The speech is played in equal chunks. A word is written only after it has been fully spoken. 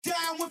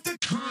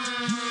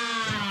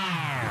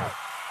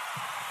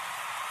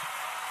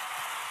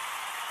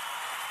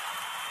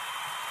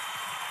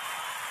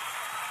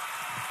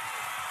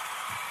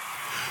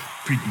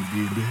Feed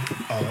me, baby.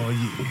 Oh,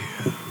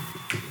 yeah.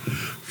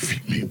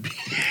 Feed me, baby.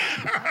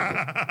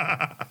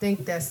 I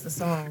think that's the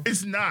song.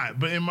 It's not,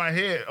 but in my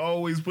head, I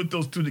always put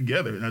those two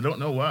together, and I don't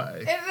know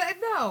why.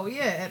 No,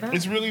 yeah.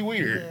 It's really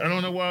weird. Yeah. I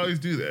don't know why I always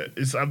do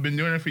that. I've been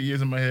doing it for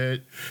years in my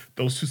head.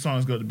 Those two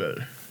songs go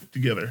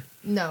together.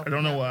 No. I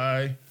don't know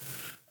why.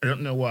 I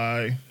don't know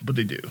why, but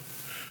they do.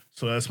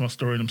 So that's my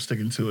story, and I'm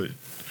sticking to it.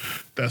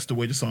 That's the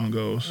way the song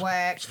goes.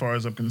 Whack. As far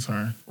as I'm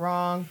concerned.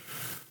 Wrong.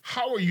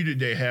 How are you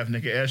today, Half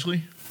Naked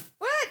Ashley?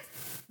 What?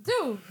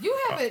 Dude, you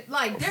haven't,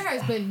 there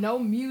has been no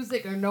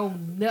music or no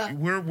nothing.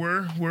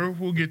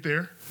 We'll get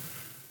there.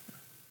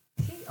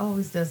 He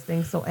always does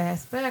things so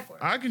ass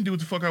backwards. I can do what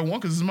the fuck I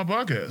want because this is my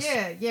podcast.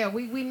 Yeah,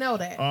 we know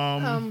that.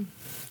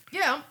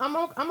 Yeah,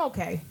 I'm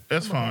okay.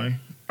 That's fine.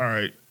 All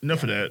right,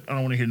 enough of that. I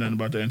don't want to hear nothing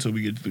about that until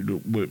we get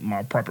through with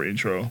my proper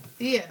intro.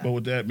 Yeah. But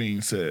with that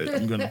being said,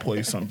 I'm going to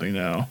play something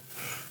now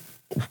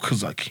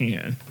because I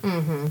can.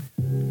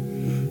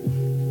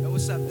 Mm-hmm. Yo,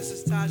 what's up? This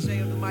is Tajay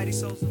of the Mighty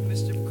Souls of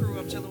Mischief crew.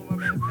 I'm chilling with my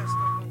man Pesto,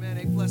 my man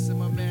A Plus, and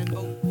my man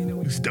Hope. You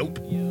know, It's dope.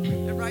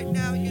 and right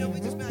now, we're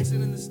just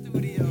maxing in the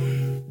studio.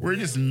 We're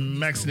just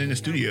maxing in the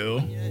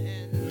studio.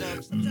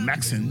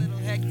 Maxing.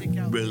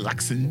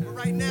 Relaxing. But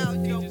right now,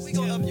 we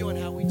gonna up you on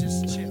how we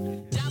just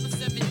chill.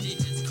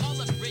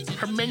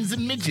 Her man's a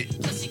midget.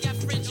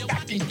 I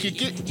can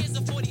kick it.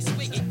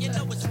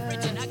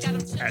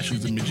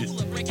 Ashley's a midget.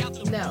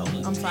 No,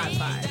 I'm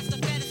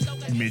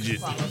 5'5". Midget.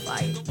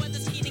 Qualified.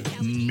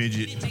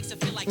 Midget.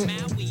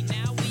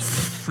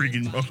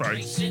 Freaking, oh,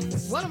 sorry.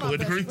 One of my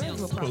best Politically,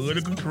 friends will probably.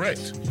 politically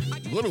correct.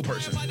 Little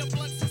person.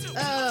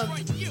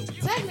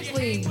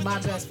 Technically, my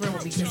best friend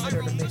would be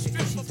considered a midget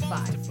because she's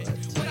 5 foot.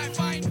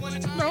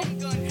 No.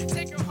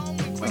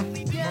 My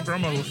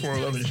grandmother was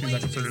 4'11". She's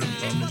not considered a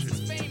midget.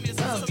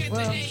 Oh,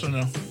 well, So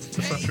no,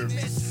 that's not true. I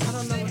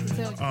don't know what to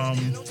tell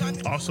you.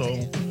 Also,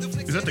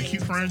 is that the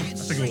cute friend? I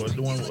think it was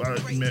the one I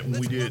met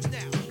when we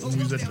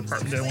was at the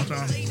apartment that one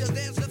time.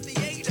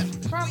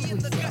 Probably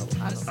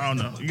so. I don't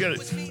know. You got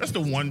it. That's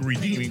the one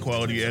redeeming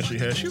quality Ashley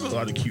has. She has a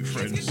lot of cute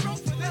friends.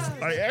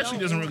 Ashley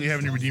doesn't really have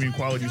any redeeming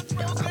qualities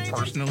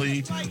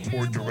personally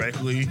or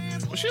directly,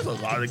 but she has a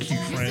lot of cute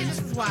friends.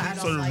 This is why I don't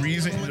So the like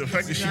reason, it. the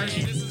fact that she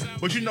keeps,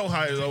 but you know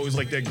how it's always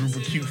like that group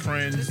of cute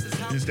friends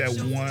is that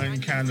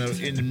one kind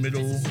of in the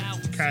middle,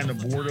 kind of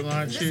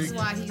borderline This chick. is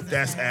why he's an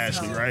That's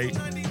asshole. Ashley, right?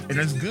 And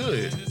that's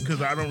good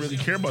because I don't really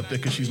care about that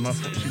because she's my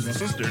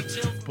sister.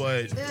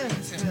 But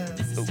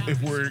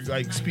if we're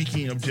like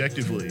speaking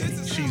objectively,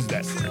 she's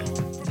that friend.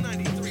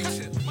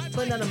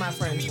 But none of my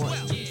friends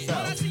want you, so.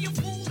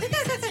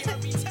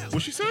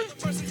 What she said?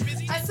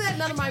 I said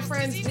none of my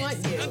friends want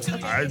you. Okay?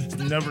 I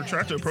never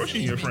tried to approach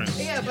any of your friends.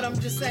 Yeah, but I'm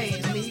just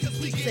saying. I mean, you can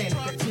keep saying it.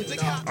 They're cute and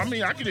all. I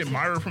mean, I can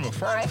admire her from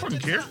afar. I don't fucking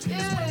care.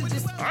 Yeah,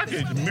 just. I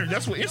can admire.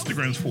 That's what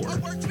Instagram's for.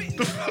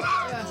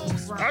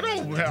 I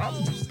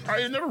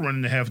probably never run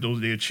into half those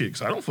damn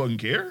chicks. I don't fucking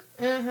care.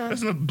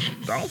 That's not.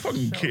 I don't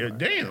fucking care.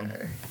 Damn.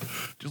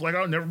 Just like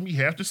I'll never meet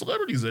half the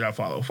celebrities that I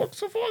follow. Fuck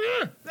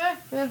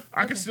yeah.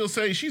 I can still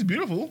say she's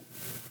beautiful.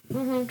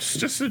 It's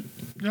just a,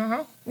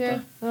 Yeah. Okay.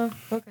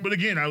 But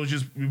again, it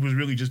was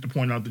really just to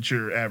point out that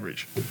you're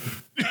average.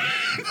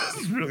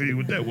 That's really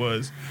what that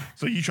was.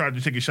 So you tried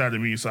to take a shot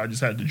at me, so I just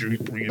had to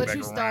bring it But back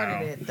you around.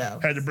 started it, though.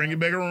 Had to bring it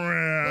back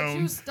around.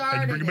 But you started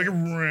Had to bring it back it.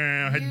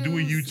 around. Had to do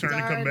a You U-turn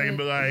and come back and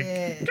be like,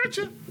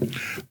 started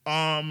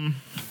gotcha.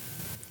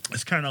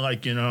 It's kind of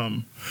like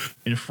in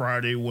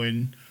Friday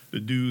when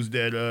the dudes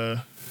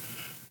that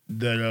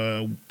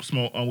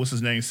Smoke, what's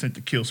his name, sent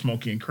to kill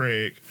Smokey and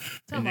Craig.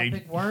 Talking about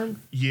Big Worm?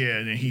 Yeah,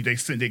 and then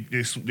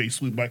they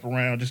swooped back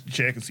around just to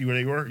check and see where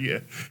they were.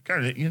 Yeah,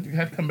 kind of. You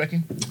have to come back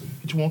and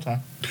get you one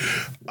time.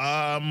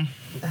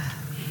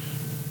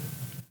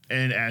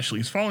 And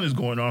Ashley's phone is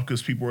going off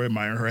because people are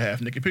admiring her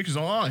half naked pictures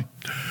online.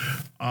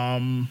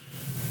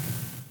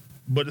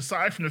 But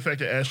aside from the fact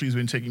that Ashley's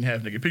been taking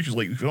half naked pictures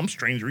lately for some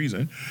strange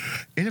reason,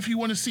 and if you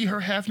want to see her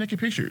half naked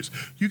pictures,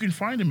 you can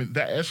find them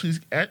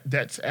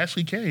that's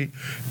Ashley K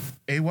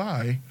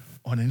A-Y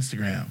on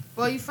Instagram.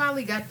 Well, you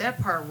finally got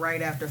that part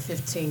right after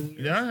 15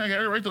 years. Yeah, I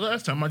got it right the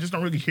last time. I just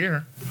don't really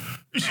care.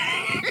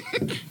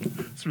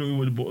 That's really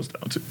what it boils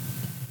down to.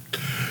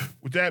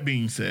 With that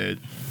being said,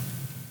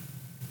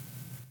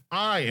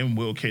 I am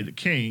Will K. the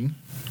King,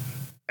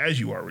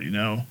 as you already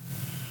know,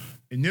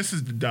 and this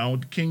is the Down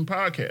with the King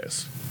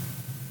podcast.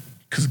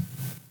 Because,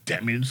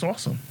 damn it, it's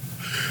awesome.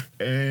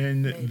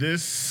 And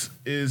this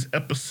is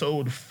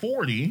episode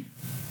 40.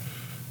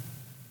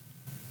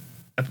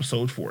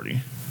 Episode 40.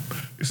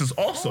 This is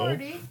also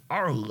 40?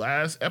 our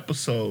last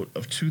episode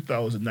of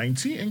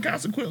 2019 and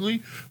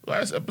consequently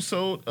last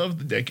episode of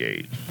the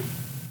decade.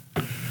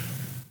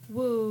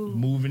 Woo.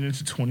 Moving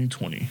into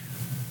 2020.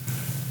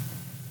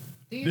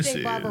 Do you This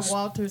think Barbara is-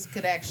 Walters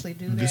could actually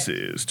do that? This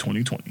is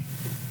 2020.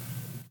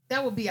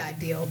 That would be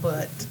ideal,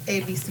 but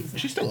ABC's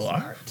She's still alive?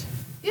 smart.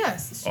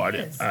 Yes, she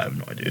is. I have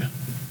no idea.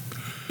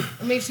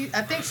 I mean,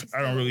 I think she's.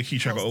 I don't really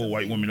keep track of old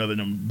white women other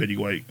than Betty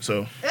White,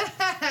 so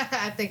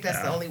I think that's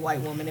the only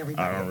white woman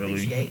everybody I don't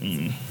really.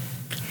 appreciates.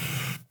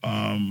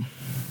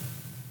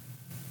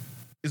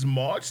 Is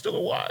Maud still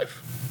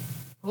alive?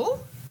 Who?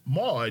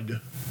 Maud.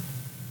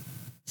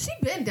 She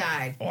been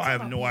died. Oh, I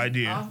have no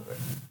idea.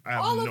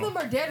 All of them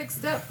are dead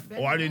except.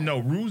 Oh, I didn't know.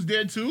 Rue's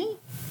dead too?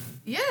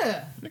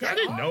 Yeah. Nigga, I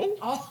didn't know.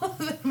 All of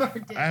them are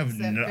dead. I have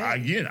except no,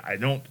 Ben.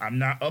 again, I'm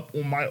not up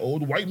on my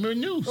old white man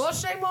news. Well,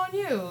 shame on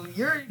you.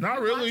 You're Not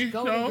you really, watch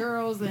Golden no.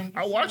 Girls and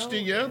I watched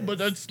it, yeah, but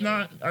that's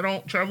not, I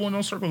don't travel in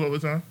those circles all the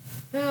time.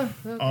 Yeah,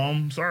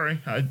 okay. Sorry.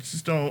 I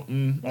just don't.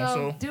 And No,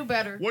 also, do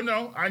better. well,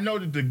 no, I know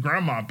that the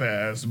grandma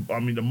passed. I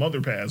mean, the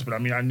mother passed, but I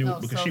mean, I knew Oh,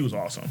 it because Sophie. she was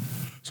awesome.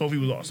 Sophie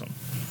was awesome.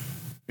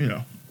 You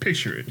know,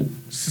 picture it.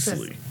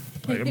 Sicily.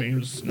 Like, I mean, it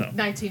was, no.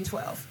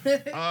 1912.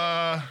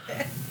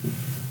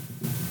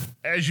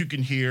 As you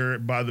can hear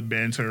by the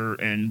banter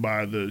and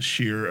by the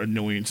sheer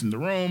annoyance in the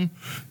room,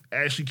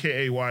 Ashley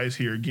Kay is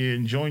here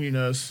again joining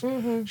us.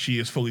 Mm-hmm. She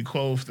is fully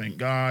clothed, thank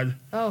God.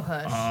 Oh,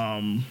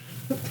 hush.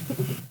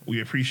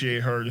 We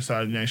appreciate her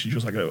deciding that she's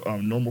just like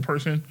a normal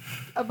person.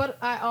 But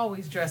I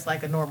always dress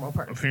like a normal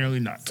person. Apparently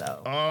not.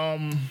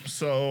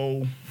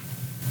 So,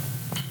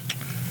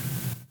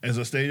 as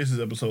I stated, this is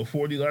episode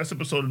 40, last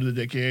episode of the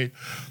decade.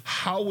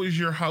 How was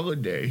your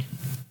holiday,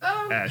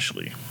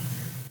 Ashley?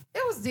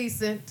 It was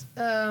decent.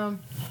 I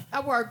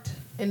worked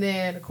and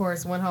then, of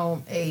course, went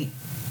home, ate,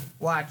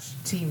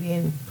 watched TV,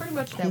 and pretty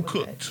much that Who was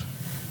cooked? it.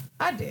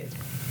 I did.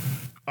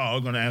 Oh, I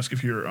was going to ask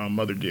if your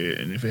mother did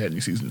and if it had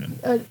any seasoning.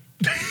 Me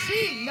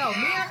and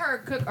her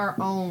cook our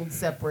own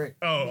separate.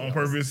 Oh, on meals.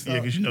 purpose? So, Yeah,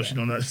 because you know she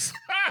don't know.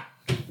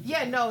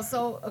 Yeah, no.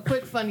 So a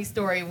quick funny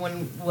story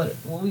when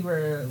we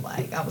were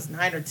like I was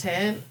 9 or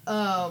 10,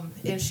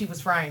 and she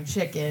was frying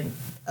chicken.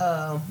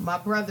 My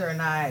brother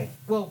and I,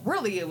 well,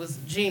 really it was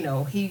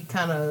Gino. He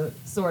kind of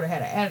sort of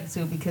had an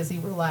attitude because he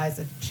realized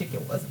that the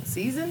chicken wasn't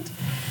seasoned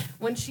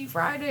when she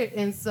fried it,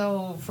 and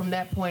so from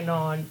that point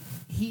on,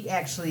 he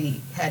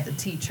actually had to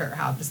teach her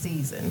how to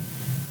season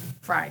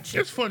fried chicken.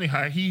 It's funny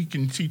how he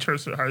can teach her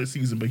how to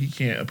season, but he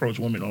can't approach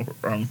women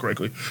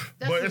correctly.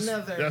 That's But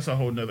another- that's a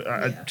whole nother.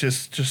 I Yeah.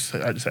 just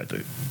had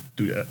to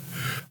do that.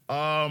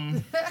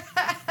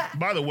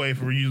 By the way,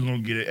 for you who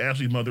don't get it,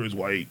 Ashley's mother is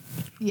white.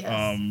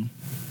 Yes.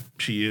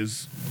 She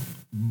is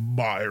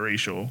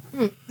biracial.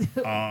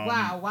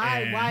 Wow.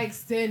 and- Why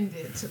extend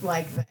it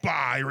like that?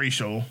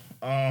 Biracial.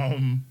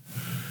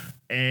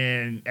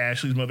 And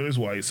Ashley's mother is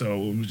white,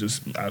 so it was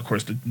just, of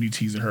course, me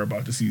teasing her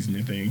about the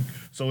seasoning thing.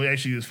 So it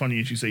actually is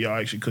funny that you say y'all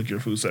actually cook your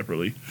food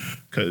separately,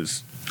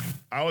 because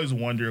I always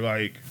wonder,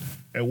 like,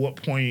 at what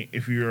point,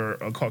 if you're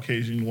a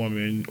Caucasian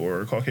woman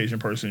or a Caucasian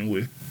person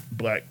with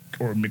black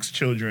or mixed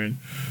children,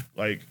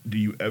 like, do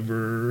you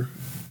ever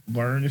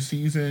learn to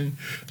season?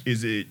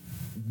 Is it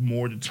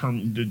more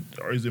determined,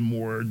 or is it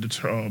more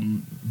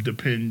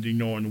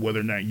depending on whether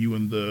or not you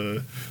and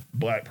the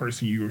black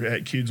person you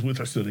had kids with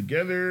are still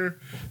together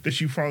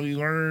that you finally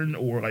learn,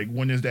 or like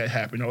when does that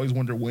happen? I always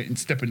wonder what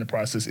step in the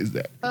process is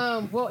that.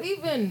 Well,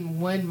 even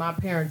when my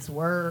parents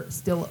were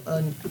still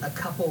a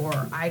couple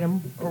or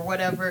item or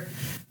whatever,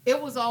 it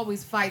was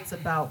always fights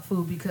about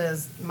food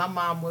because my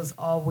mom was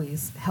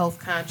always health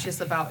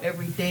conscious about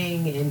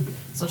everything, and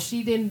so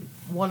she didn't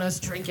want us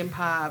drinking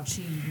pop.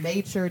 She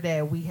made sure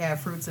that we had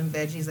fruits and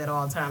veggies at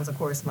all times. Of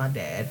course, my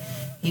dad,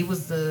 he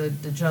was the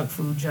junk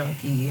food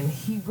junkie, and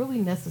he really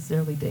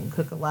necessarily didn't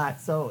cook a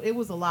lot. So it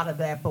was a lot of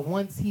that. But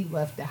once he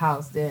left the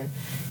house, then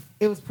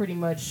it was pretty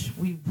much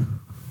we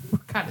were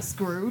kind of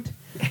screwed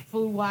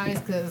food wise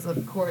because,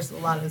 of course, a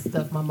lot of the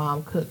stuff my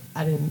mom cooked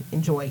I didn't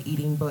enjoy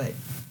eating, but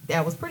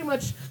that was pretty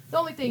much the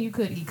only thing you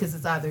could eat because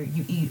it's either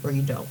you eat or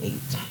you don't eat,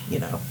 you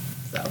know.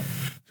 So.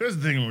 That's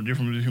the thing a little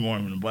different if you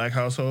want in a black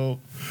household.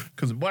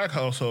 Because in a black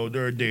household,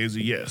 there are days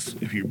of yes,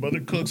 if your mother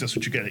cooks, that's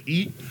what you gotta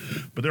eat.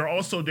 But there are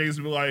also days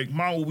to be like,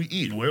 Mom, what we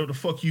eat? Whatever the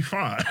fuck you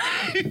find.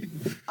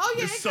 Oh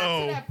yeah, it got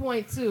So- to that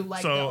point too.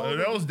 Like the So older in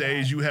those we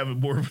days, got. you have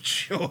more of a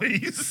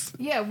choice.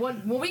 Yeah,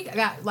 when we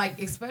got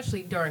like,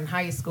 especially during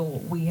high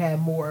school, we had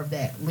more of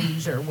that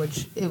leisure,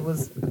 which it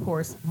was of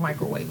course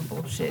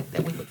microwavable shit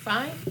that we would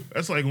find.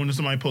 That's like when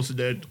somebody posted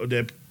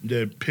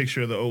that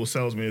picture of the old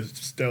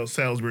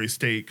Salisbury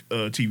steak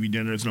TV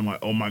dinners, and I'm like,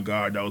 oh my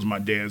God, that was my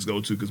dad's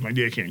go-to because my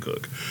dad can't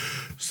cook.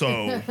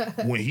 So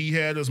when he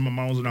had us, my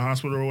mom was in the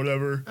hospital or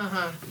whatever.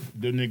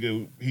 The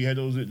nigga, he had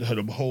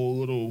a whole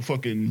little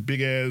fucking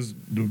big ass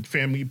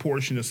family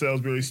portion of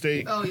Salisbury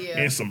steak. Oh, yeah.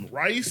 And some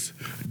rice.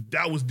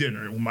 That was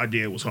dinner when my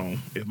dad was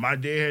home. If my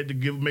dad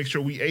had to make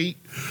sure we ate,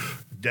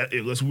 that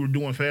unless we were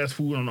doing fast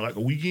food on like a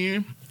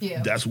weekend,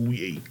 Yeah. that's what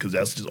we ate because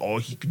that's just all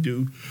he could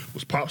do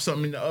was pop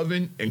something in the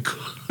oven and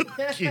cook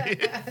it.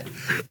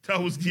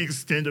 That was the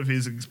extent of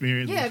his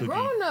experience. Yeah, with cooking.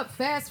 growing up,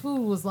 fast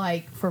food was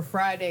like for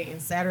Friday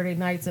and Saturday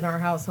nights in our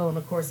household, and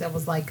of course that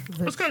was like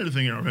That's kind of the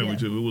thing in our family Yeah.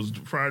 too. It was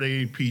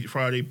Friday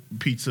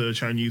pizza,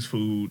 Chinese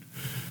food.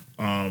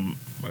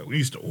 Like we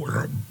used to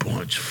order a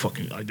bunch of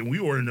fucking. Like we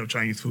ordered enough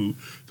Chinese food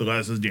to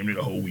last us damn near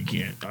the whole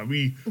weekend. When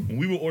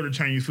we would order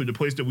Chinese food, the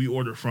place that we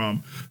ordered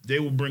from, they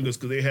would bring us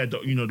because they had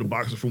the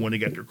boxes for when they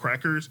got their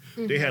crackers.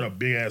 They had a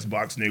big ass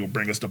box and they would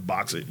bring us the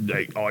box,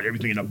 like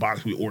everything in the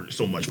box. We ordered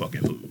so much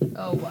fucking food.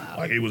 Oh wow!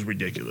 Like it was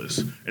ridiculous.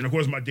 And of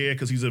course, my dad,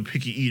 because he's a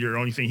picky eater, the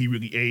only thing he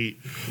really ate,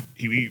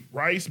 he would eat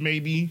rice,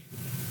 maybe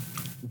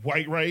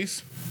white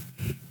rice,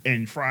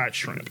 and fried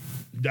shrimp.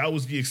 That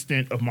was the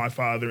extent of my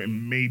father,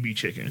 and maybe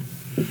chicken.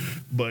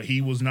 But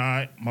he was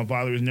not. My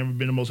father has never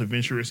been the most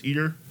adventurous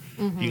eater.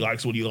 He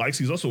likes what he likes.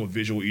 He's also a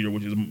visual eater,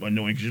 which is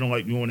annoying because you don't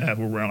want to have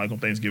him around like on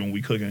Thanksgiving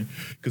we cooking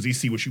because he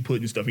see what you put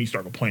and stuff and he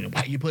start complaining.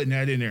 Why you putting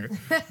that in there,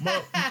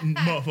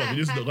 motherfucker?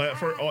 This is the last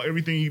for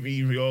everything you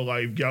eat. Yo,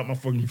 like get out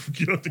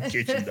the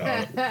kitchen,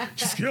 dog.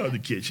 Just get out of the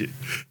kitchen.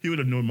 He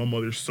would annoy my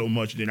mother so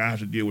much, then I have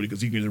to deal with it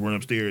because he can just run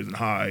upstairs and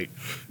hide,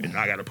 and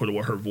I got to put up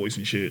with her voice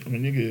and shit. I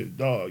mean, nigga,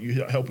 dog,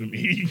 you helping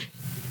me.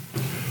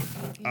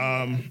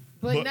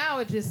 But now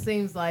it just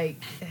seems like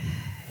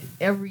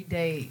every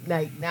day,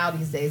 like now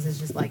these days, it's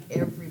just like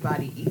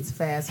everybody eats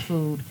fast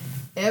food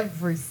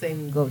every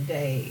single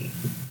day,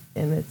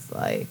 and it's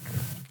like,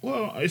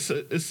 well, it's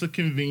a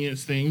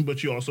convenience thing,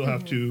 but you also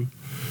have to.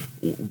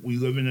 We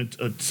live in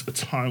a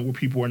time where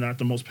people are not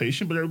the most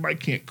patient, but everybody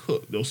can't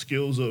cook. Those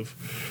skills of,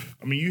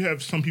 I mean, you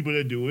have some people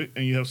that do it,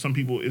 and you have some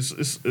people.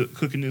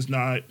 Cooking is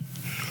not.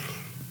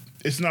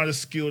 It's not a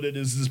skill that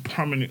is as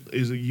prominent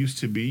as it used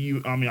to be.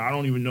 I mean, I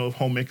don't even know if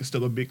homemaking is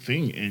still a big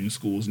thing in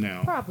schools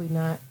now. probably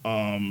not.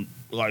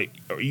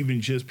 Or even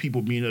just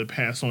people being able to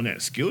pass on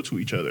that skill to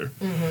each other.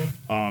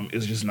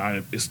 It's just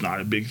not. It's not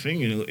a big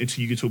thing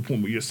until you get to a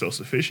point where you're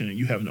self-sufficient and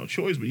you have no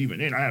choice. But even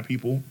then, I have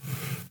people,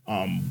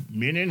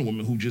 men and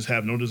women, who just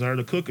have no desire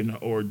to cook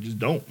or just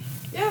don't.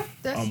 Yeah,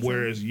 that's true.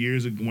 Whereas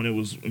years ago, when it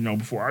was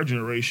before our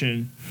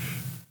generation,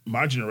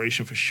 my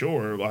generation for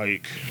sure,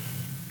 like.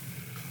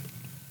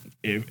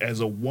 If as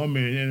a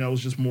woman, and that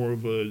was just more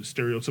of a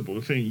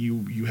stereotypical thing,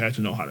 you had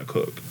to know how to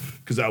cook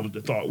because that was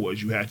the thought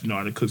was you had to know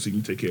how to cook so you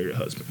can take care of your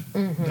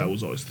husband. That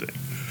was always the thing.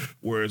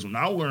 Whereas when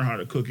I learned how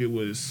to cook, it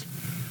was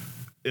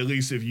at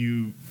least if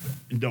you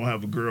don't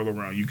have a girl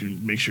around, you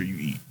can make sure you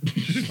eat.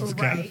 It's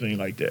kind of thing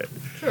like that.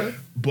 True.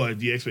 But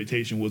the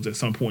expectation was at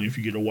some point if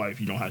you get a wife,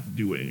 you don't have to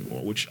do it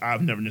anymore, which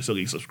I've never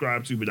necessarily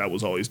subscribed to, but that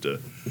was always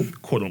the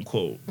quote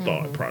unquote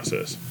thought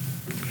process.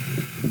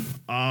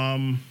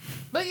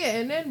 But yeah,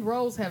 and then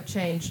roles have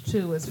changed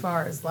too as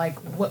far as like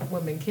what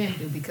women can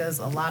do because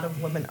a lot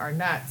of women are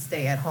not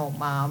stay-at-home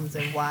moms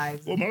and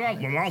wives. Well, my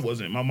mom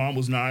wasn't. My mom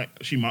was not.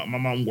 My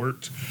mom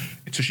worked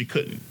until she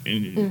couldn't,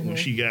 and when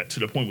she got to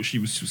the point where she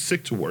was too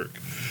sick to work,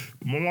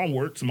 my mom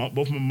worked.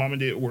 Both my mom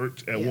and dad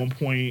worked. At one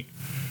point,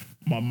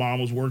 my mom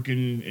was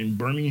working in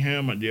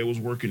Birmingham. My dad was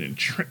working in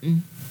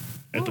Trenton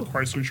at the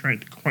Chrysler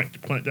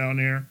plant down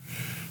there.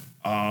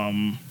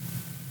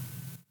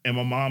 And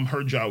my mom,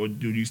 her job would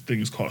do these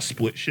things called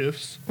split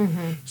shifts.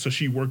 So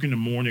she'd work in the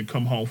morning,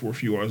 come home for a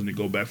few hours, and then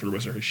go back for the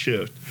rest of her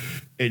shift.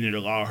 And it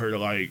allowed her to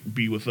like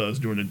be with us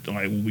during the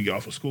when we got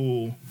off of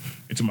school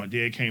until my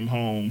dad came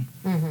home,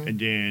 and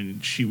then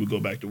she would go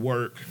back to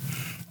work.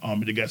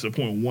 But it got to the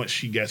point once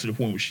she got to the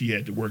point where she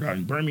had to work out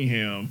in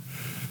Birmingham,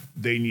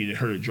 they needed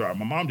her to drive.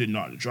 My mom didn't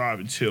know how to drive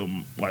until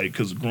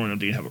because growing up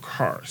they didn't have a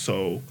car.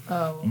 So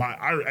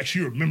I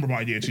actually remember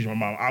my dad teaching my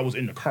mom. I was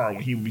in the car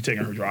when he would be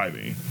taking her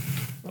driving.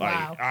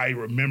 Wow. I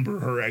remember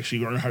her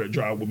actually learning how to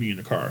drive with me in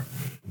the car.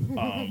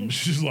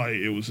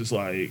 It was just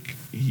like,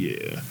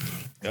 yeah.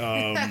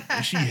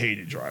 She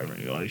hated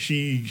driving.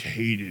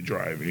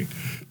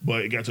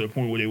 But it got to the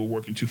point where they were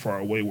working too far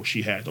away where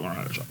she had to learn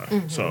how to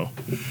drive. So,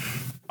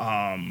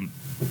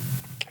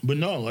 but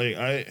no,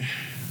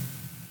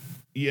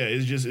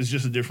 it's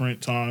just a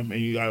different time,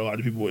 and you got a lot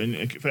of people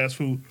in fast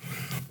food.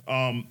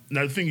 Now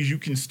the thing is,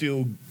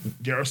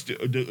 there are still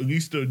at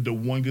least the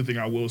one good thing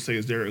I will say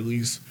is there are at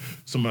least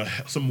some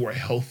more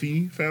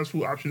healthy fast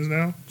food options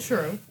now.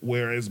 True.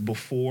 Whereas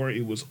before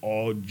it was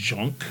all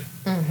junk.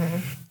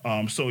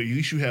 So at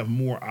least you have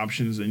more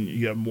options and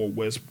you have more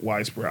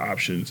widespread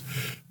options.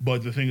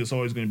 But the thing that's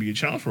always going to be a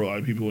challenge for a lot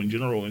of people in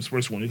general, and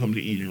especially when it comes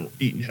to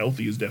eating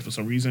healthy, is that for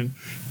some reason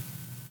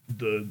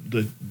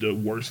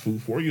the worst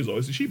food for you is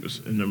always the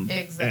cheapest.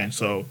 Exactly. And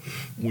so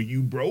when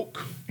you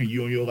broke and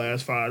you on your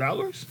last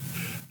 $5,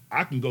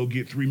 I can go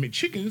get 3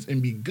 McChickens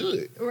and be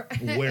good. Whereas,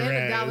 and a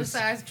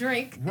 $1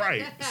 drink.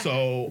 Right.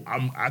 So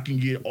I can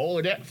get all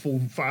of that for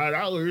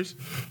 $5,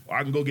 or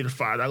I can go get a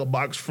 $5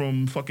 box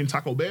from fucking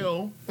Taco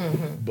Bell.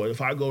 But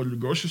if I go to the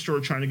grocery store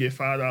trying to get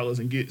 $5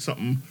 and get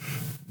something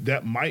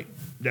that might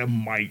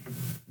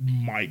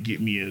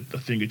get me a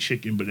thing of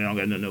chicken, but then I don't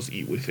got nothing else to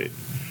eat with it.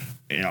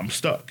 And I'm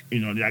stuck,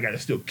 then I got to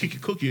still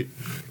cook it.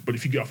 But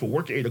if you get off of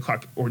work at 8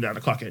 o'clock or 9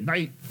 o'clock at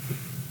night,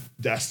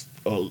 that's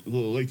a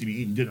little late to be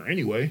eating dinner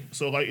anyway.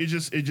 So it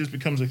just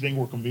becomes a thing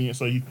more convenient.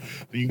 So you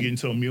get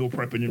into meal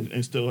prepping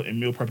and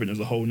meal prepping is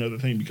a whole nother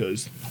thing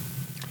because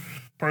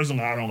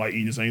personally I don't like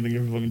eating the same thing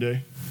every fucking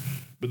day.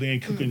 But then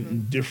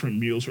cooking different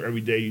meals for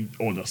every day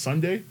on a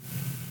Sunday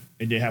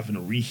and then having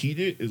to reheat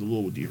it is a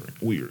little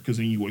weird because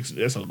then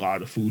that's a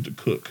lot of food to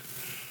cook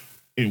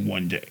in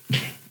one day.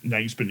 Now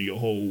you're spending your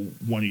whole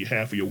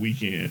half of your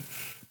weekend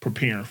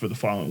preparing for the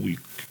following week.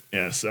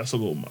 Yes, that's a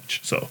little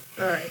much. So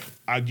All right.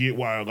 I get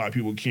why a lot of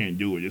people can't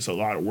do it. It's a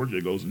lot of work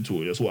that goes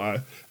into it. That's why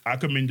I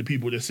commend the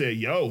people that say,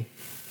 yo,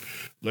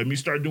 let me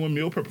start doing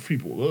meal prep for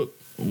people. Look,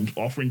 I'm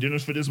offering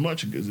dinners for this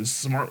much because it's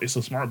smart. It's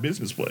a smart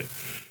business play.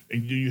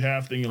 And you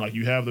have things like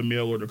you have the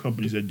mail order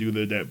companies that do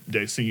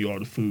that send you all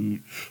the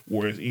food,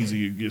 where it's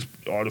easy. Just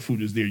all the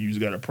food is there. You just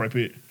got to prep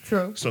it.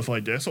 True. Stuff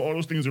like that. So all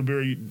those things are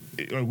very.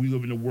 We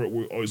live in a world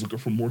where we're always looking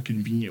for more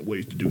convenient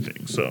ways to do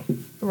things. So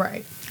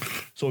Right.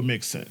 So it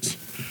makes sense.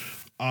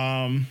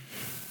 My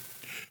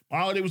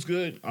holiday was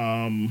good.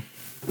 I'm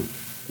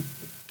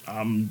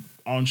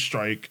on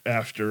strike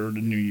after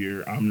the new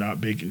year. I'm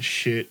not baking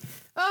shit.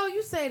 Oh,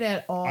 you say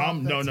that all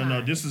the No.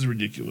 time. This is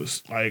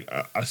ridiculous. Like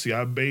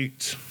I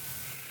baked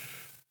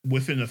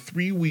within a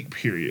 3-week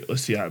period.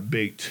 Let's see, I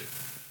baked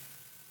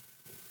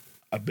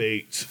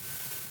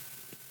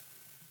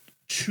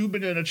 2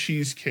 banana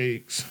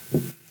cheesecakes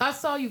I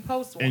saw you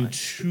post one, and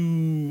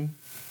 2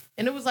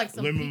 and it was like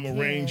some lemon pecan.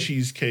 meringue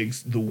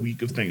cheesecakes the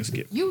week of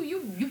Thanksgiving.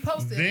 You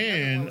posted.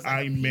 Then another one. It was like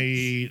I a peach.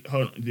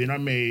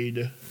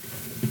 made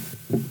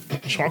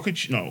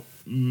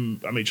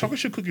I made chocolate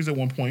chip cookies at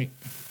one point.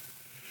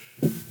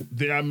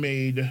 Then I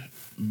made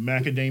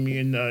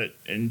macadamia nut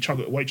and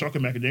white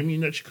chocolate macadamia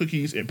nut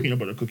cookies and peanut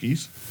butter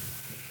cookies.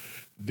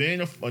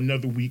 Then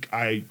another week,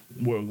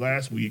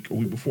 last week or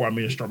week before, I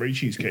made a strawberry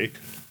cheesecake.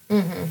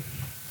 Mm-hmm.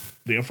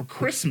 Then for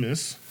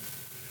Christmas,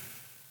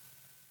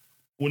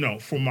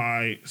 for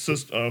my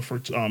sister, for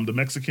the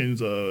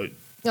Mexicans,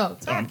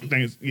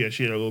 things,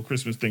 she had a little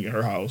Christmas thing at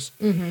her house.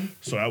 Mm-hmm.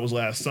 So that was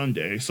last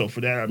Sunday. So for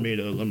that, I made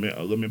a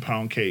lemon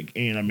pound cake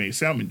and I made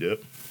salmon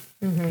dip.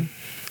 Mm-hmm.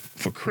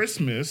 For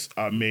Christmas,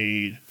 I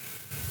made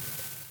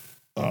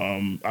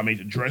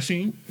the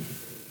dressing.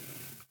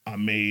 I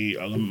made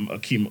a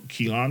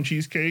key lime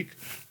cheesecake.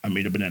 I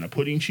made a banana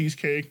pudding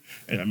cheesecake,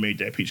 and I made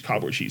that peach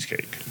cobbler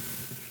cheesecake.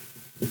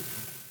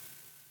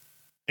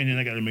 And then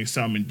I got to make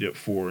salmon dip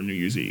for New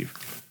Year's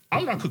Eve.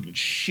 I'm not cooking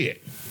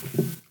shit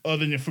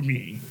other than for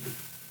me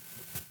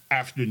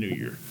after the New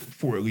Year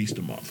for at least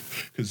a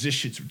month because this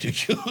shit's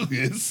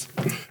ridiculous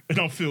and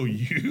I feel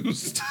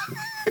used.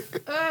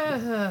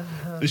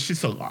 This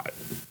shit's a lot.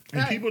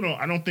 And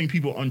I don't think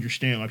people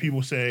understand. Like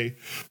people say,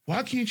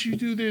 why can't you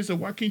do this or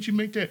why can't you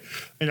make that?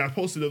 And I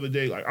posted the other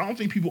day, like, I don't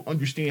think people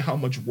understand how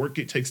much work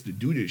it takes to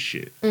do this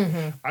shit.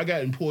 Mm-hmm. I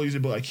got employees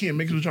that be like, can't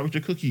make some chocolate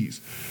chip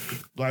cookies.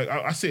 Like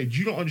I said,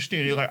 you don't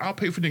understand. They're like, I'll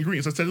pay for the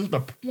ingredients. I said, this is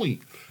the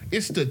point.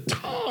 It's the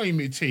time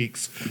it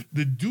takes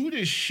to do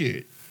this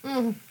shit.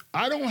 Mm-hmm.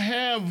 I don't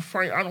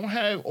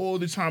have all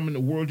the time in the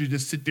world to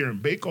just sit there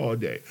and bake all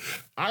day.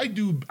 I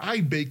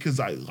bake because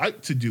I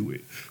like to do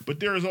it. But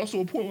there is also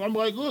a point where I'm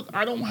like, look,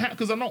 I don't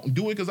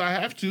do it because I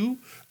have to.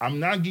 I'm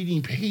not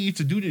getting paid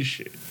to do this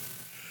shit.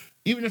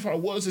 Even if I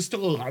was, it's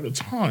still a lot of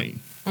time.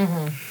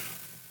 Mm-hmm.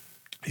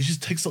 It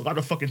just takes a lot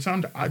of fucking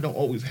time that I don't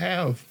always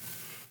have.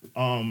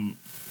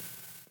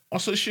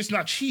 Also, this shit's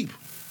not cheap.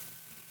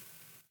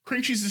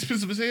 Cream cheese is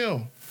expensive as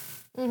hell.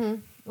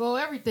 Mm-hmm. Well,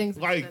 everything's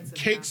like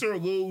cakes are a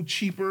little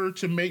cheaper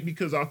to make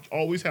because I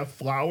always have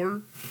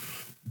flour,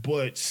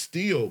 but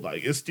still,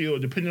 it's still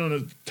depending on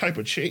the type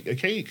of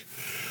cake.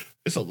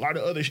 It's a lot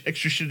of other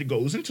extra shit that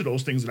goes into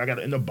those things that I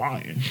gotta end up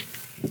buying.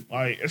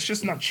 Like it's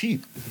just not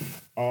cheap.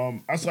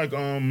 That's like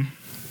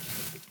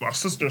my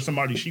sister,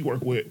 somebody she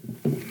worked with.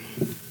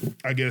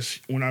 I guess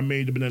when I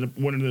made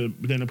one of the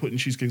banana pudding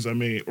cheesecakes I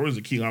made, or is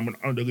it key lime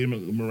or the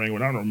lemon meringue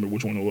one? I don't remember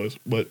which one it was,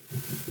 but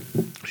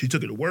she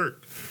took it to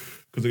work.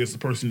 Because I guess the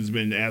person has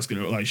been asking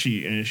her,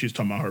 she's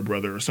talking about her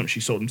brother or something. She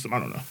sold him some, I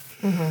don't know.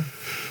 Mm-hmm.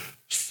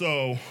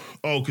 So,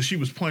 because she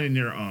was planning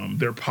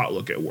their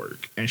potluck at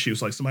work. And she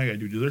was like, somebody got to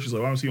do dessert. She's like,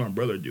 well, I want to see my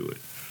brother do it.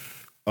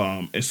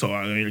 And so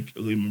I made a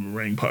lemon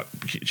meringue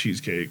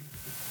cheesecake.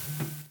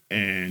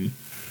 And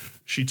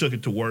she took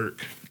it to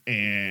work.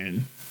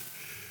 And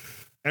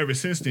ever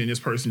since then, this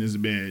person has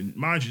been,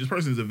 mind you, this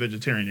person is a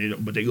vegetarian,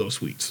 but they love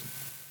sweets.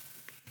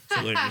 It's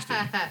hilarious to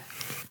me.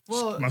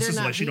 Well, my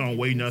sister's like, she don't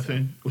weigh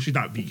nothing. So. Well, she's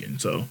not vegan,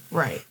 so.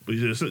 Right. But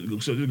so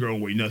this girl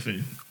don't weigh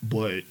nothing,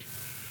 but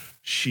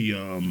she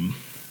loves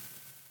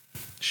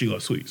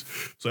sweets.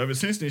 So ever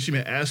since then, she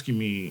been asking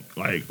me,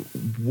 like,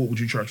 what would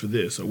you charge for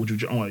this? Or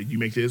I'm like, you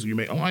make this or you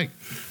make, I'm like,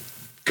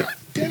 God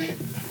damn it.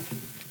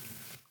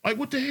 Like,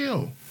 what the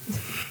hell?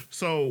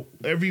 So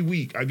every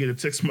week I get a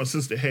text from my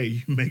sister, hey,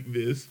 you make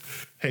this.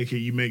 Hey, can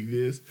you make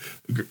this?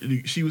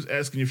 She was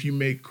asking if you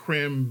make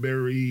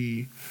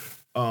cranberry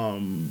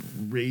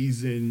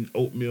raisin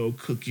oatmeal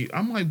cookie.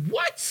 I'm like,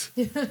 what?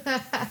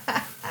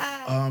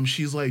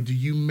 She's like, do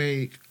you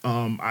make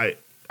I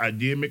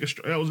did make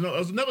that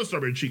was another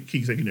strawberry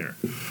cheesecake in there.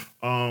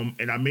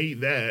 And I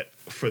made that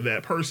for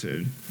that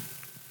person.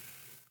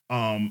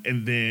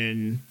 And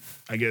then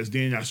I guess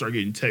then I started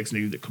getting texts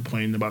and they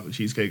complaining about the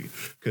cheesecake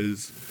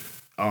because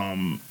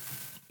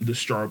it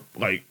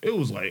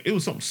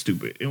was something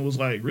stupid. It was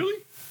like,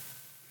 really?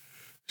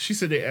 She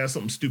said they asked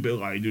something stupid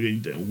like, do they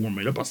need to warm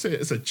it up? I said,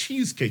 it's a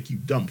cheesecake, you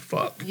dumb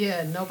fuck.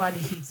 Yeah, nobody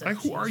heats up. Like,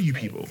 who are you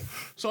people?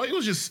 So it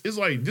was just, it's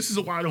like, this is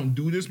why I don't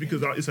do this,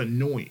 because it's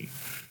annoying.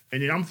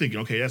 And then I'm thinking,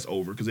 okay, that's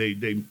over, because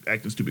they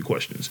acting stupid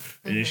questions.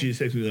 And then she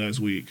texted me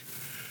last week,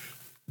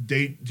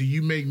 do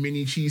you make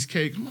mini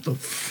cheesecakes?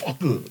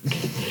 Motherfucker.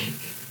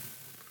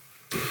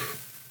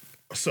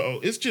 So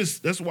it's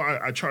just, that's why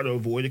I try to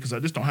avoid it, because I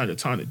just don't have the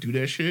time to do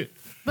that shit.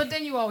 But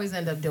then you always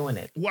end up doing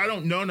it. Well, I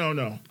don't,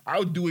 no.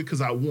 I'll do it because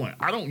I want.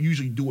 I don't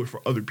usually do it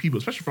for other people,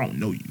 especially if I don't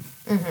know you.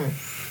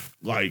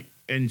 Mm-hmm. Like,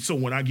 and so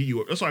when I give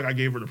you, it's like I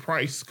gave her the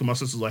price, because my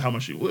sister's like, how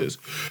much it was.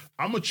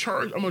 First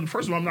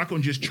of all, I'm not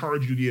going to just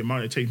charge you the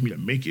amount it takes me to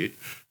make it.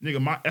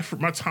 Nigga, my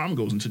effort, my time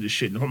goes into this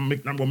shit. And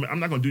if I'm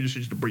not going to do this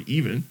shit just to break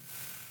even.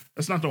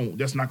 That's not going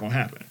to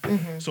happen.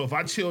 Mm-hmm. So if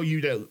I tell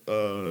you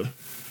that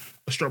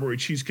a strawberry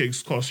cheesecake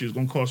is going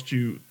to cost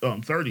you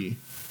 $30,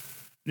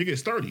 nigga,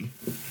 it's $30.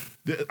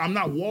 I'm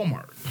not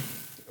Walmart.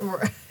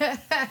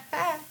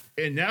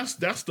 And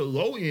that's the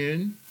low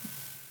end,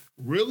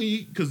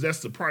 really, because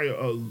that's probably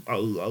a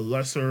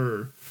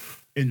lesser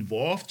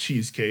involved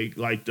cheesecake.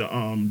 Like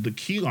the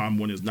key lime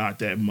one is not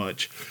that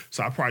much,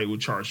 so I probably would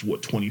charge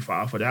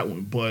 $25 for that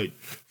one. But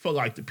for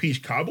like the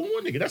peach cobbler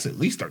one, nigga, that's at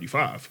least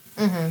 $35.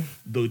 Mm-hmm.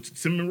 The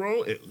cinnamon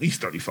roll, at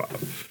least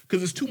 $35,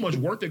 because it's too much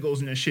work that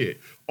goes in that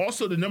shit.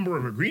 Also, the number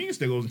of ingredients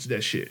that goes into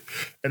that shit.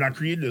 And I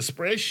created a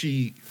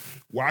spreadsheet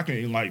where I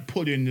can like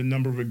put in the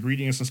number of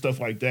ingredients and stuff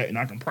like that, and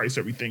I can price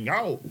everything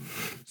out.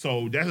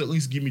 So that at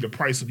least give me the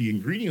price of the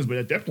ingredients. But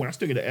at that point, I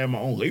still got to add my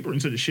own labor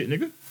into the shit,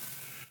 nigga.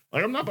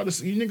 Like, I'm not about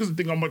to, you niggas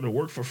think I'm about to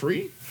work for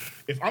free.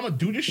 If I'm gonna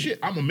do this shit,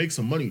 I'm gonna make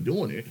some money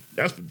doing it.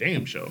 That's the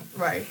damn show.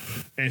 Right.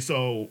 And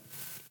so,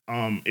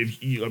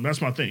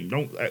 that's my thing.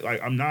 Don't,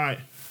 like, I'm not,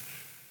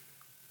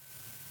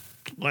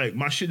 like,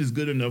 my shit is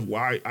good enough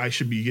why I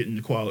should be getting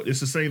the quality. It's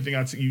the same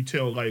thing you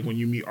tell, like, when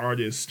you meet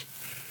artists,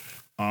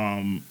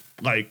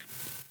 like,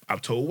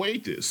 I've told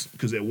Wade this,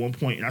 because at one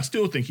point, and I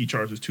still think he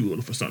charges too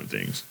little for certain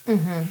things.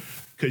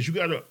 Because you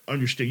got to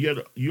understand,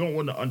 you don't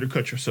want to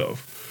undercut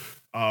yourself.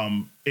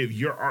 If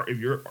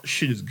your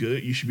shit is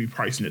good, you should be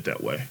pricing it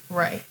that way.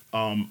 Right.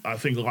 I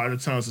think a lot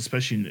of times,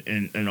 especially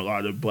in a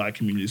lot of black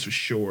communities for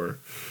sure,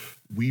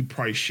 we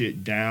price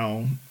shit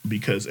down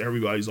because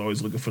everybody's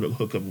always looking for the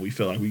hookup and we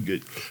feel like we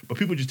good. But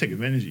people just take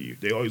advantage of you.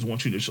 They always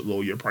want you to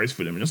lower your price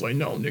for them. And it's like,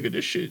 no, nigga,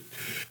 this shit,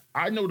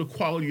 I know the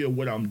quality of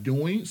what I'm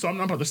doing, so I'm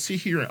not about to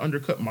sit here and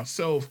undercut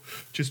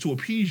myself just to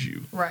appease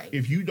you. Right.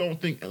 If you don't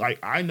think, like,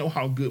 I know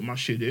how good my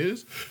shit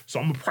is,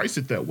 so I'm going to price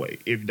it that way.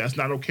 If that's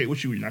not okay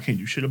with you, and I can't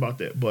do shit about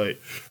that, but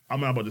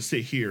I'm not about to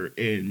sit here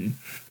and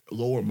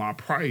lower my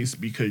price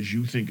because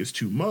you think it's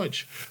too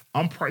much.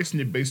 I'm pricing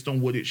it based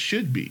on what it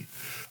should be.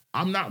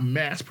 I'm not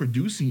mass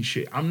producing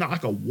shit. I'm not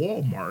like a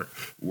Walmart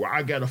where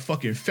I got a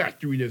fucking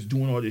factory that's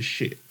doing all this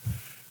shit.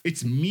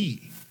 It's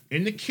me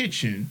in the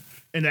kitchen,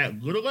 in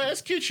that little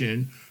ass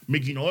kitchen,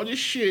 making all this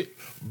shit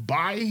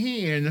by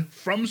hand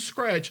from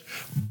scratch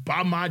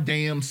by my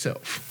damn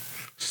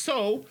self.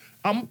 So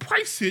I'm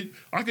price it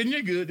like a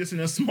nigga that's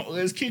in a small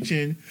ass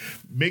kitchen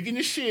making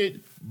the shit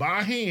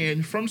by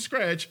hand from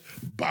scratch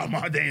by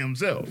my damn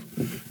self.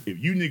 If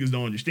you niggas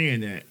don't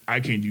understand that,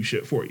 I can't do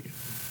shit for you.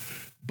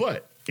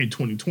 But in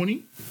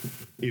 2020,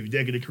 if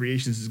Decadent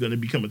Creations is going to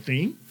become a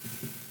thing,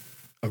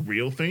 a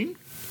real thing,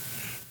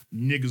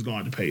 niggas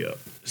going to pay up.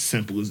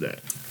 Simple as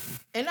that.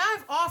 And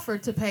I've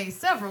offered to pay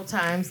several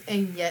times,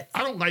 and yet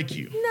I don't like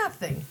you.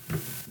 Nothing.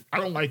 I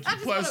don't like you. I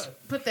just Plus,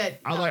 put that.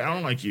 I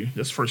don't like you.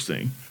 That's the first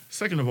thing.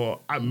 Second of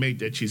all, I made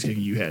that cheesecake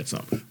and you had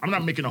some. I'm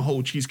not making a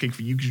whole cheesecake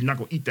for you because you're not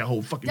going to eat that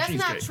whole fucking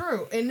cheesecake. That's not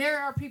true. And there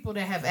are people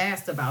that have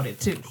asked about it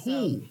too.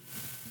 Who? So.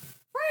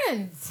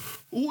 Friends.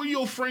 Who are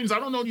your friends? I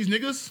don't know these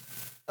niggas.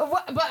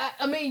 But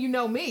I mean, you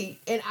know me,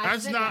 and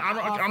that's not.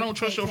 I don't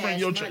trust your friend.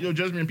 Your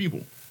judgment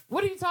people.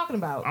 What are you talking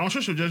about? I don't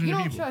trust your judgment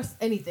people. You don't trust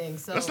anything.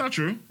 So that's not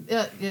true.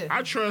 Yeah.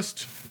 I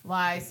trust.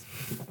 Lies.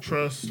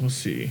 Trust. Let's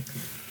see.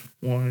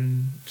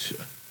 1, 2.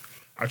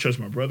 I trust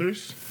my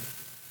brothers.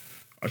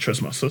 I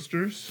trust my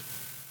sisters.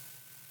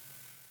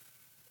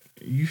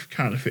 You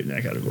kind of fit in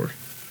that category.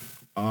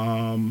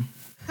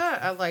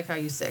 I like how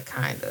you said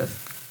kind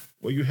of.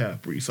 Well, you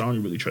have Bree, so I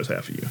don't really trust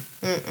half of you.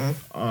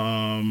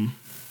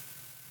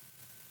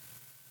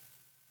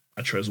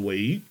 I trust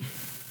Wade.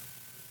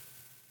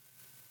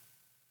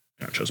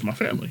 And I trust my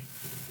family.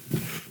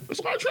 That's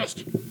all I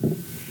trust. Honestly,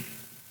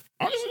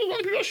 there's a lot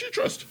of people I should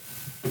trust.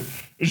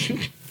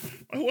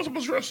 Who else am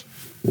I supposed to trust?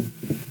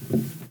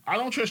 I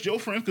don't trust your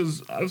friends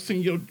because I've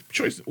seen your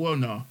choice. Well,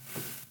 no.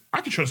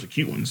 I can trust the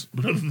cute ones,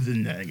 but other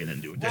than that, I ain't got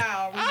nothing to do with that.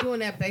 Wow, we're doing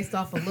that based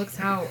off of looks.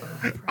 How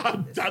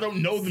I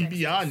don't know them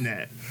beyond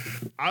that.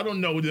 I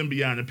don't know them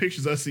beyond the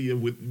pictures I see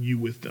with you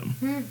with them.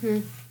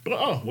 Mm-hmm.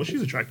 But well,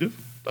 she's attractive.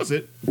 That's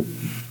it.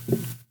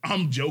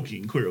 I'm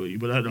joking, clearly,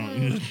 but I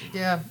don't.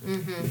 Yeah.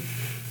 Mm-hmm.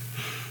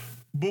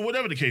 But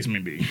whatever the case may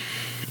be,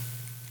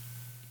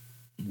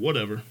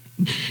 whatever.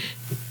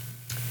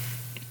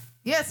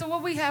 Yeah. So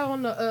what we have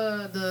on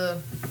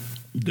the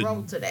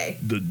road today?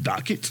 The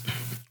docket.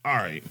 All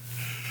right.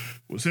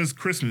 Well, since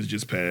Christmas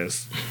just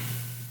passed,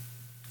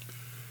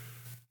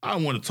 I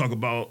want to talk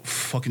about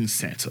fucking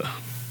Santa.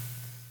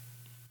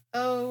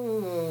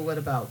 Oh, what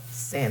about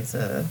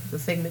Santa, the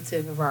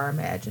figurative of our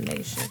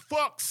imagination?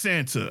 Fuck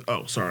Santa.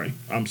 Oh, sorry.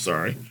 I'm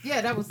sorry.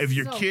 Yeah, that was. If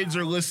your so kids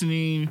are loud.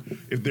 listening,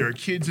 if there are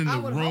kids in the I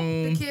would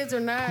room, hope the kids are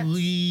not,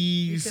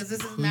 please, because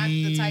this is not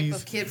the type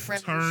of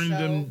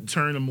kid-friendly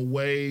turn them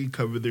away.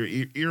 Cover their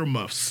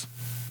earmuffs.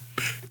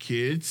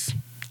 Kids,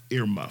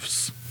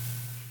 earmuffs.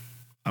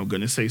 I'm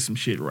gonna say some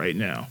shit right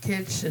now.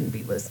 Kids shouldn't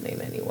be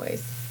listening,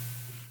 anyways.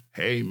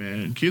 Hey,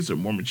 man, kids are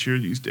more mature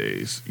these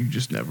days. You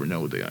just never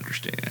know what they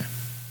understand.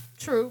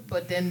 True,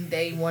 but then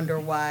they wonder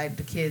why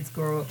the kids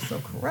grow up so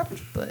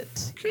corrupt.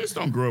 But kids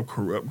don't grow up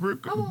corrupt.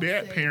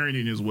 Bad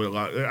parenting is what a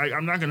lot.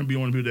 I'm not going to be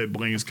one of the people that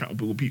blames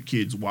what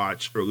kids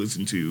watch or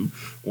listen to,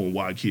 or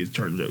why kids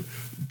turn away.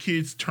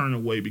 Kids turn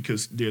away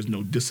because there's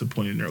no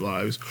discipline in their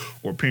lives,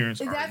 or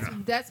parents.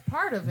 That's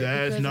part of it.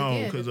 That's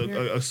because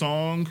a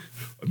song,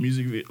 a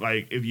music,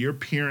 like if your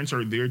parents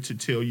are there to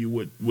tell you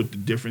what the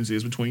difference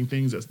is between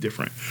things, that's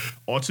different.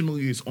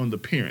 Ultimately, it's on the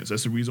parents.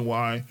 That's the reason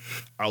why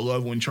I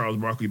love when Charles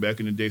Barkley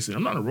back in the day said,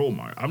 "I'm not a role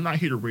model. I'm not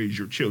here to raise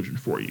your children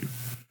for you."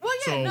 Well,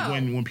 yeah, so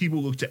when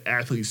people look to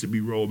athletes to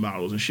be role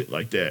models and shit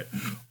like that,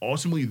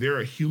 ultimately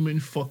they're a human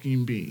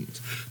fucking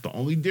beings. The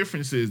only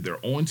difference is they're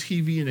on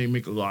TV and they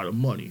make a lot of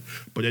money,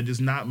 but that does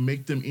not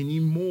make them any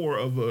more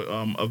of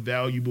a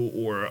valuable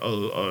or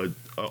a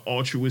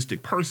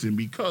altruistic person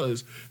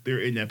because they're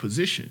in that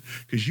position.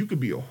 Because you could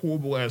be a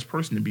horrible ass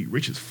person and be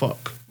rich as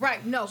fuck.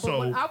 Right. No, but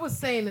what I was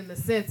saying in the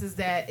sense is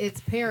that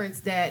it's parents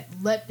that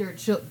let their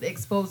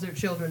expose their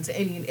children to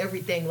any and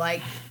everything,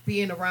 like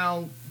being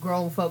around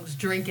grown folks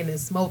drinking and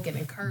smoking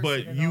and cursing.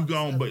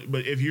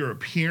 But if you're a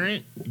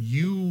parent,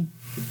 you're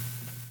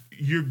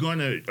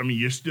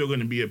still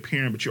gonna be a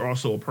parent, but you're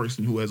also a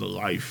person who has a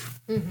life.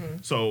 Mm-hmm.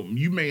 So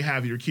you may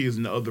have your kids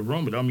in the other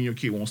room, but I mean your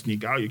kid won't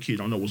sneak out. Your kid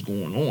don't know what's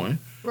going on.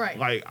 Right.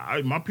 Like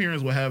my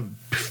parents would have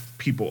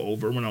people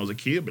over when I was a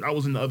kid, but I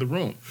was in the other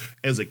room.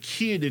 As a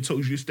kid, they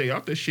told you to stay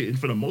out that shit, and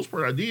for the most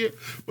part, I did.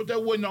 But there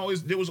was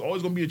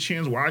always going to be a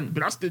chance where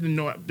I still didn't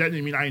know. That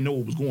didn't mean I didn't know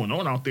what was going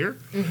on out there.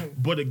 Mm-hmm.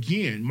 But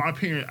again, my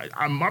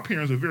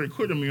parents were very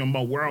clear to me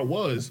about where I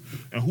was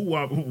and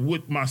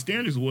what my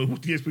standards was,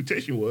 what the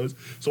expectation was.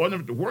 So I never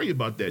had to worry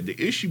about that. The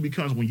issue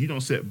becomes when you don't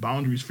set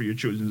boundaries for your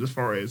children, as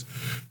far as,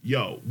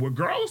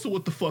 regardless of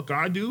what the fuck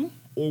I do,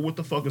 or what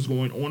the fuck is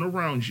going on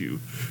around you,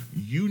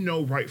 you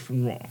know right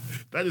from wrong.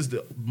 That is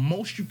the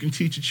most you can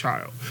teach a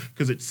child.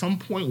 Because at some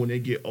point when they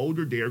get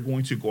older, they are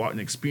going to go out and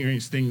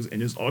experience things,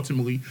 and it's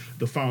ultimately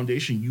the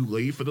foundation you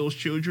laid for those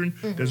children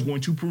that's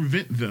going to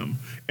prevent them.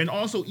 And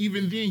also,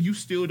 even then, you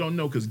still don't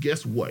know, because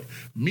guess what?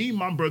 Me,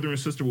 my brother, and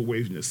sister were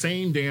raised in the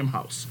same damn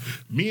house.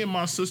 Me and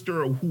my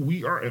sister are who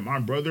we are, and my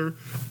brother,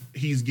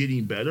 he's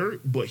getting better,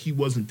 but he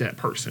wasn't that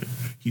person.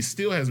 He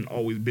still hasn't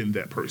always been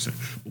that person.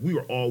 But we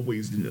were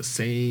always in the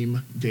same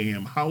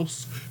damn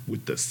house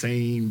with the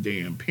same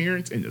damn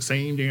parents and the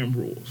same damn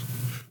rules.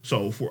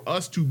 So for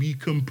us to be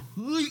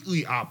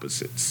completely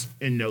opposites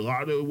in a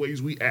lot of the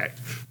ways we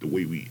act, the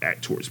way we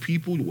act towards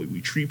people, the way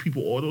we treat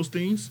people, all those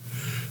things,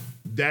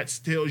 that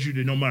tells you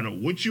that no matter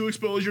what you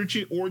expose your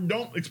kid or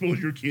don't expose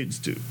your kids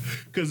to,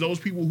 because those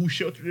people who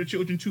shelter their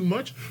children too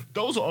much,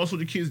 those are also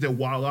the kids that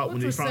wild out when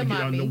they finally get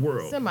out in the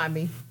world.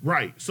 Semi-me.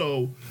 Right.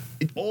 So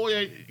all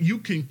that you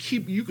can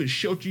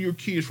shelter your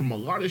kids from a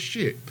lot of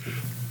shit.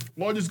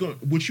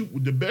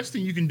 The best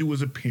thing you can do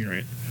as a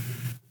parent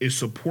is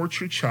support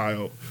your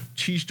child,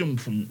 teach them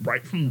from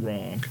right from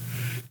wrong,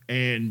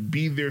 and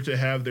be there to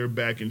have their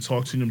back and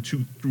talk to them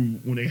through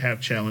when they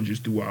have challenges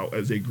throughout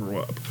as they grow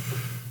up.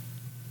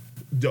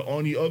 The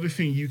only other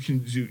thing you can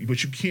do,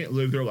 but you can't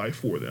live their life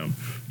for them.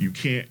 You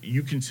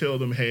can tell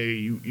them, hey,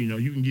 you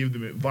can give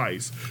them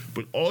advice,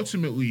 but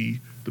ultimately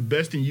the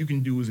best thing you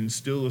can do is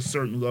instill a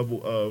certain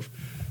level of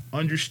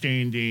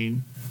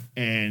understanding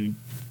and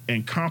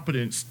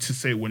competence to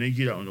say when they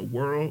get out in the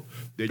world,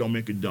 they don't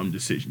make a dumb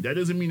decision. That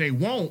doesn't mean they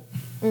won't,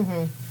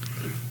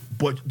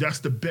 but that's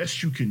the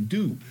best you can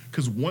do,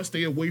 because once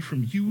they're away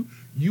from you,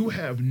 you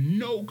have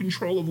no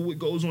control over what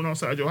goes on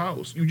outside your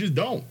house. You just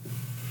don't.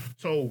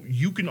 So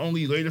you can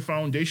only lay the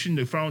foundation.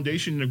 The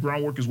foundation and the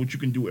groundwork is what you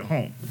can do at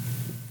home.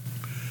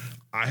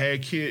 I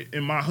had kids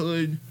in my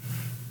hood.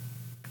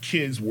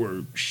 Kids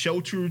were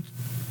sheltered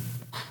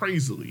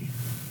crazily.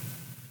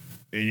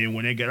 And then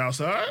when they got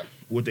outside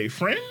with their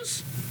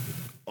friends,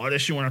 all that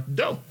shit went out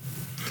the door.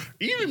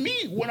 Even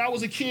me, when I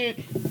was a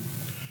kid,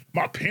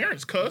 my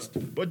parents cussed,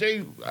 but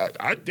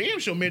I damn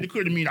sure made it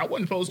clear to me I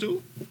wasn't supposed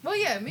to. Well,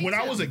 yeah, me when too.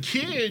 I was a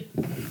kid,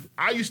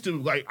 I used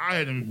to, I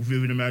had a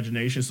vivid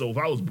imagination, so if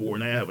I was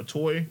bored and I have a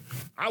toy,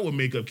 I would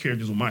make up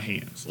characters with my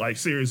hands. Like,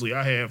 seriously,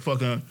 I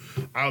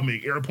would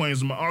make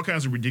airplanes, all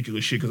kinds of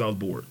ridiculous shit because I was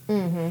bored.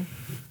 Mm-hmm.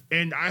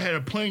 And I had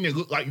a plane that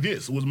looked like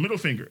this. It was a middle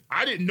finger.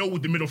 I didn't know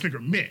what the middle finger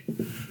meant.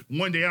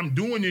 One day I'm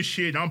doing this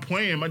shit, I'm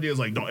playing, my dad's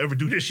like, don't ever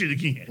do this shit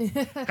again.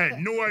 Had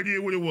no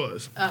idea what it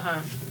was. Uh-huh.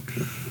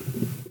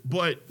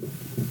 But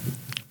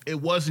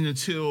it wasn't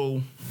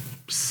until,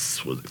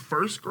 was it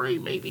first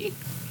grade maybe? It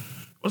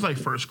was like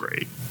first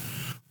grade.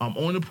 I'm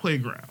on the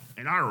playground.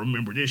 And I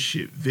remember this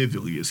shit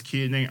vividly. This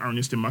kid named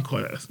Ernest in my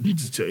class. Let me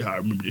just tell you how I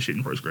remember this shit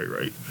in first grade,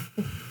 right?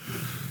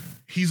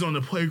 He's on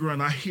the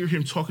playground. I hear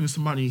him talking to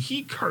somebody. And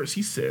he cursed.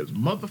 He says,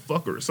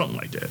 motherfucker, or something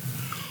like that.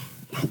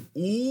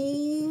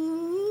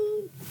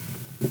 Ooh.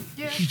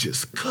 Yeah. He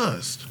just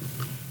cussed.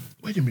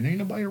 Wait a minute, ain't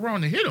nobody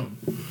around to hit him.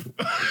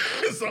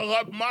 So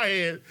up in my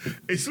head,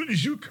 as soon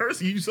as you curse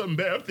and you do something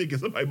bad, I'm thinking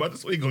somebody about to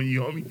swing on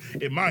you,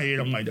 homie. In my head,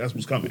 I'm like, that's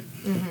what's coming.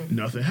 Mm-hmm.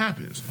 Nothing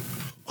happens.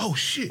 Oh,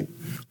 shit.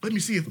 Let me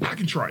see if I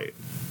can try it.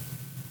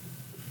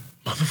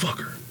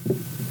 Motherfucker.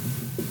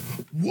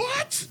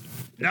 What?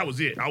 That was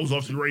it. I was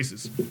off to the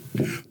races.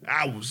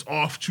 I was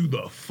off to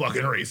the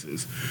fucking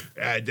races.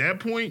 At that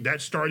point,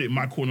 that started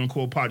my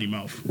quote-unquote potty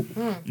mouth.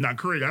 Not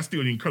correct. I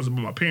still didn't curse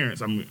about my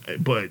parents.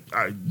 But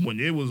when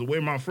it was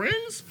with my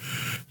friends,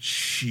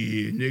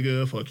 shit,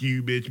 nigga, fuck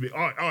you, bitch.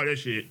 All that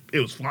shit, it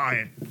was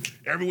flying.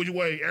 Every which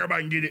way,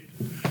 everybody can get it.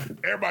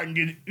 Everybody can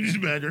get it. It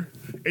doesn't matter.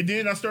 And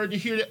then I started to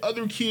hear that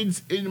other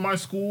kids in my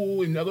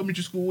school, in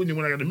elementary school, and then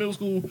when I got to middle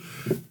school,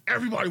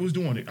 everybody was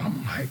doing it.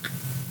 I'm like,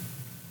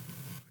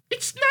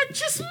 it's not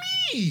just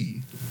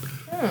me.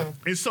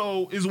 And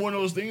so it's one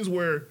of those things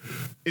where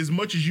as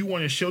much as you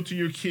want to shelter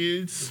your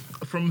kids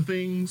from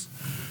things,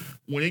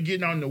 when they're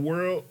getting out in the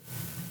world,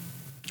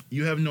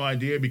 you have no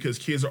idea because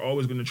kids are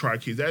always going to try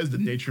kids. That is the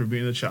nature of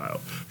being a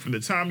child. From the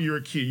time you're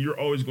a kid, you're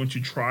always going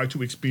to try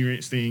to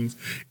experience things,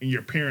 and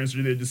your parents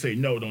are there to say,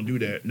 no, don't do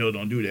that. No,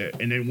 don't do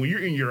that. And then when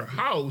you're in your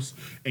house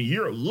and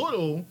you're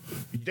little,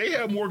 they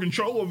have more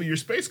control over your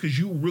space because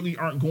you really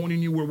aren't going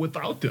anywhere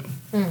without them.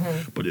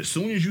 Mm-hmm. But as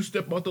soon as you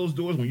step out those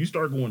doors, when you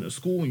start going to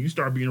school and you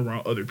start being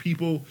around other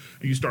people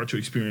and you start to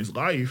experience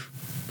life,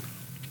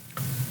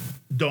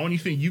 the only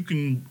thing you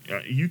can,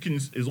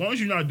 as long as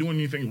you're not doing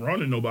anything wrong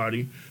to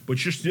nobody,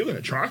 but you're still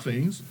gonna try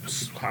things.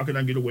 How can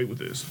I get away with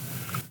this?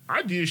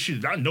 I did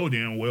shit that I know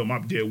damn well my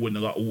dad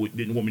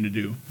didn't want me to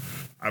do.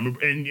 I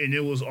remember, and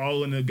it was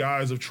all in the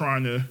guise of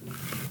trying to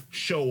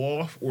show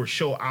off or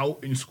show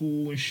out in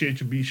school and shit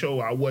to be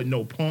show I wasn't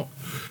no punk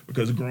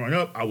because growing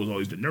up I was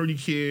always the nerdy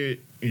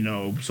kid, you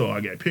know, so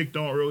I got picked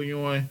on early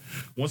on.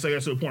 Once I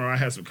got to the point where I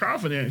had some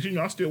confidence, you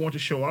know, I still want to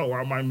show out, or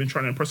I might have been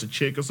trying to impress a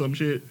chick or some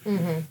shit.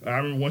 Mm-hmm. I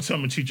remember one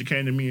time a teacher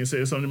came to me and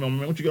said something to me,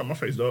 man, what you got my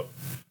face up?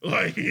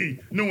 Like,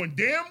 knowing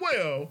damn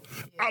well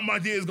my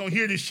dad's gonna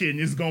hear this shit and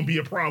it's gonna be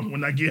a problem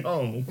when I get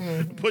home.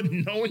 Mm-hmm. But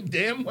knowing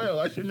damn well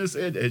I shouldn't have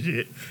said that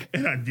shit,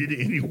 and I did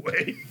it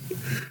anyway.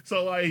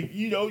 So like,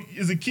 you know,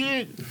 as a kid,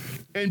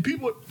 and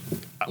people,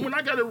 when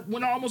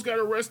I almost got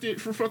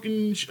arrested for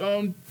fucking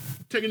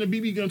taking a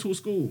BB gun to a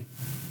school.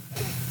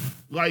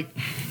 Like,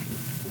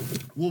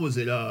 what was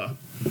it?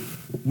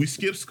 We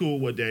skipped school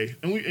one day,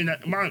 and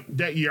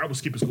that year I was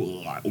skipping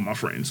school a lot with my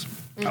friends,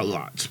 a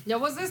lot. Now,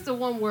 was this the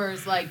one where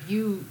it's like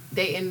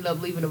they ended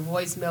up leaving a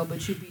voicemail,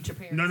 but you beat your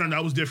parents? No,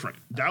 that was different.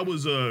 That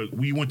was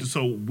we went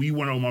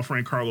over my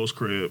friend Carlos'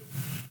 crib.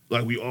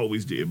 Like we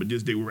always did, but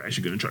this day we were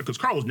actually going to try because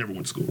Carlos never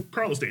went to school.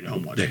 Carlos stayed at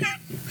home all day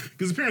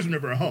because his parents were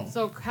never at home.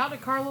 So how did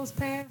Carlos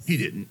pass? He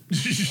didn't.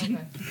 Okay.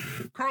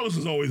 Carlos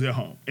was always at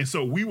home, and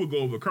so we would go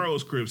over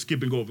Carlos' crib,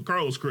 skip and go over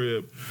Carlos'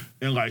 crib,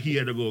 and like he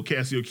had a little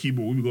Casio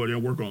keyboard. We would go there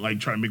and work on like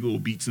trying to make little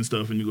beats and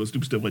stuff and do little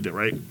stupid stuff like that,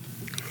 right?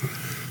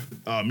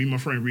 Me, my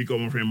friend Rico,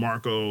 my friend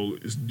Marco,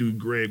 this dude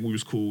Greg, we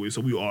was cool with,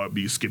 so we all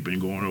be skipping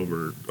and going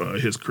over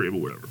his crib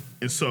or whatever,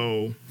 and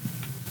so.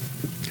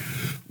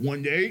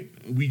 One day,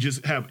 we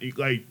just have,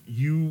 like,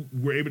 you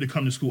were able to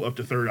come to school up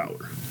to third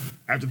hour.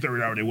 After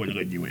third hour, they wouldn't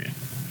let you in.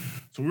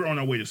 So we were on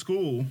our way to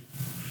school,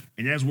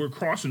 and as we're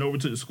crossing over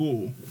to the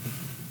school,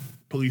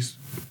 police,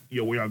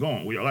 yo, where y'all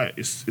going? Where y'all at?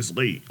 It's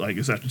late. Like,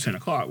 it's after 10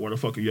 o'clock. Why the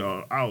fuck are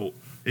y'all out?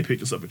 They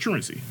picked us up at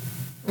Truancy.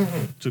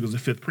 Mm-hmm. Took us to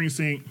 5th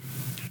Precinct.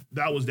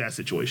 That was that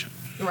situation.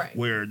 Right.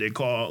 Where they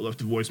called,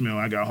 left a voicemail.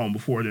 I got home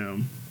before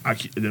them.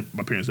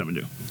 My parents never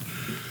knew.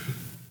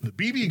 The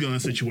BB gun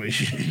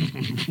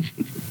situation...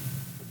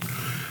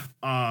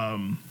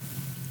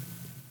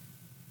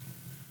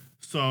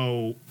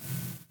 So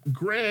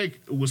Greg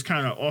was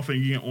kind of off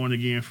again, on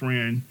again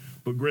friend,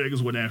 but Greg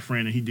is with that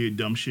friend and he did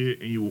dumb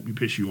shit and he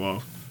piss you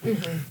off.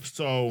 Mm-hmm.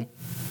 So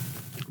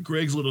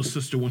Greg's little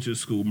sister went to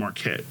school,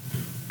 Marquette.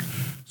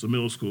 So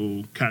middle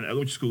school, kind of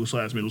elementary school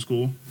 / middle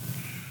school.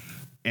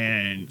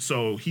 And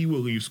so he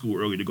would leave school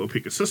early to go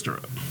pick his sister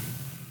up.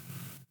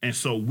 And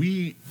so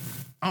I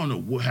don't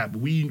know what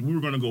happened. We were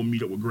going to go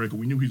meet up with Greg, and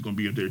we knew he was going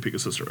to be up there to pick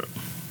his sister up.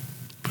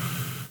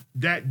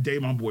 That day,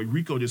 my boy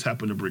Rico just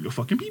happened to bring a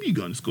fucking BB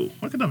gun to school.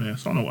 Like a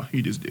dumbass. I don't know why.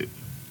 He just did.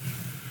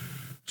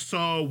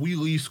 So we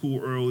leave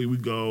school early. We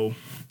go,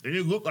 and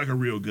it looked like a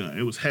real gun.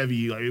 It was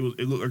heavy. Like it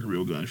looked like a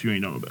real gun. If you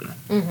ain't know better.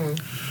 Mm-hmm.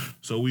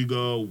 So we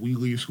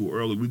leave school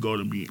early. We go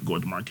to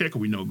Marquette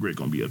because we know Greg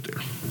gonna be up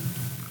there.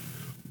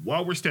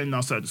 While we're standing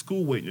outside the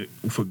school waiting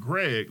for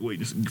Greg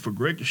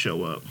to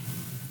show up,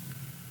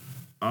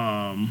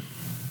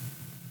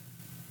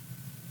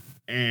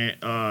 and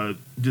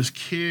this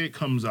kid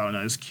comes out.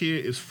 Now, this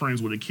kid is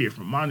friends with a kid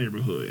from my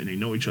neighborhood, and they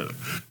know each other.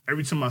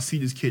 Every time I see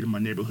this kid in my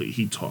neighborhood,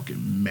 he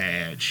talking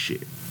mad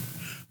shit.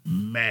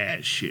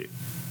 Mad shit.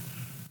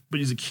 But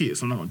he's a kid,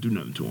 so I'm not going to do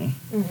nothing to him.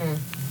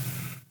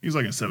 Mm-hmm. He was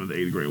like in 7th or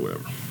 8th grade,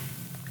 whatever.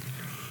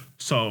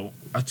 So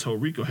I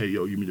told Rico, hey,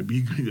 yo, you mean to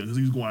be, because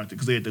he was going out there,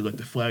 because they had to let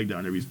the flag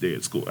down every day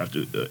at school,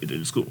 after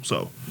in school.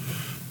 So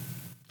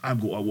I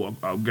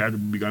got to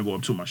be gonna go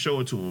up to him, I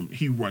show it to him,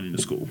 he running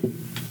to school.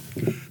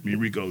 Me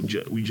and Rico,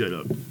 we jet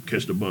up,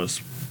 catch the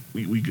bus,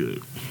 we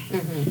good.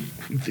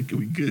 Mm-hmm. We thinking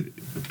we good.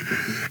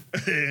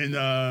 And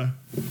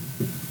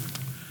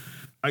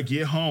I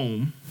get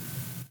home,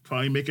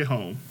 finally make it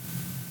home.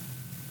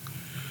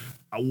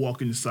 I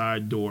walk in the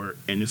side door,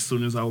 and as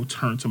soon as I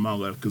turn to my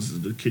left, because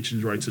the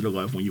kitchen's right to the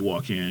left when you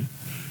walk in,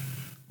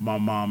 my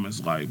mom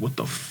is like, what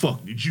the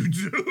fuck did you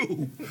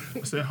do?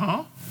 I said,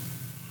 huh?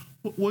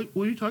 What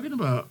are you talking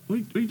about? What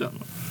are you talking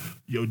about?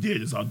 Your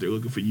dad is out there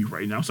looking for you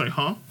right now. I was like,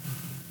 huh?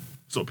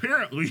 So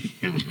apparently,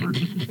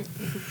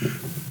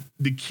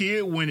 the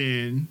kid went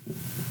in,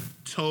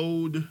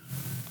 told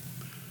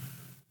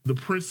the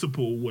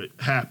principal what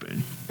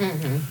happened.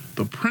 Mm-hmm.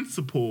 The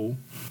principal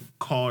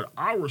called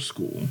our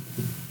school,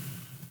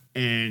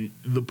 and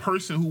the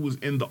person who was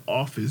in the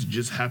office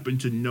just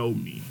happened to know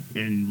me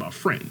and my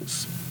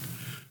friends.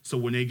 So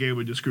when they gave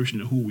a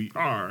description of who we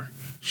are,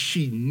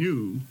 she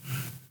knew,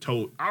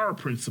 told our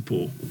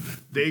principal.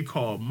 They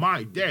called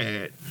my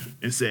dad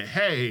and said,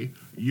 hey,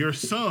 your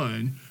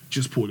son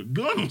just pulled a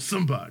gun on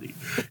somebody.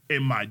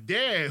 And my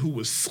dad, who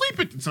was asleep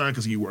at the time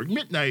because he worked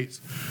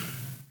midnights,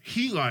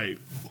 he like,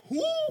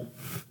 who?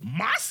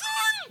 My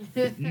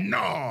son?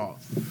 Nah.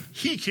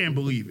 He can't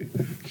believe it.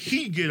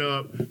 He get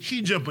up,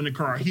 he jump in the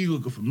car, he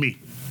looking for me.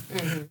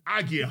 Mm-hmm.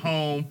 I get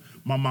home,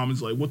 my mom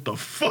is like, what the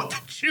fuck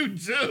did you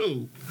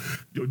do?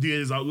 Your dad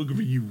is out looking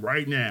for you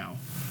right now.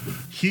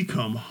 He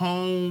come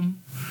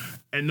home,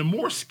 and the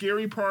more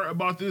scary part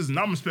about this, and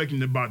I'm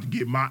expecting about to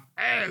get my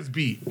ass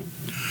beat,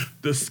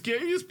 the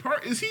scariest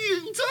part is he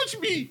didn't touch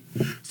me.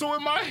 So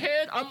in my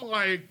head, I'm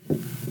like,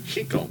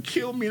 he gonna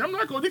kill me, and I'm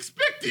not gonna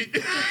expect it.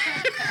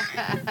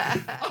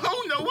 I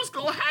don't know what's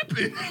gonna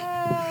happen.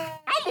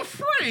 I'm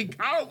afraid.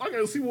 I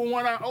gotta see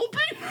one eye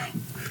open.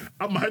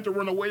 I'm gonna have to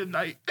run away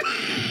tonight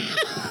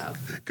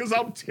because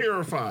I'm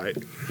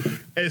terrified.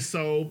 And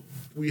so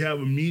we have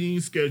a meeting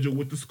scheduled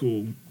with the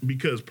school,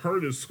 because per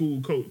the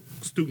school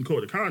student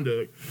code of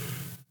conduct,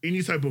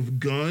 any type of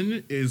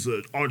gun is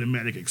an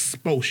automatic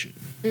expulsion.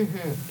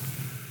 Mm-hmm.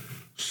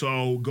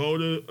 So go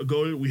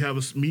to. We have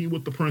a meeting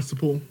with the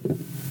principal,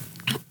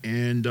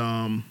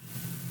 and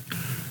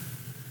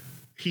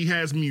he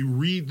has me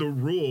read the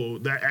rule,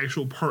 that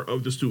actual part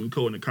of the student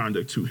code of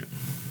conduct, to him.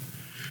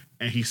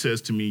 And he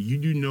says to me, you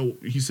do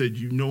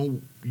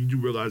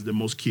realize that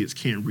most kids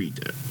can't read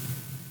that.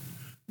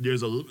 He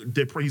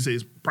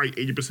says probably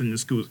 80% of the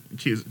school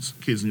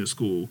kids in the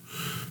school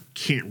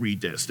can't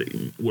read that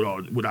statement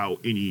without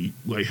any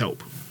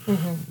help.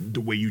 Mm-hmm. The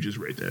way you just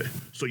read that.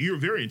 So you're a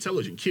very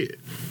intelligent kid.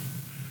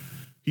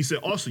 He said,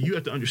 also, you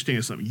have to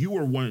understand something. You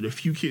are one of the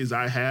few kids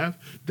I have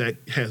that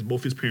has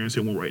both his parents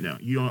in one right now.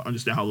 You don't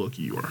understand how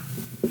lucky you are.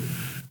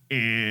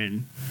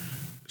 And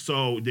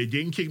so they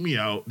didn't kick me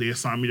out. They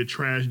assigned me to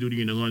trash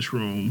duty in the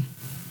lunchroom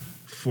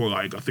for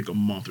I think a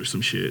month or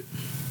some shit.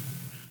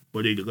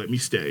 But they let me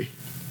stay.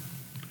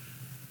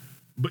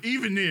 But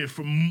even then,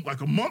 for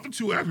a month or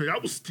two after, I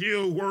was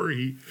still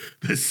worried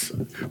that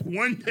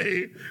one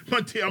day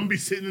I'm gonna be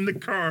sitting in the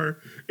car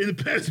in the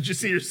passenger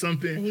seat or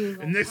something,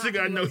 and next thing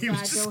I know, he was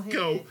just something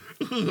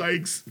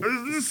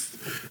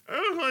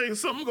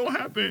gonna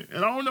happen,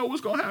 and I don't know what's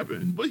gonna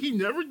happen. But he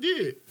never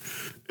did.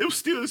 It was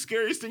still the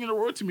scariest thing in the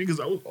world to me, because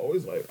I was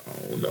always like, I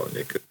don't know,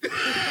 nigga.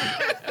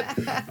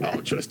 I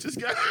don't trust this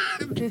guy.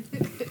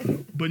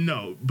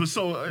 But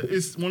so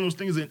it's one of those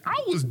things that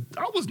I was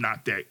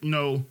not that,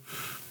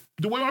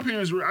 the way my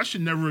parents were, I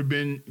should never have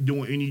been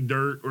doing any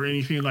dirt or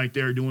anything like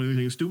that, or doing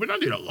anything stupid. I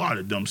did a lot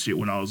of dumb shit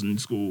when I was in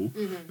school,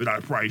 mm-hmm. that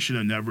I probably should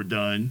have never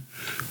done.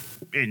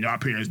 And my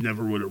parents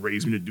never would have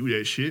raised me to do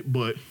that shit.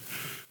 But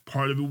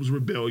part of it was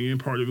rebellion.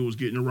 Part of it was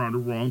getting around the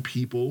wrong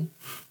people,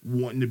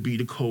 wanting to be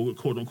the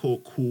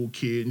quote-unquote cool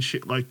kid and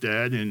shit like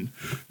that. And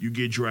you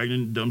get dragged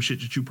into dumb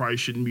shit that you probably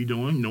shouldn't be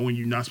doing, knowing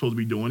you're not supposed to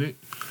be doing it,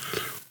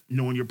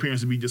 knowing your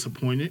parents would be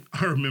disappointed.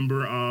 I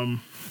remember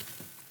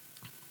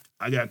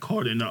I got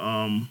caught in the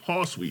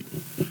hall suite.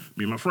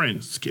 Me and my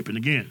friends skipping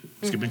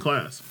mm-hmm.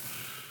 class.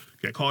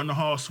 Got caught in the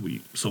hall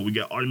suite, so we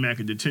got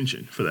automatic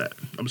detention for that.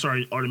 I'm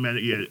sorry,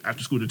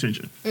 after school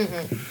detention.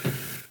 Mm-hmm.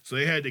 So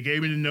they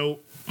gave me the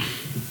note.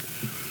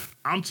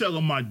 I'm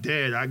telling my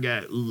dad I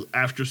got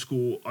after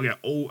school. I got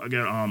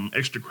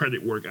extra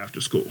credit work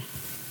after school.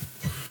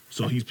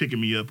 So he's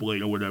picking me up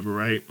late or whatever,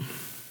 right?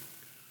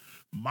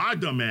 My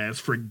dumb ass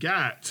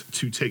forgot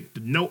to take the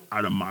note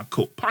out of my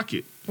coat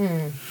pocket.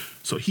 Mm.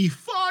 So he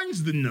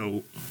finds the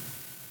note,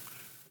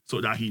 so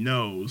now he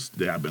knows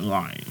that I've been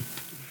lying.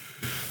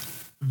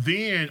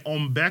 Then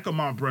on the back of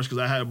my brush, because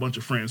I had a bunch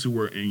of friends who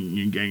were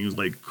in gangs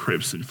like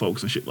Crips and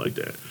folks and shit like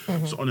that.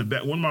 Mm-hmm. So on the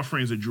back, one of my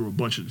friends that drew a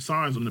bunch of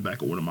signs on the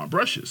back of one of my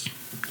brushes.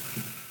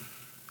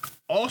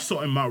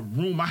 Also in my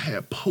room, I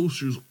had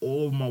posters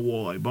all over my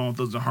wall, like Bone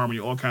Thugs-n-Harmony,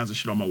 all kinds of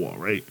shit on my wall,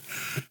 right?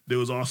 There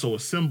was also a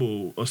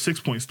symbol, a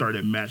 6-point star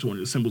that matched one of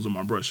the symbols on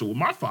my brush. So what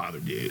my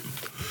father did,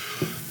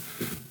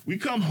 We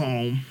come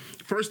home.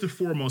 First and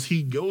foremost,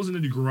 he goes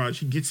into the garage.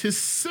 He gets his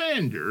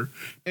sander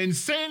and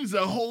sands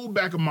the whole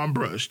back of my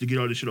brush to get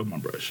all this shit off my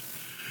brush.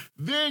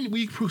 Then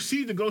we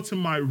proceed to go to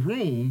my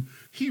room.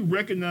 He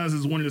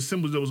recognizes one of the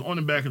symbols that was on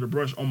the back of the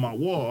brush on my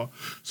wall.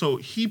 So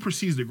he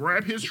proceeds to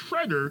grab his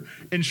shredder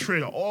and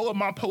shred all of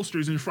my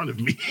posters in front of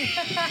me.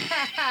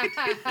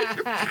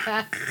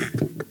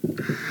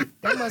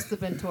 That must have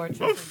been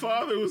torture. My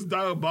father was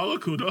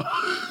diabolical, though.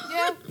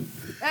 Yeah.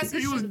 That's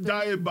He was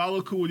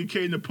diabolical when he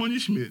came to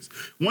punishments.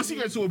 Once he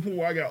got to a point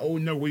where I got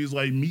old enough where he's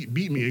like,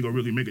 beat me ain't gonna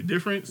really make a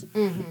difference.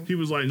 Mm-hmm. He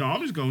was like, no,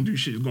 I'm just gonna do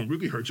shit that's gonna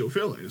really hurt your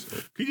feelings.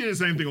 He did the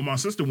same thing with my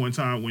sister one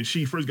time when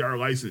she first got her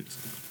license.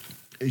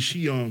 And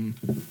she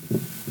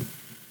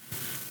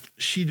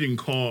didn't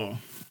call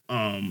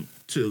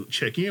to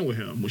check in with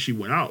him when she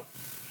went out.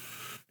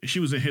 And she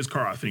was in his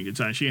car, I think, at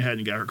the time. She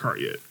hadn't got her car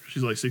yet.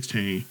 She's like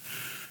 16.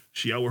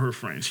 She out with her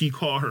friends. He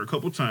called her a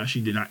couple times. She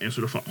did not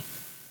answer the phone.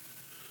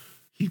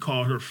 He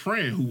called her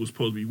friend who was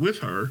supposed to be with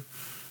her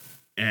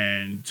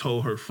and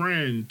told her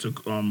friend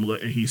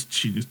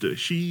to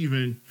she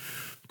even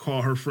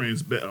called her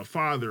friend's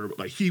father,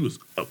 like he was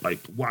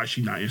like, why is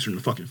she not answering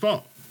the fucking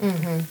phone?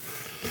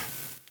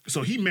 Mm-hmm.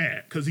 So he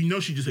mad because he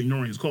knows she's just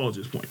ignoring his calls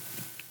at this point.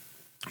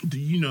 Do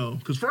you know?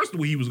 Because first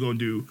what he was going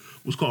to do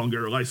was call and get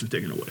her license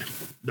taken away.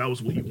 That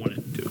was what he wanted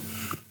to do.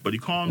 But he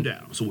calmed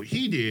down. So what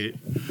he did,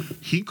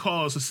 he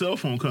calls a cell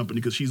phone company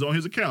because she's on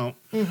his account.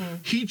 Mm-hmm.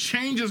 He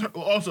changes her.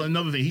 Also,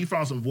 another thing, he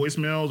found some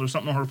voicemails or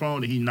something on her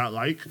phone that he not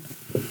like.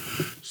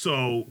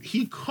 So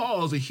he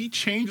calls and he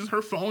changes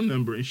her phone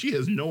number and she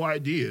has no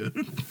idea.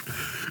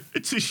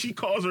 Until she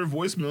calls her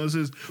voicemail and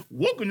says,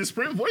 welcome to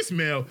Sprint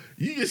voicemail.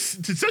 You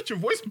just to set your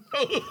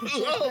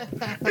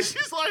voicemail. And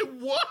she's like,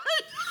 what?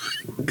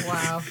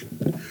 Wow.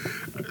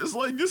 It's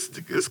like, this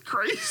is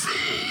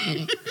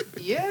crazy.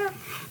 Yeah.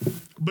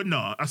 But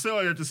no, I say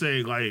all that to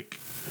say, like,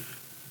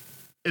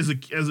 as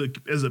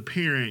a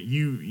parent,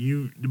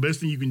 you the best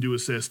thing you can do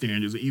is set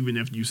standards. Even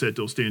if you set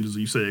those standards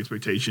and you set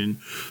expectation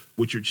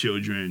with your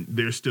children,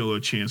 there's still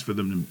a chance for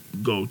them to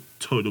go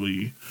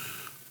totally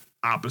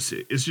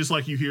opposite. It's just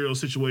like you hear those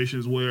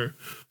situations where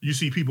you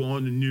see people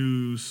on the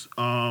news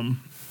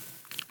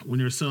when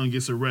their son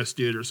gets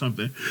arrested or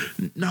something.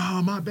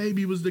 No, my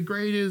baby was the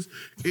greatest.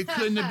 It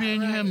couldn't have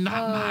been him,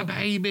 not my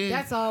baby.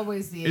 That's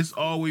always the. It's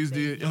always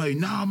the like,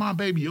 nah, my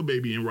baby, your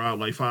baby and robbed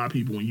like 5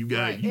 people, and you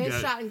got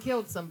shot and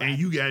killed somebody, and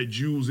you got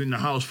Jews in the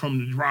house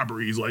from the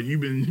robberies. Like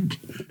you've been,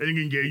 they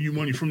can get you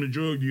money from the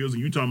drug deals,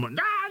 and you talking about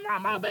nah,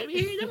 my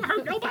baby, he never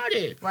hurt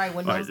nobody. Right,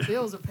 when those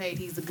bills are paid,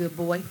 he's a good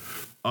boy.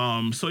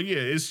 So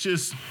yeah, this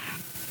is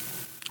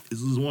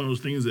one of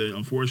those things that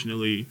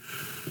unfortunately,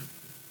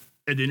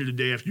 at the end of the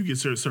day, after you get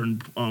to a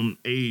certain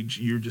age,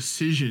 your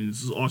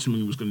decisions is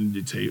ultimately what's going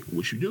to dictate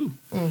what you do.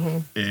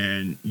 Mm-hmm.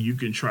 And you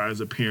can try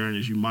as a parent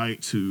as you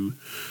might to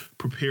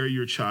prepare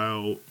your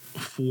child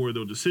for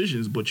those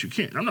decisions, but you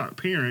can't. I'm not a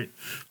parent,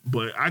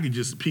 but I could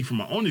just speak from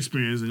my own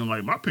experience. And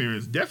like my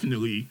parents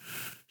definitely,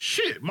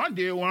 shit. My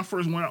dad, when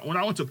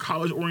I went to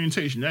college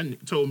orientation,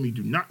 that told me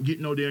do not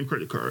get no damn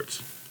credit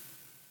cards.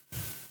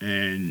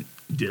 And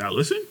did I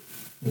listen?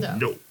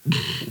 No.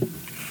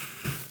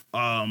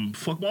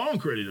 Fuck my own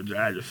credit that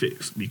I had to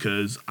fix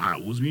because I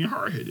was being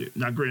hard-headed.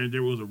 Now, granted,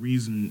 there was a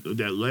reason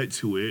that led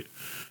to it,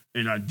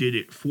 and I did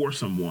it for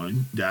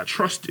someone that I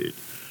trusted,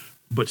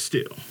 but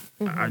still,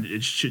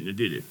 it shouldn't have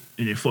did it,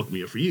 and it fucked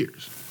me up for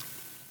years.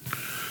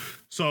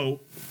 So,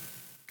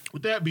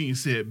 with that being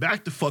said,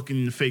 back to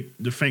fucking the Saint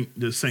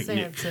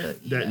Nick,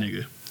 that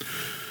nigga.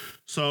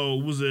 So,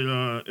 it was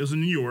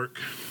in New York.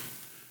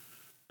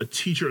 A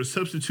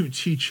substitute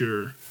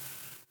teacher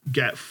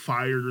got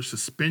fired or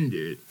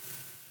suspended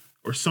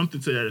or something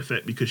to that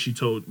effect because she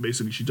told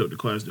the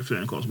class that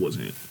Santa Claus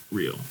wasn't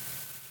real.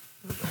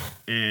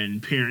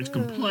 And parents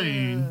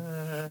complained,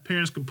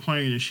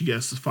 and she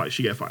got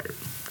fired.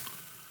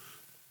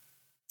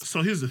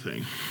 So here's the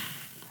thing.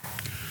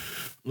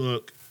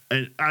 Look,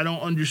 and I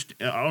don't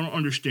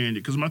understand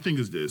it because my thing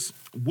is this: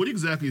 what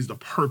exactly is the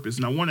purpose?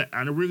 And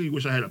I really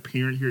wish I had a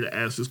parent here to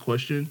ask this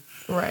question.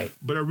 Right.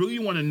 But I really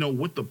want to know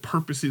what the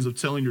purpose is of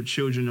telling your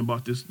children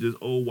about this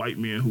old white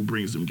man who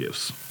brings them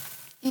gifts.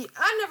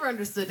 I never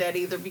understood that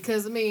either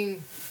because, I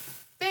mean,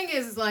 thing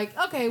is like,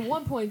 okay,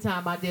 one point in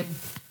time I did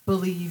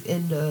believe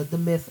in the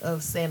myth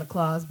of Santa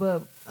Claus,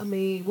 but, I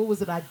mean, what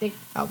was it? I think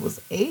I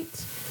was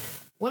 8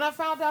 when I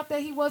found out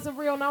that he wasn't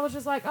real, and I was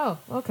just like, oh,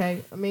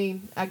 okay. I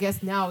mean, I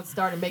guess now it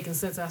started making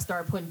sense. I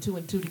started putting 2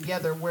 and 2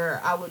 together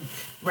where I would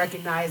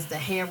recognize the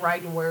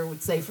handwriting where it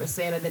would say for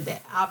Santa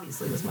that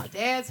obviously was my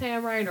dad's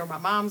handwriting or my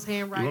mom's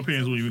handwriting. My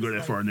parents wouldn't even go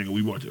that far, nigga.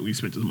 We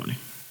spent this money.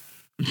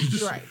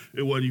 Right.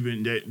 It wasn't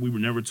even that we were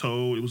never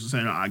told. It was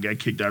saying I got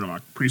kicked out of my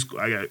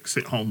preschool. I got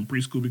sent home from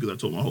preschool because I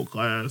told my whole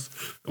class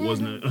it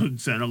wasn't a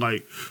Santa.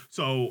 Like,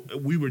 so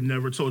we were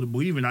never told to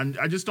believe in.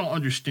 I just don't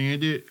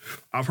understand it.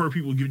 I've heard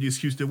people give the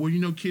excuse that, well, you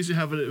know, kids should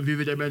have a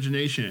vivid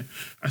imagination.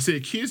 I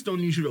said, kids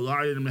don't need you to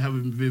lie to them to have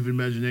a vivid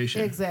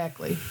imagination.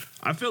 Exactly.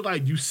 I feel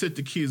like you set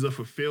the kids up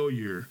for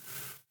failure,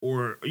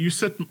 or you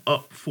set them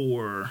up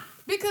for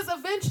Because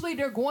eventually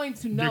they're going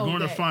to know. They're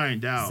going to that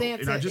find out.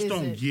 Santa And I just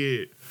don't isn't-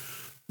 get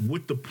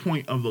what the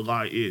point of the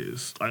lie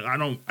is. Like, I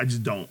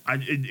just don't.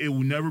 It will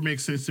never make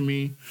sense to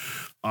me.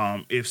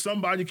 If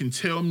somebody can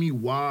tell me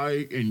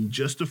why and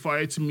justify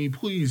it to me,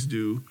 please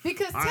do.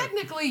 Because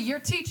technically, you're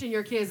teaching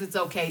your kids it's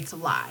okay to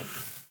lie.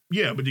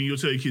 Yeah, but then you'll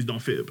tell your kids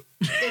don't fib.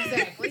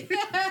 Exactly.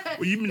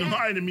 Well, you've been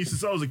lying to me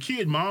since I was a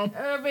kid, Mom.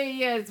 I mean,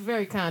 yeah, it's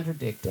very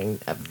contradicting.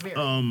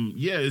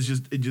 Yeah, it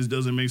just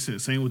doesn't make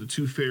sense. Same with the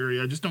tooth fairy.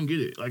 I just don't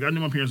get it. Like, I knew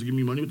my parents would give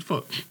me money. What the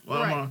fuck?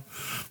 Why are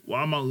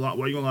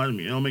you gonna lie to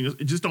me?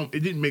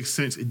 It didn't make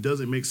sense. It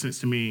doesn't make sense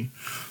to me.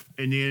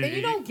 And then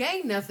you don't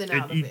gain nothing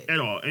out of it at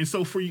all. And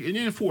so for you, and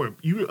then for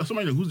you,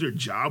 somebody to lose their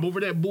job over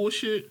that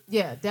bullshit.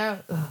 Yeah,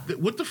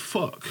 what the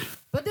fuck?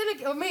 But then,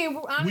 I mean,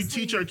 honestly, we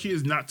teach our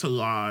kids not to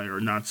lie or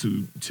not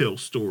to tell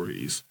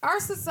stories. Our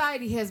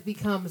society has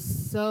become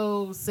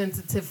so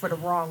sensitive for the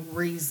wrong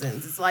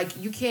reasons. It's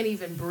like you can't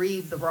even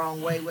breathe the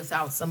wrong way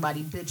without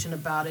somebody bitching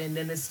about it, and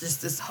then it's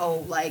just this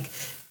whole like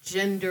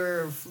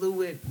gender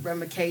fluid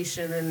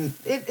ramification, and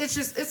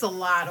it's a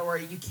lot. Or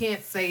you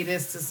can't say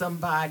this to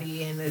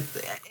somebody, and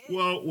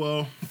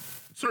well,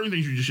 certain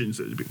things you just shouldn't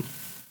say to people.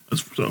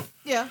 So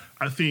yeah,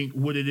 I think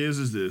what it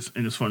is this,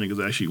 and it's funny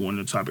because actually one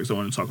of the topics I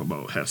want to talk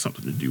about has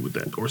something to do with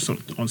that, or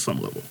on some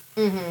level.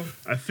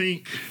 I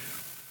think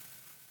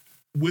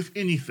with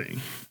anything,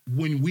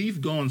 when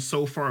we've gone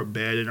so far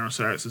bad in our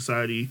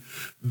society,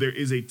 there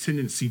is a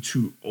tendency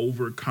to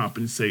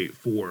overcompensate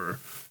for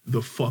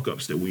the fuck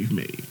ups that we've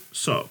made.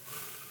 So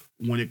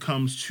when it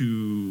comes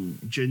to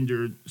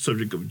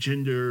subject of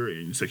gender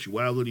and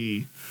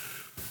sexuality,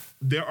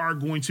 there are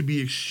going to be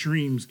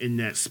extremes in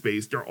that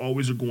space. There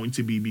always are going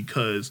to be,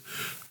 because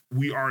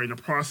we are in a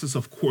process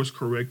of course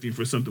correcting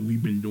for something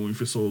we've been doing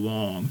for so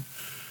long.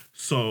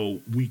 So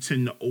we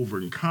tend to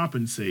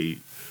overcompensate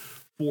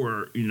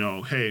for,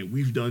 hey,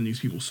 we've done these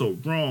people so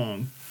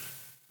wrong,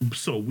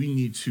 so we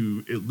need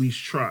to at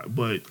least try.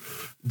 But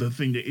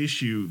the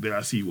issue that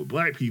I see with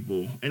black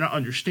people, and I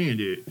understand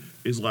it,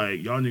 is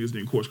like, y'all niggas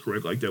didn't course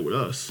correct like that with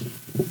us.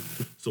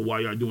 So why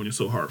y'all doing it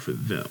so hard for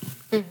them?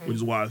 Which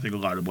is why I think a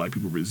lot of black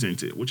people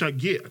resent it, which I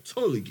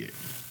totally get.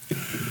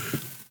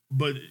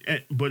 But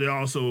it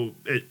also,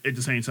 at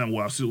the same time,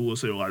 I still will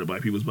say a lot of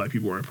black people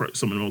are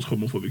some of the most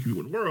homophobic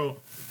people in the world.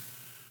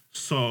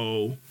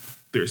 So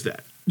there's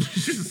that.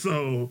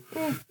 So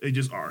they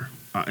just are.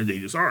 They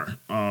just are.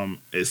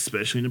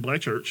 Especially in the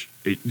black church.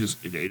 They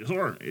just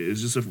are.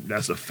 It's just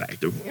that's a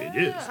fact of it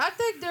is. I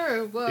think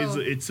they're, well,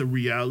 it's a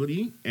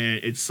reality,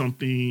 and it's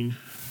something.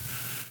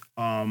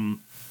 I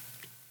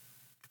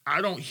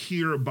don't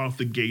hear about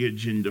the gay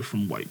agenda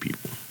from white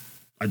people.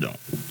 I don't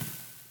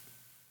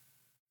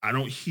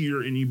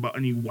hear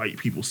any white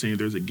people saying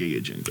there's a gay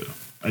agenda.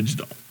 I just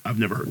don't. I've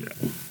never heard that.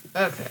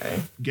 Okay.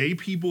 Gay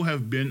people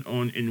have been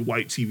in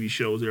white TV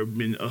shows. They have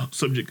been a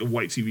subject of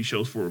white TV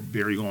shows for a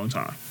very long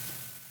time.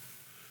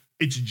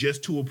 It's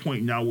just to a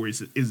point now where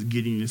it's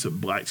getting into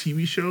black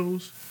TV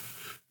shows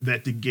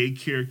that the gay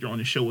character on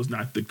the show is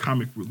not the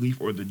comic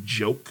relief or the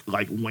joke,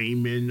 like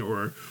Wayman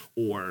or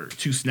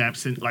Two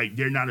Snaps, and like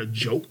they're not a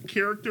joke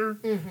character.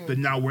 But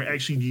now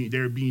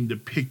they're being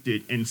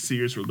depicted in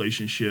serious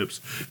relationships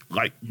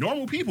like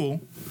normal people,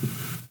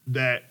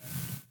 that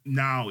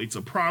now it's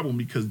a problem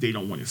because they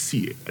don't want to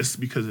see it. It's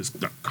because it's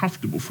not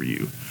comfortable for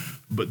you.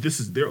 But this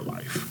is their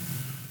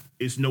life.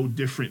 It's no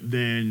different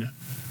than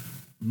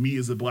me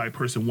as a black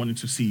person wanting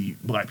to see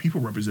black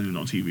people represented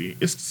on TV.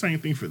 It's the same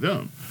thing for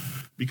them,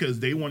 because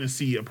they want to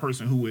see a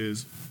person who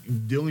is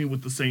dealing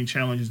with the same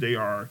challenges they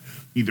are,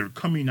 either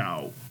coming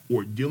out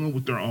or dealing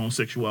with their own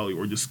sexuality,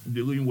 or just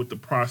dealing with the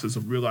process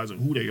of realizing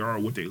who they are,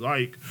 what they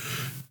like,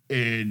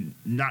 and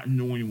not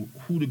knowing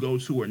who to go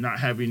to, or not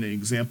having an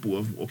example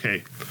of,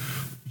 okay,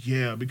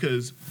 yeah,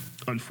 because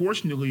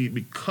unfortunately,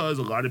 because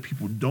a lot of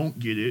people don't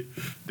get it,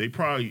 they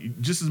probably,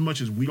 just as much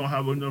as we don't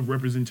have enough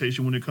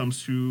representation when it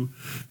comes to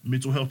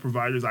mental health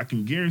providers, I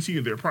can guarantee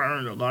you there probably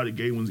aren't a lot of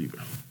gay ones either.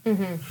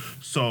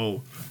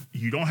 So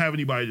you don't have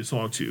anybody to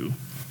talk to.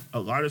 A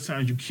lot of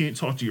times you can't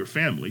talk to your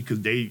family because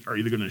they are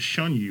either going to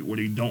shun you, or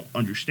they don't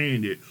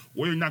understand it,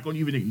 or they're not going to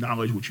even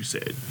acknowledge what you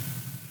said.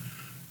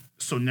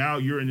 So now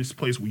you're in this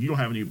place where you don't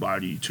have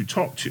anybody to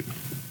talk to.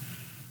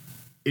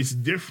 It's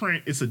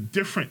different. It's a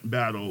different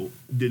battle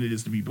than it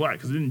is to be black.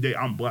 Because at the end of the day,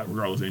 I'm black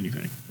regardless of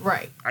anything.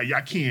 Right.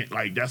 I can't,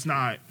 like, that's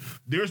not,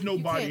 there's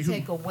nobody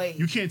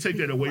you can't take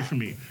that away from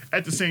me.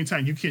 At the same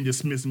time, you can't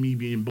dismiss me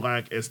being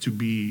black as to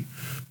be,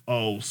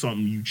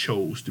 something you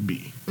chose to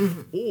be.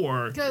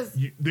 Or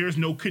there's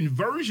no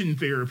conversion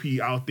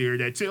therapy out there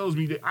that tells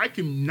me that I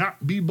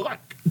cannot be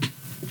black.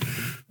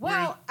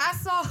 Well, I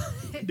saw.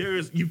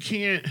 You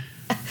can't.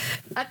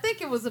 I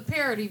think it was a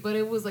parody, but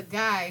it was a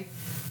guy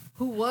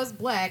who was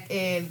black,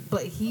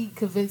 but he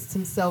convinced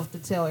himself to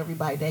tell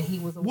everybody that he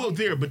was a white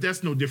man. But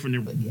that's no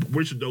different than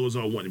which of those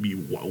all want to be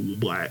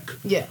black.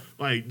 Yeah,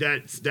 like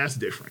that's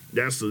different.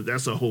 That's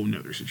a whole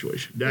nother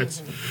situation.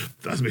 That's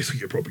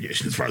basically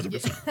appropriation as far as I'm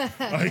concerned.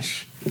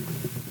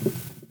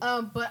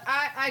 But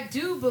I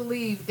do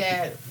believe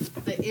that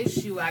the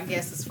issue, I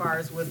guess, as far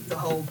as with the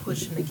whole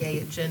pushing the gay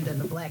agenda in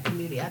the black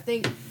community. I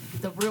think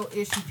the real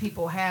issue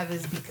people have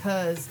is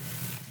because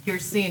you're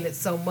seeing it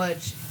so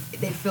much,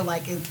 they feel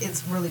like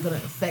it's really going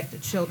to affect the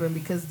children,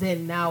 because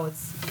then now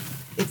it's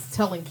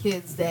telling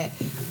kids that,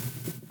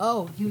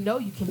 oh, you know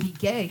you can be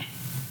gay.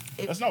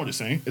 That's not what it's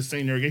saying. It's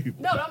saying they're gay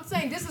people. No, I'm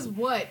saying this is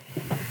what,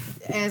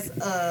 as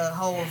a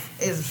whole,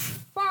 as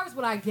far as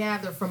what I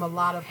gather from a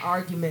lot of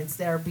arguments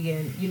that are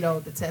being,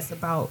 the test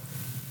about,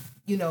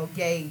 being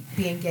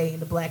gay in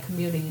the black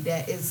community,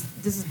 this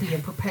is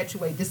being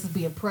perpetuated, this is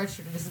being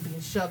pressured, this is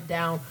being shoved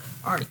down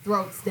our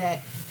throats,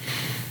 that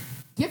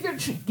give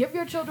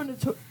your children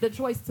the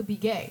choice to be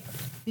gay,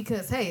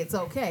 because hey, it's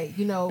okay.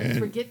 And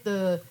forget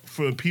the.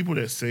 For people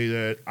that say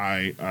that,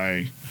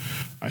 I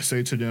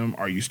say to them,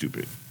 "Are you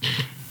stupid?"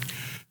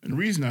 And the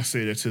reason I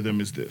say that to them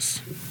is this: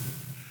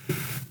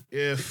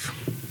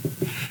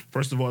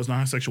 first of all, it's not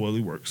how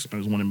sexuality works. I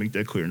just want to make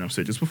that clear, and I've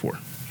said this before.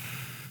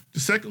 The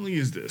secondly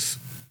is this: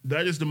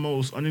 that is the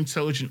most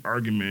unintelligent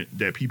argument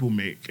that people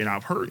make, and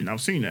I've heard and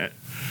I've seen that.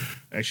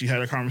 I actually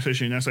had a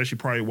conversation, and that's actually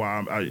probably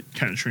why I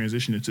kind of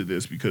transitioned into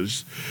this,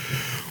 because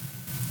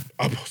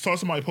I saw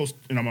somebody post,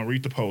 and I'm going to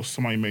read the post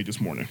somebody made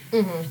this morning.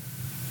 Mm-hmm.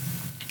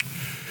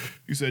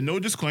 He said, "No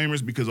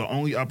disclaimers, because I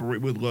only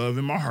operate with love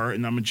in my heart,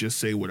 and I'm going to just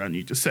say what I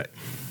need to say.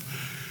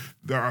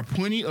 There are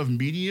plenty of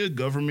media,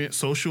 government,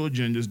 social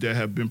agendas that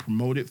have been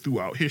promoted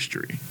throughout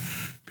history.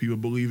 People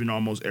believe in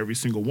almost every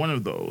single one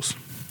of those.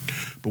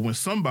 But when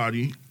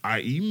somebody,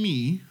 i.e.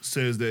 me,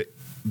 says that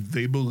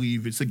they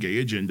believe it's a gay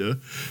agenda,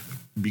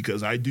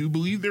 because I do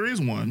believe there is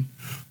one,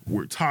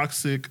 we're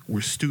toxic,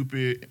 we're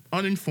stupid,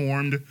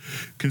 uninformed,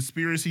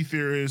 conspiracy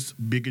theorists,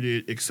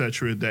 bigoted,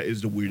 etc. That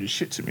is the weirdest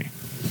shit to me."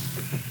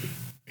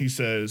 He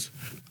says,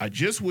 "I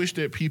just wish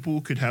that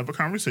people could have a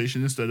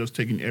conversation instead of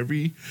taking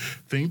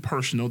everything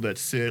personal that's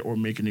said, or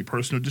making a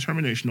personal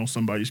determination on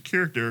somebody's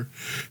character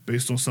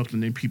based on something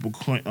that people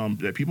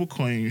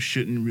claim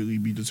shouldn't really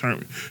be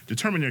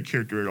determine their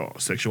character at all,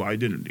 sexual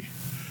identity.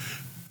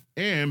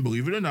 And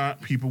believe it or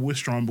not, people with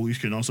strong beliefs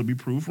can also be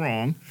proved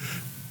wrong.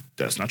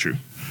 That's not true.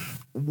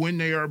 When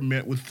they are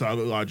met with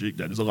solid logic,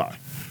 that is a lie.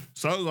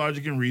 Solid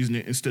logic and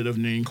reasoning instead of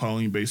name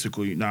calling,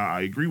 basically. Now,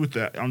 I agree with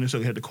that. I don't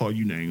necessarily have to call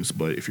you names,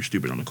 but if you're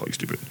stupid, I'm going to call you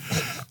stupid.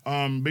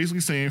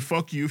 Basically saying,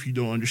 fuck you if you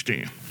don't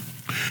understand.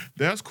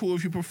 That's cool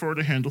if you prefer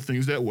to handle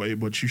things that way,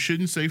 but you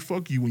shouldn't say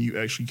fuck you when you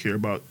actually care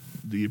about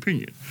the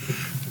opinion.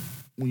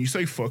 When you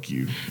say fuck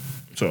you,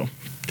 so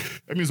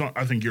that means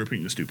I think your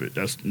opinion is stupid.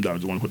 I just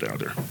want to put that out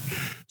there.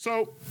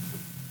 So,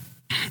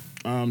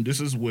 this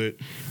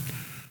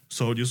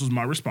was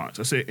my response.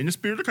 I said, in the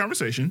spirit of the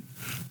conversation,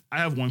 I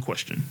have one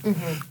question.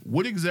 Mm-hmm.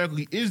 What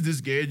exactly is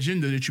this gay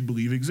agenda that you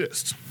believe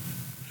exists?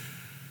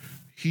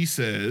 He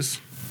says,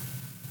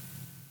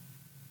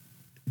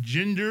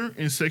 gender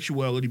and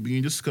sexuality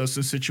being discussed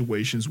in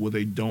situations where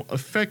they don't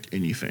affect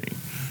anything,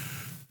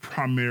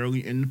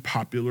 primarily in the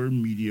popular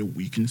media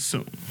we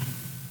consume.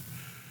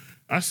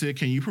 I said,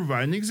 can you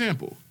provide an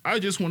example? I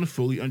just want to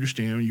fully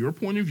understand your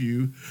point of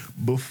view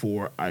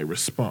before I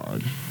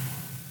respond.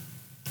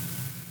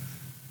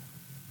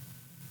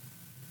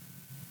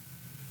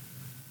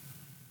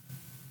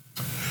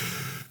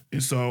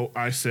 And so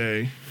I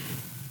say,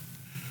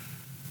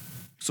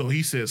 so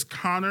he says,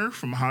 Connor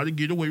from How to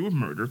Get Away with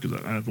Murder,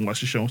 because I haven't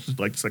watched the show since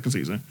like the second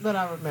season. But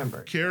I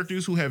remember.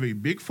 Characters who have a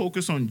big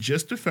focus on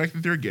just the fact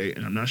that they're gay,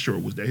 and I'm not sure,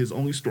 was that his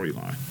only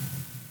storyline?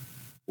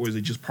 Or is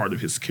it just part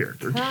of his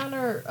character?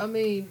 Connor, I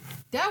mean,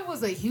 that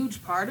was a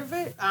huge part of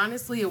it.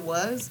 Honestly, it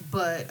was.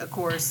 But, of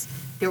course,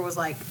 there was,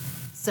 like,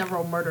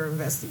 several murder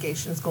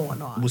investigations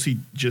going on. Was he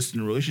just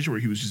in a relationship or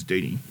he was just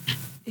dating?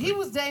 He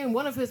was dating.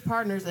 One of his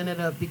partners ended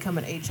up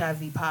becoming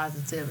HIV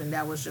positive, and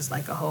that was just,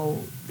 like, a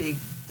whole big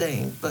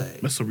thing.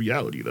 But that's a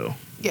reality, though.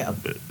 Yeah.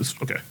 But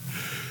okay.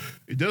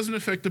 It doesn't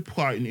affect the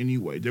plot in any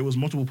way. There was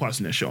multiple plots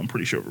in that show, I'm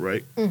pretty sure,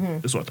 right? Mm-hmm.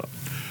 That's what I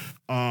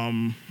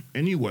thought.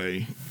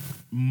 Anyway,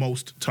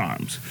 most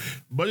times.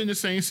 But in the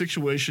same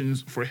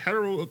situations, for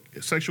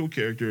heterosexual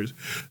characters,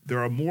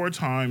 there are more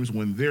times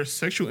when their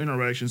sexual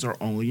interactions are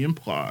only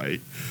implied,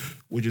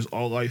 which is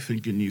all I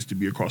think it needs to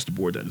be across the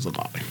board. That is a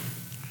lie.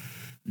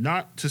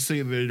 Not to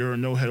say that there are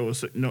no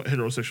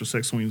heterosexual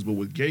sex scenes, but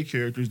with gay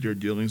characters, their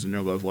dealings and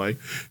their love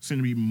life seem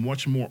to be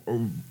much more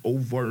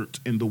overt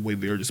in the way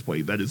they're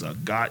displayed. That is a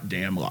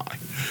goddamn lie.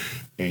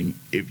 And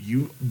if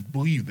you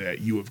believe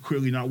that, you have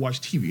clearly not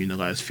watched TV in the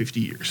last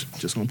 50 years.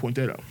 Just going to point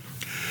that out.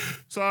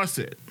 So I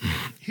said,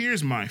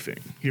 here's my thing.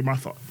 Here's my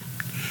thought.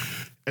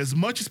 As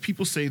much as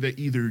people say that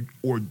either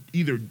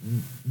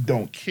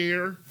don't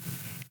care,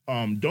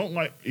 don't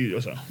like,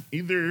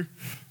 either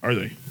are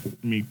they?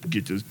 Let me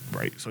get this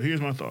right. So here's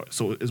my thought.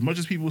 So as much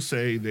as people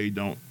say they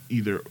don't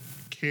either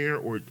care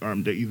or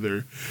they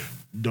either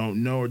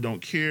don't know or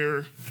don't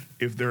care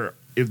I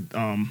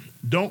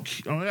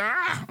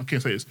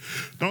can't say this.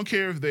 Don't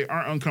care if they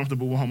aren't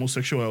uncomfortable with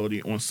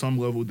homosexuality. On some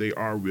level, they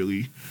are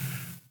really.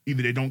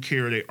 Either they don't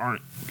care or they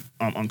aren't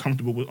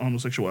uncomfortable with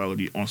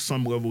homosexuality. On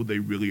some level, they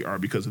really are,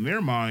 because in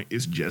their mind,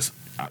 it's just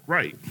not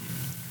right.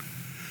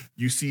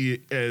 you see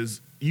it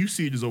as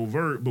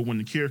overt, but when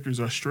the characters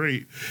are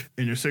straight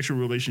and their sexual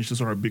relationships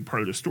are a big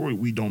part of the story,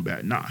 we don't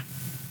bat an eye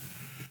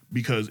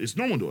because it's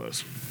normal to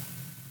us,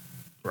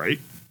 right?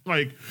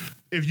 Like,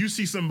 if you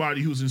see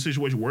somebody who's in a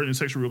situation where they're in a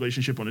sexual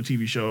relationship on a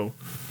TV show,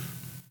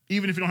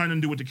 even if it don't have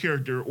nothing to do with the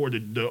character or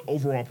the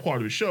overall part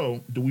of the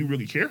show, do we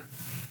really care?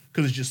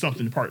 Because it's just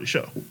something part of the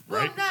show,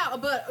 right? Well,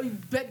 no,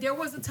 but there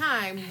was a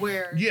time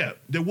where... Yeah,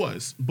 there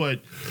was. But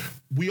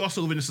we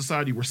also live in a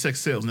society where sex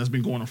sells, and that's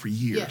been going on for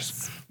years.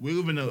 Yes. We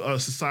live in a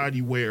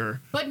society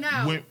where... But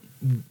now...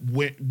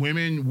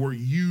 Women were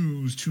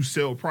used to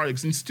sell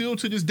products, and still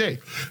to this day,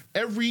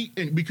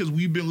 because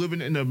we've been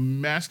living in a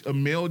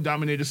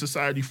male-dominated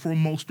society for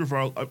most of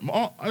our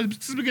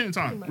since the beginning of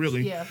time,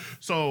 really. Yeah.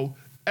 So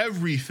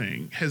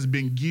everything has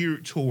been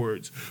geared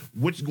towards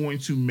what's going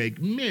to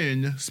make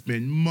men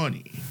spend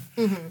money,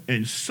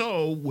 and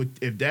so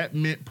if that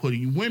meant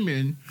putting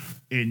women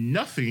in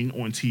nothing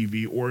on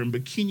TV or in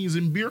bikinis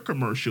and beer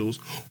commercials,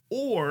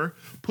 or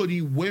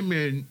putting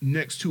women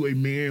next to a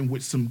man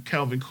with some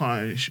Calvin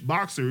Klein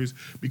boxers,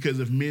 because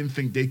if men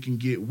think they can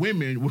get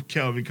women with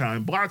Calvin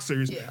Klein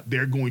boxers,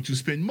 they're going to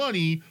spend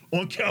money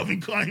on Calvin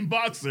Klein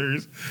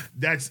boxers.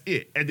 That's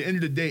it. At the end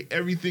of the day,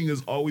 everything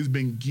has always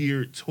been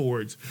geared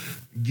towards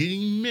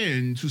getting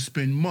men to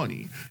spend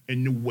money.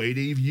 And the way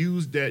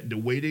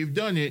they've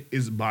done it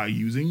is by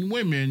using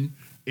women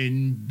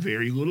in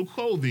very little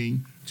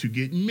clothing to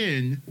get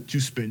men to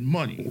spend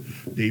money.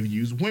 They've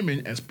used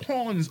women as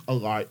pawns a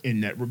lot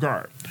in that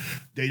regard.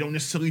 They don't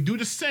necessarily do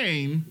the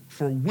same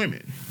for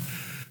women.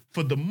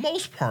 For the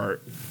most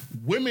part,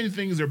 women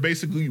things are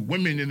basically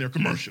women in their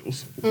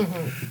commercials.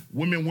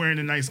 Women wearing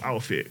a nice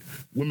outfit.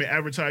 Women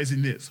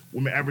advertising this.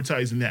 Women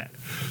advertising that.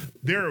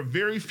 There are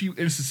very few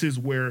instances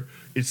where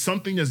it's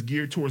something that's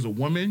geared towards a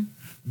woman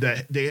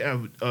that they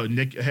have a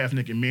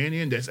half-naked man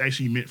in that's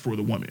actually meant for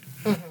the woman.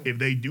 If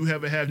they do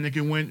have a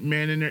half-naked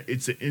man in there,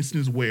 it's an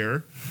instance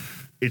where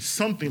it's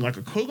something like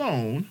a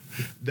cologne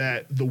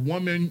that the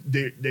woman,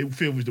 they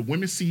feel if the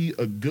women see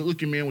a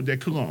good-looking man with that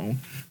cologne,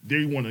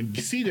 they want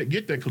to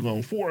get that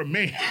cologne for a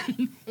man,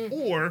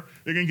 or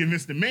they're going to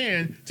convince the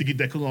man to get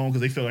that cologne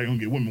because they feel like they're going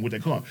to get women with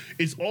that cologne.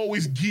 It's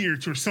always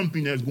geared towards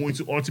something that's going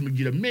to ultimately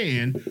get a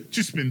man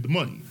to spend the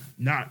money,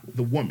 not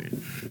the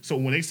woman. So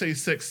when they say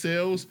sex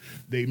sells,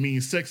 they mean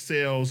sex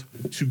sells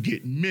to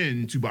get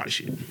men to buy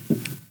shit.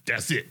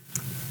 That's it.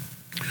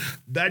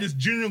 That is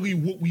generally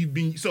what we've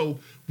been... So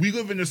we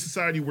live in a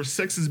society where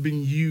sex has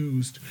been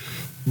used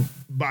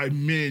by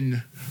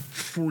men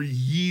for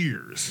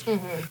years,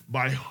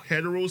 by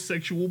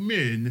heterosexual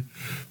men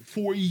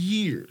for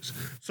years.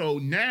 So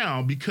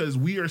now, because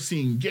we are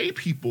seeing gay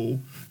people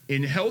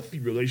in healthy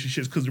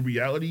relationships, because the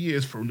reality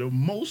is, for the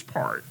most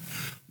part,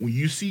 when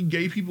you see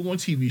gay people on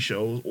TV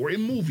shows or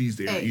in movies,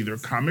 they're either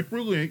comic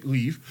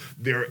relief,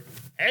 they're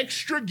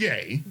extra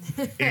gay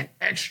and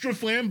extra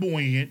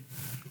flamboyant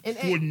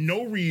for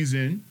no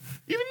reason.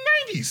 Even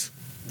 90s.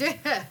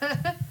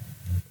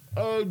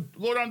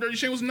 Low Down Dirty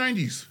Shame was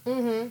 90s.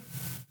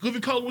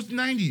 Living Color was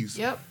 90s.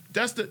 Yep.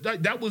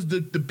 That was the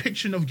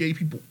depiction of gay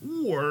people.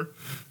 Or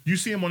you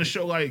see them on a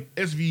show like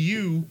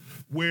SVU,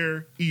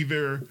 where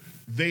either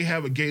they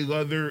have a gay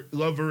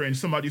lover and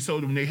somebody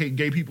told them they hate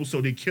gay people, so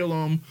they kill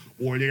them,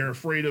 or they're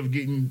afraid of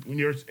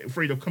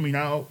coming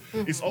out.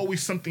 It's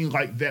always something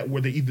like that,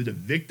 where they're either the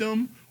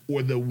victim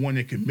or the one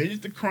that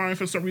committed the crime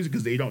for some reason,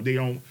 because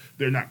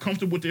they're not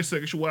comfortable with their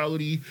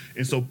sexuality,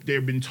 and so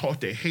they've been taught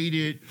to hate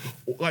it.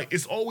 Like,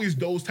 it's always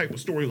those type of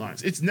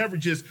storylines. It's never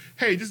just,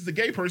 hey, this is a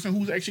gay person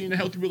who's actually in a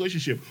healthy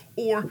relationship,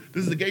 or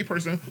this is a gay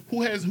person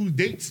who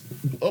dates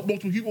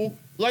multiple people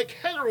like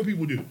hetero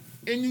people do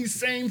in these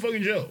same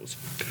fucking shows.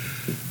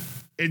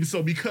 And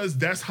so because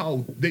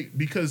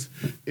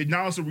it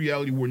now is a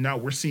reality where now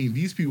we're seeing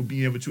these people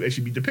being able to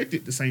actually be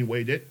depicted the same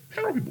way that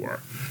hetero people are.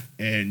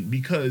 And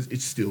because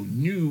it's still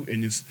new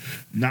and it's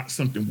not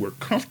something we're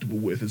comfortable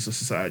with as a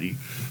society,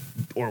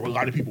 or a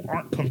lot of people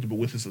aren't comfortable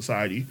with as a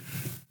society,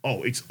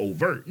 it's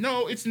overt.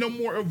 No, it's no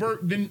more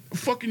overt than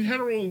fucking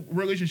hetero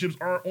relationships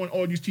are on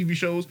all these TV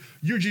shows.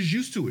 You're just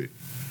used to it.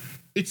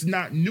 It's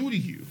not new to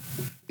you.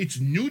 It's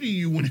new to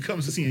you when it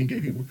comes to seeing gay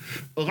people.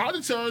 A lot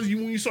of times,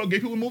 when you saw gay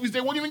people in movies,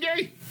 they weren't even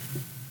gay.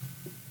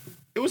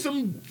 It was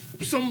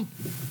some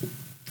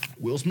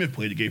Will Smith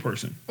played a gay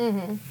person.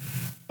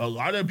 A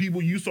lot of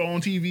people you saw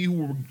on TV who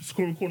were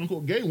quote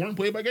unquote gay weren't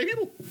played by gay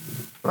people.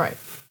 Right.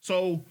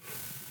 So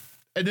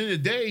at the end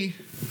of the day,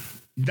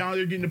 now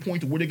they're getting to the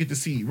point to where they get to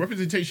see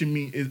representation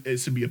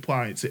is to be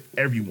applied to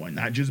everyone,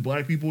 not just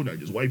black people, not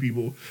just white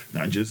people,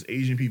 not just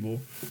Asian people,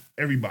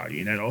 everybody.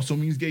 And that also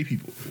means gay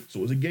people.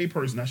 So as a gay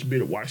person, I should be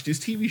able to watch this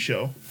TV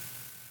show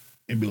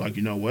and be like,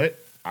 you know what?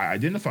 I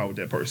identify with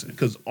that person.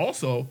 Because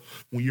also,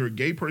 when you're a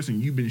gay person,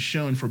 you've been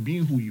shunned for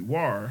being who you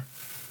are,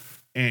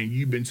 and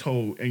you've been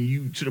told, and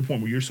you to the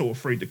point where you're so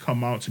afraid to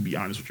come out to be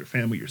honest with your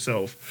family,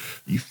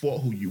 yourself. You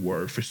fought who you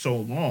were for so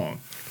long.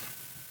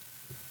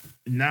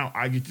 Now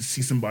I get to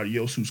see somebody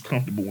else who's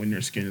comfortable in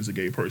their skin as a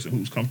gay person,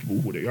 who's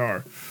comfortable who they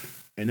are.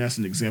 And that's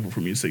an example for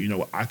me to say, you know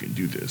what, I can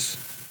do this.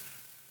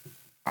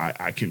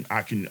 I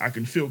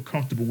can feel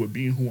comfortable with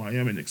being who I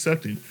am and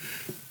accepting.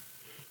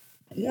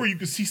 Or you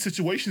can see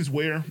situations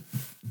where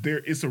there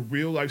is a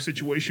real life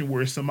situation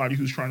where somebody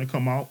who's trying to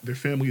come out, their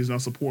family is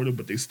not supportive,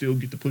 but they still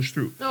get to push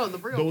through. No, the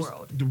real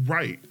world.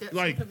 Right. That's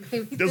like, what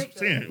made me that's think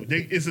what I'm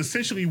saying. It's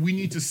essentially we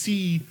need to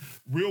see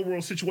real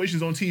world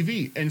situations on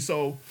TV. And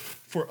so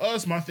for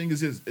us, my thing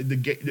is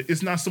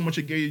it's not so much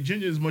a gay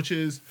agenda as much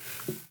as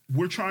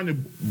we're trying to,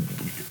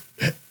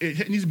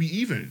 it needs to be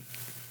even.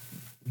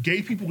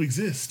 Gay people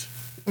exist.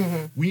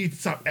 Mm-hmm. We need to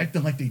stop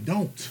acting like they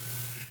don't.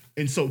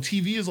 And so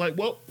TV is like,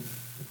 well,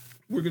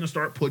 we're going to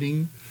start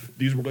putting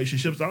these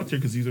relationships out there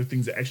because these are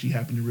things that actually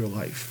happen in real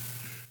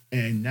life.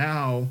 And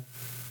now,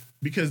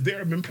 because there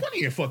have been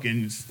plenty of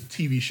fucking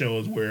TV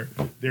shows where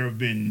there have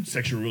been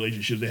sexual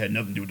relationships that had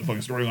nothing to do with the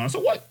fucking storyline. So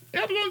what? It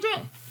happens all the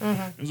time.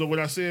 Mm-hmm. And so what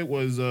I said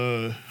was,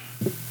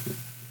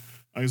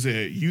 like I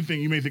said, you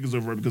may think it's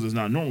overt because it's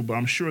not normal, but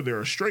I'm sure there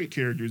are straight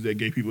characters that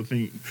gay people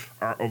think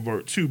are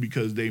overt too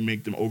because they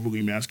make them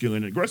overly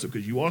masculine and aggressive.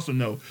 Because you also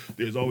know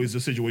there's always a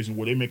situation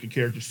where they make a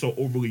character so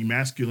overly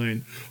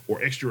masculine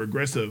or extra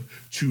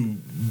aggressive to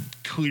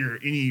clear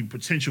any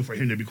potential for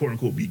him to be quote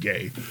unquote be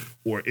gay.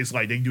 Or it's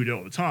like they do that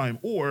all the time.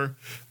 Or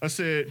I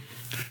said,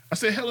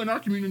 hell, in our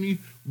community,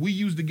 we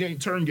use the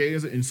term gay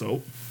as an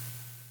insult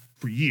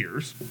for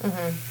years.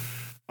 Mm-hmm.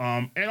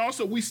 And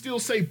also, we still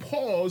say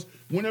pause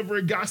whenever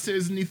a guy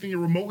says anything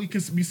remotely can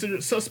be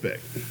considered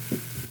suspect.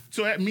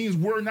 So that means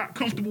we're not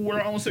comfortable with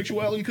our own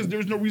sexuality because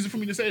there's no reason for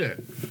me to say that.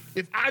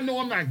 If I know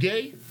I'm not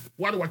gay,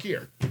 why do I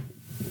care?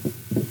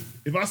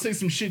 If I say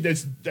some shit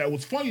that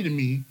was funny to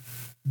me,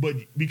 but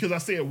because I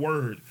say a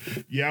word,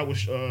 I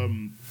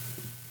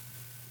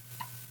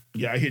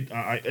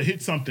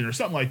hit something or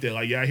something like that.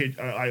 Like,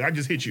 I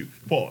just hit you.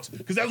 Pause.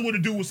 Because that's what a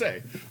dude would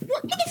say.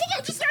 What the fuck?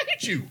 I just said I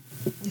hit you.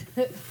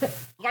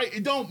 Like,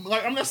 it don't,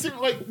 like, I'm not saying,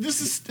 like,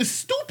 it's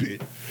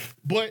stupid,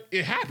 but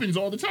it happens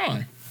all the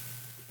time.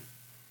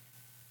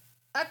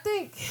 I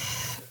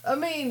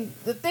mean,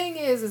 the thing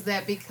is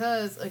that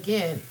because,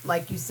 again,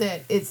 like you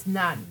said, it's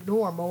not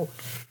normal,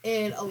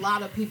 and a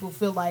lot of people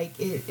feel like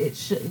it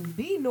shouldn't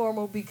be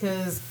normal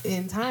because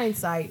in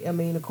hindsight, I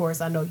mean, of course,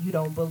 I know you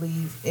don't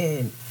believe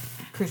in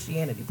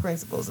Christianity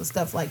principles and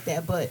stuff like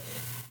that, but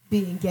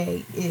being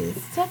gay is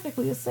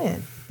technically a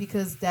sin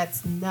because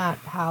that's not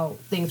how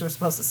things were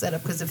supposed to set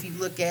up. Because if you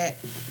look at,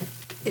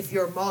 if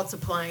you're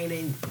multiplying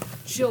in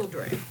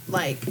children,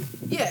 like,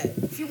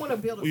 if you want to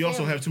build a family. We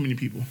also have too many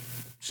people.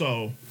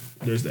 So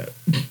there's that.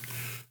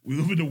 We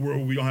live in a world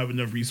where we don't have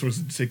enough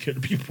resources to take care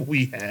of the people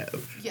we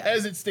have,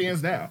 as it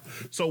stands now.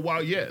 So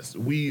while, yes,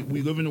 we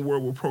live in a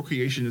world where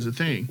procreation is a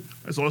thing,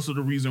 that's also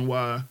the reason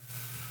why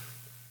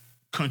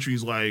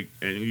countries like,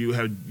 and you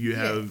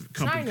have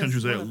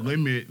countries that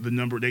limit the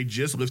number. They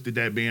just lifted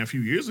that ban a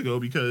few years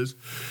ago because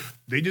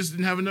they just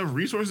didn't have enough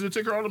resources to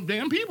take care of all the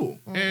damn people.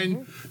 Mm-hmm.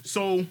 And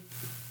so,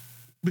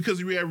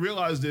 because we had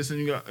realized this,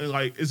 and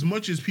like, as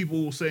much as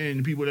people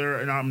saying people there,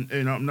 and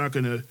I'm not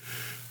gonna.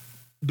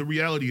 The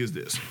reality is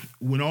this: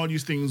 when all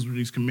these things,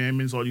 these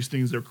commandments, all these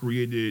things are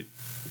created,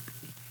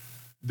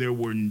 there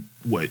were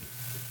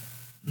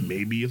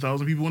maybe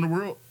 1,000 people in the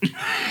world. No,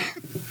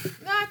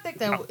 I think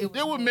that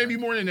there were maybe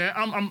more than that.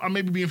 I'm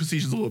maybe being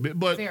facetious a little bit,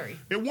 but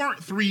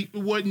it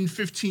wasn't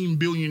 15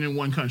 billion in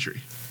one country.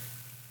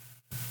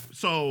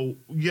 So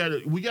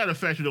we gotta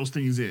factor those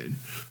things in.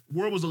 The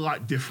world was a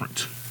lot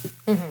different.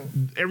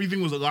 Mm-hmm.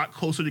 Everything was a lot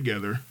closer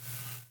together.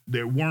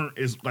 There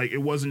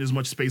wasn't as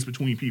much space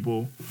between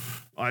people.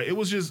 It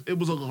was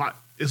a lot.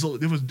 It was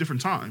a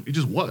different time. It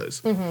just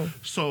was. Mm-hmm.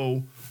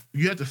 So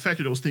you have to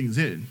factor those things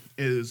in.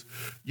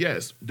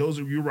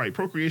 You're right.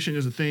 Procreation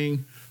is a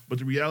thing, but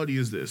the reality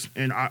is this.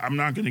 And I don't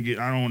want to get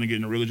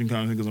in a religion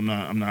conversation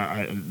because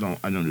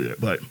I don't do that.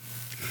 But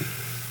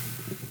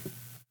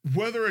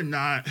whether or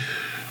not,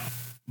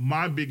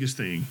 my biggest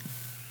thing,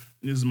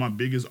 this is my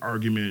biggest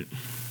argument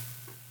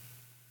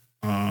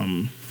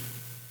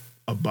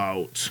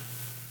about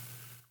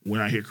when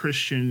I hear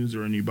Christians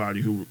or anybody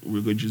who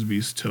religious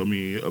beasts tell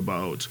me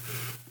about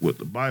what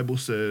the Bible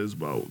says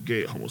about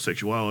gay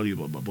homosexuality,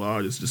 blah, blah, blah,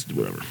 it's just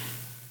whatever.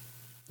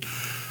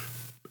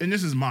 And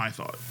this is my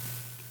thought.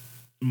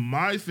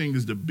 My thing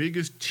is the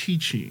biggest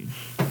teaching,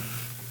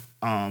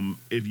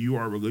 if you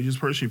are a religious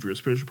person, if you're a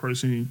spiritual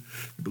person,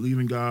 you believe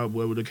in God,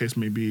 whatever the case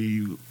may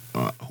be,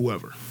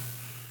 whoever.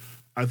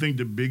 I think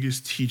the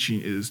biggest teaching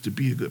is to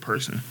be a good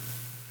person.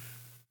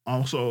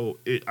 Also,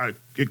 it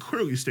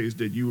clearly states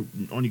that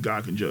only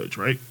God can judge,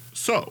 right?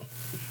 So,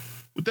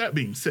 with that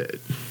being said,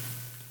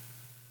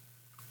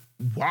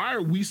 why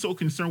are we so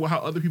concerned with how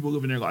other people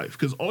live in their life?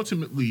 Because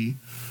ultimately,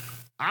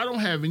 I don't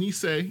have any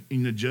say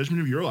in the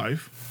judgment of your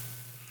life.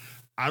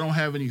 I don't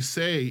have any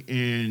say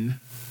in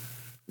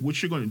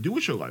what you're going to do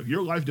with your life.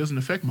 Your life doesn't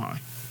affect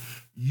mine.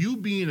 You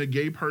being a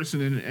gay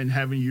person and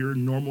having your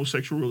normal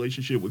sexual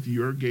relationship with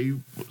your gay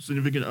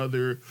significant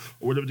other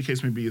or whatever the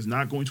case may be is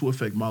not going to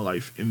affect my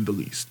life in the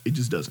least. It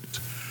just doesn't.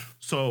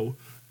 So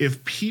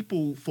if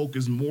people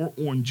focus more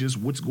on just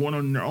what's going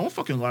on in their own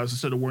fucking lives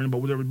instead of worrying about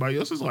what everybody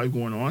else's life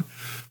going on,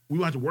 we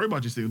don't have to worry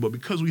about these things. But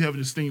because we have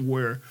this thing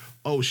where,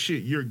 oh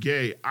shit, you're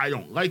gay, I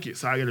don't like it,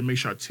 so I got to make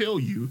sure I tell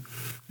you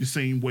the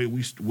same way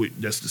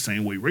that's the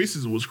same way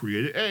racism was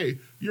created. Hey,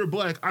 you're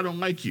black, I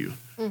don't like you.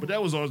 But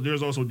that was also,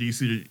 there's also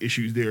DC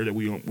issues there that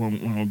we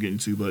won't get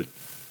into. But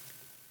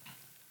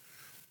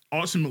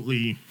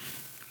ultimately,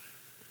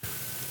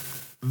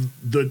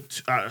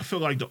 I feel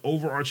like the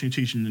overarching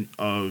teaching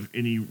of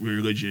any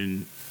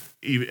religion,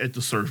 even at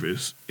the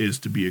surface, is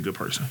to be a good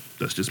person.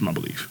 That's just my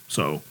belief.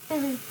 So,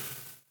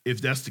 if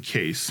that's the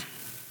case,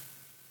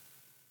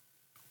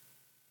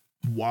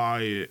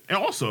 why? And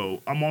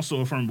also, I'm also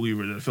a firm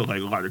believer that I feel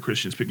like a lot of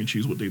Christians pick and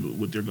choose what they're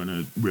going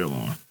to rail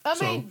on. I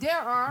mean,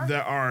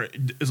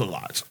 it's a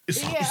lot.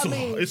 It's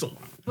a lot.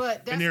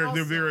 But that's and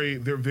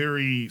they're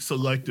very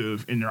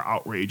selective in their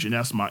outrage, and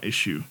that's my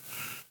issue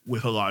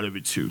with a lot of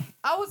it too.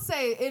 I would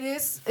say it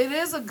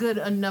is a good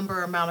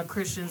number amount of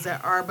Christians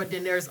that are, but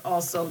then there's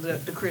also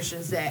the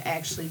Christians that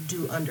actually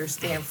do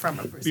understand from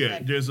a perspective. Yeah,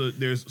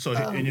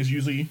 and it's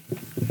usually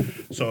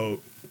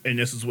and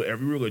this is with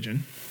every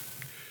religion.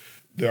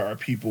 There are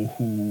people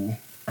who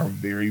are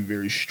very,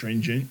 very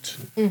stringent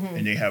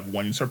and they have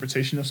one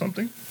interpretation of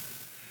something.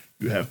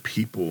 You have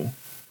people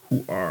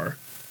who are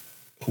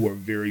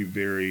very,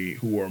 very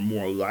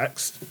more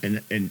laxed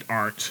and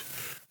aren't.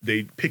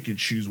 They pick and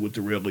choose what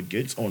the rail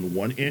gets on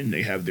one end.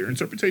 They have their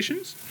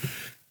interpretations.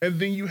 And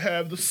then you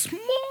have the small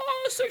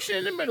section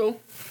in the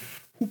middle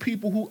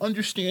people who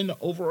understand the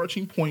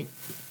overarching point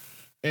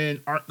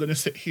and aren't going to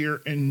sit here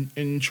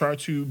and try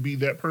to be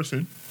that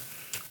person.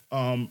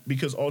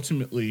 Because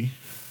ultimately,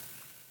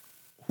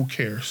 who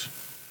cares?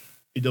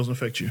 It doesn't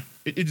affect you.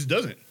 It just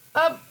doesn't.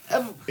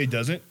 It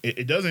doesn't.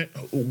 It doesn't.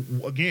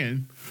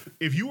 Again,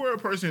 if you are a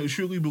person who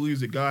truly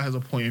believes that God has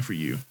a plan for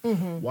you,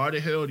 why the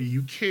hell do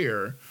you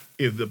care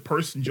if the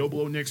person Joe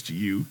Blow next to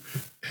you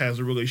has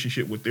a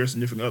relationship with their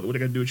significant other? What they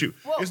got to do with you?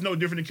 Well, it's no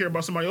different to care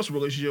about somebody else's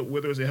relationship,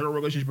 whether it's a hetero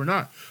relationship or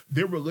not.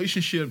 Their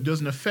relationship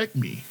doesn't affect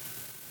me.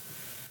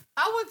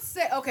 I would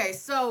say, okay,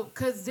 so,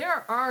 because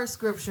there are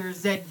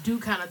scriptures that do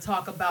kind of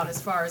talk about as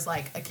far as,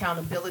 like,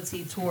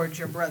 accountability towards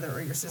your brother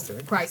or your sister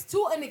in Christ,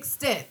 to an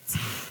extent.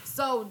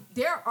 So,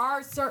 there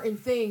are certain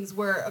things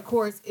where, of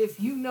course, if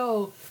you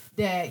know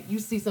that you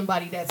see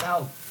somebody that's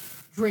out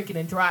drinking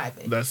and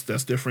driving. That's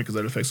different because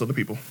that affects other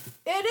people.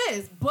 It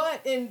is,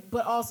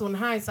 but also in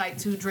hindsight,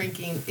 too,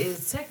 drinking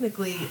is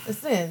technically a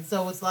sin.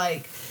 So, it's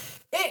like,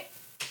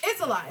 it's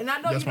a lot, and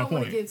I know you don't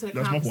want to get into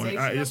the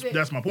conversation.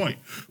 That's my point.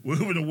 We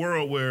live in a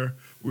world where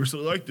we're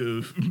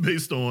selective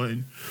based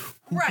on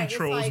who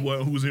controls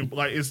what, who's in.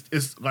 Like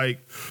it's like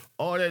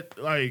all that.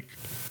 Like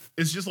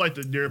it's just like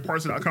there are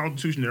parts of the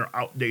Constitution that are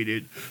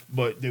outdated,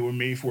 but they were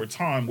made for a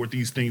time where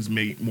these things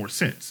made more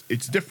sense.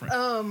 It's different.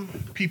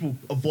 People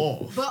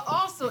evolve. But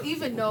also,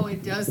 even though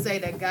it does say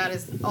that God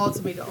is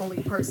ultimately the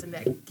only person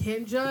that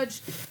can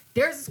judge,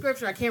 there's a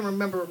scripture, I can't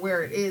remember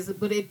where it is,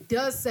 but it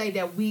does say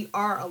that we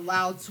are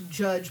allowed to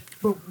judge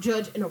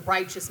in a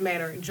righteous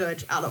manner and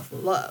judge out of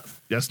love.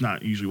 That's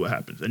not usually what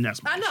happens, and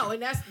that's my issue.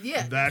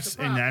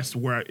 And that's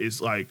where it's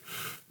like,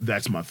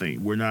 that's my thing.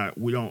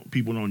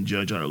 People don't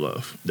judge out of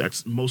love.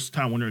 That's most of the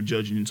time when they're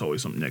judging, it's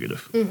always something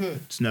negative.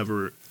 It's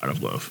never out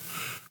of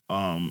love.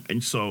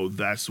 And so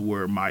that's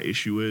where my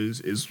issue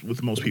is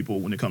with most people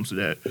when it comes to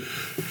that.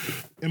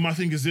 And my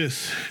thing is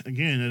this,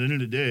 again, at the end of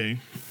the day,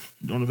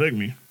 don't affect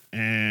me.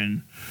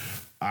 And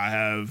I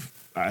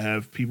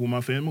have people in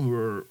my family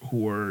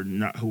who are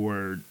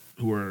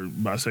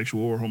bisexual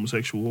or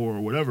homosexual or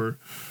whatever.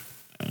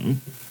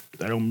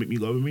 That don't make me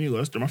love them any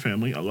less. They're my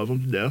family. I love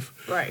them to death.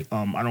 Right.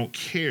 I don't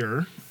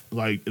care.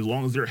 Like, as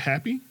long as they're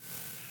happy.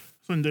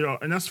 And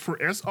that's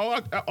all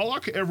I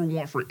could ever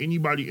want for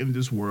anybody in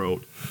this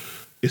world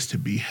is to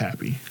be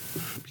happy.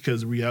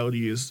 Because the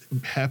reality is,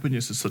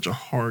 happiness is such a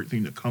hard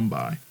thing to come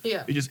by.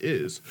 Yeah. It just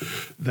is.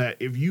 That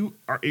if you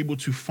are able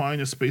to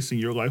find a space in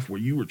your life where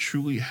you are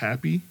truly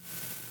happy,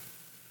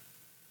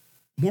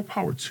 more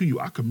power to you.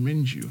 I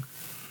commend you.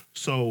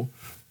 So,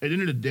 at the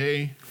end of the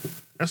day,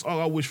 that's all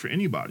I wish for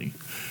anybody.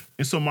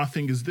 And so my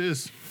thing is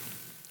this.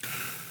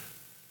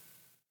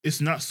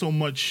 It's not so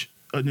much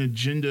an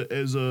agenda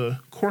as a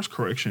course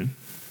correction.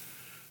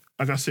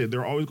 Like I said, there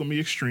are always going to be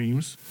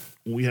extremes.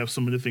 We have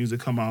some of the things that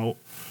come out.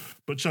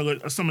 But some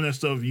of that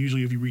stuff,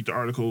 usually if you read the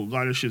article, a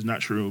lot of shit's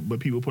not true. But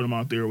people put them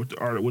out there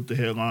with the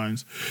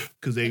headlines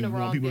because they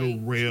want people to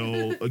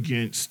rail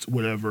against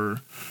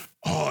whatever.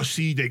 Oh,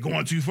 see, they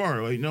going too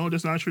far. Like, no,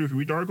 that's not true. If you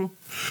read the article,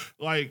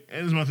 like,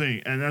 and that's my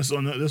thing. And that's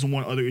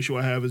one other issue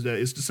I have is that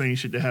it's the same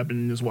shit that happened.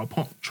 And that's why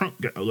Trump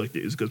got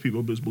elected, is because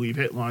people just believe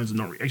headlines and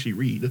don't actually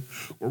read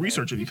or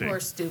research anything. People are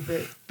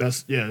stupid.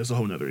 That's a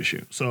whole nother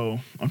issue. So,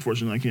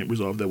 unfortunately, I can't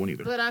resolve that one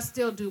either. But I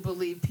still do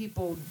believe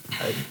people,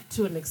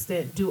 to an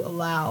extent, do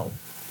allow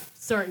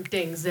certain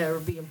things that are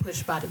being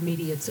pushed by the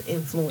media to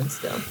influence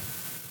them.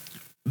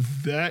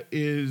 That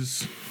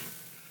is...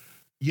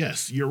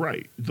 Yes, you're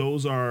right.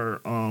 Those are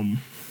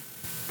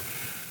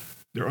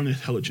They're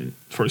unintelligent,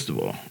 first of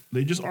all.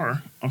 They just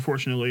are,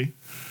 unfortunately,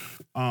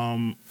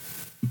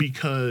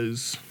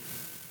 because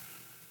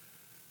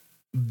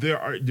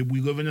we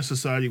live in a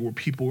society where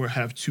people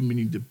have too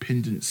many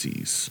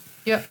dependencies.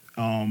 Yep.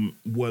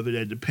 Whether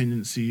that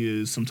dependency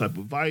is some type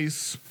of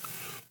vice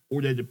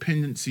or that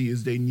dependency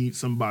is they need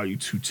somebody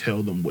to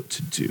tell them what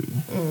to do.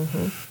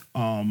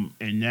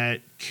 And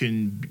that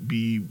can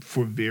be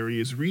for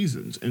various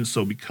reasons. And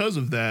so because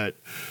of that,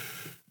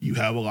 you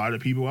have a lot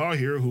of people out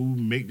here who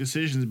make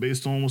decisions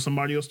based on what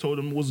somebody else told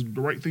them was the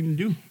right thing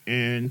to do.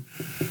 And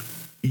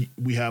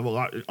we have a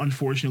lot,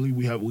 unfortunately,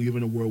 we live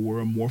in a world where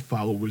there are more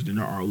followers than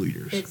there are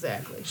leaders.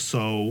 Exactly.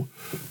 So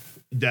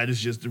that is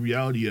just the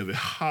reality of it.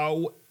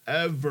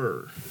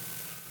 However,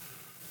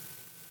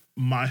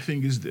 my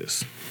thing is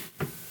this.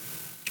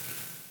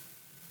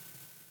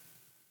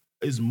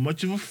 As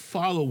much of a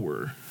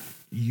follower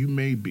you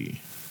may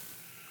be,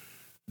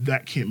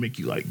 that can't make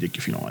you like dick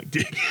if you don't like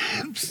dick.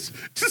 I'm just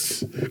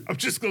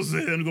gonna say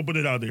it and go put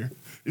it out there.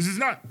 This is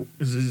not.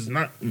 It's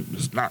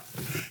not.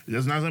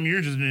 That's not something you're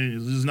interested in.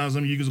 This is not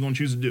something you're just gonna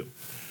choose to do.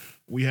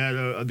 We had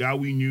a guy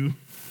we knew,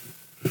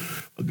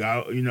 a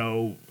guy,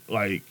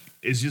 like,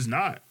 it's just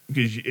not.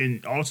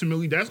 And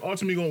ultimately, that's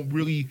ultimately gonna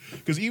really,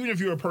 because even if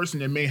you're a person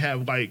that may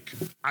have, like,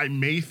 I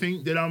may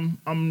think that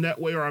I'm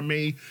that way, or I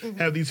may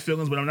have these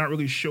feelings, but I'm not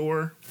really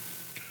sure.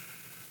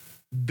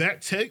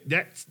 That's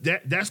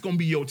gonna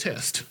be your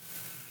test.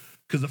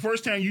 Because the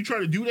first time you try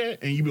to do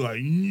that and you be like,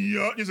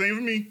 yeah, this ain't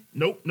for me.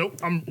 Nope.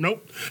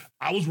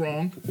 I was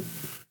wrong.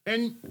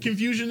 And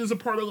confusion is a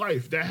part of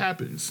life. That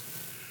happens.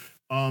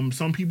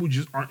 Some people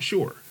just aren't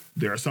sure.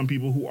 There are some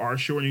people who are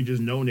sure and they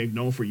just know, and they've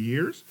known for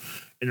years.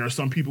 And there are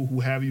some people who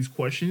have these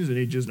questions and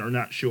they just are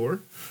not sure.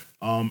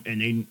 And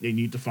they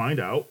need to find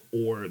out,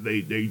 or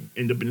they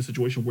end up in a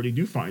situation where they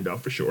do find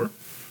out for sure.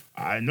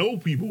 I know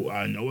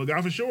a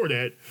guy for sure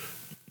that,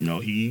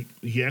 he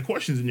had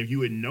questions, and if you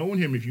had known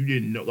him, if you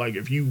didn't know, like,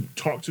 if you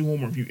talked to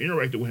him or if you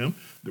interacted with him,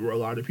 there were a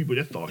lot of people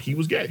that thought he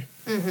was gay.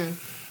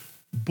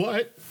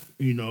 But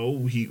he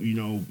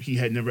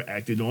had never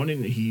acted on it,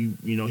 and he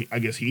I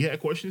guess he had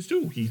questions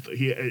too. He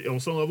had,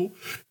 on some level,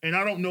 and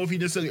I don't know if he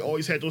necessarily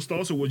always had those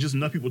thoughts, or was just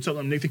enough people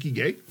telling him they think he's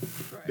gay,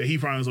 that he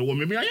finally was like, well,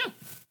 maybe I am.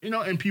 And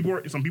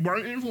some people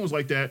are influenced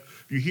like that.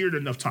 You hear it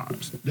enough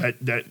times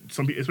that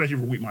some people, especially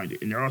for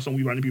weak-minded, and there are some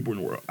weak-minded people in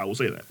the world. I will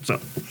say that. So,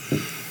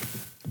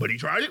 but he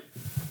tried it.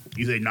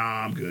 He said,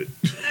 "Nah, I'm good."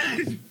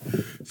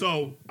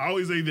 So I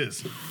always say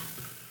this: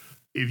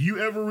 if you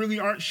ever really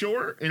aren't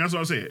sure, and that's what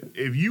I'm saying,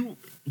 if you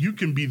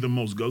can be the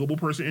most gullible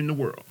person in the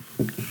world,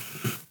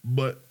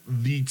 but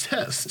the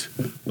test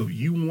of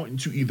you wanting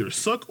to either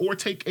suck or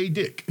take a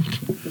dick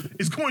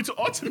is going to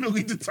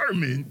ultimately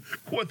determine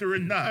whether or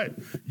not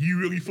you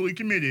really fully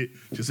committed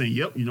to saying,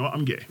 yep,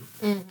 I'm gay.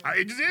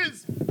 It just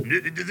is.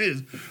 It just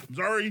is. I'm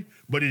sorry,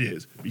 but it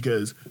is.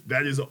 Because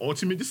that is an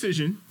ultimate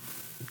decision,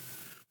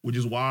 which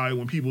is why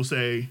when people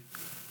say,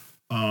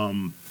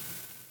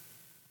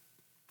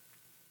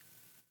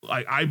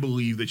 I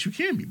believe that you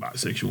can be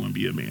bisexual and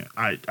be a man.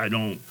 I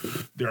don't.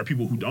 There are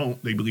people who don't.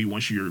 They believe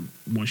once you're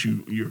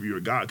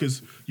a guy,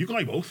 because you can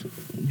like both.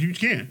 You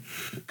can,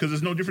 because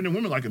it's no different than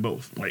women liking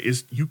both. Like,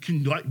 you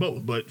can like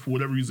both, but for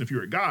whatever reason, if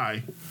you're a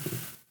guy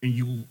and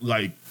you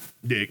like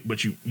dick,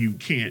 but you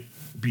can't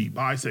be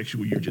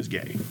bisexual, you're just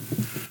gay,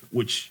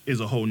 which is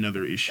a whole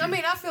nother issue.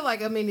 I feel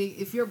like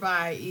if you're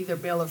bi, either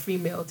male or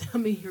female,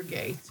 you're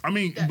gay.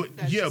 But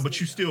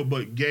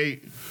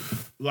gay.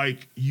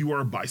 Like, you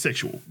are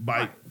bisexual.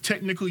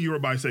 Technically, you are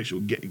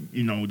bisexual.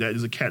 That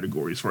is a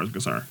category as far as I'm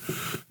concerned.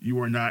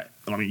 You are not,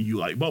 you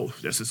like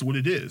both. That's just what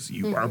it is.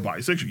 You are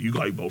bisexual. You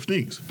like both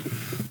things.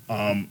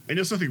 And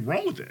there's nothing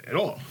wrong with that at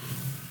all.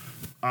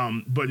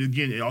 But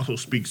again, it also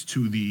speaks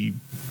to the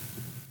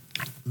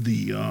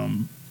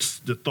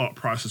thought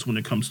process when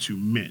it comes to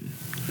men.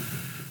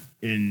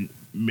 And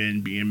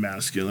men being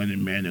masculine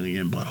and manly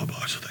and blah, blah,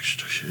 blah, so that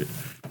shit.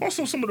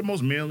 Also, some of the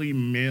most manly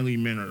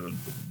men are the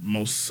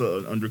most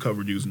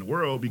undercover dudes in the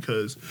world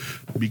because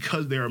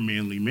they are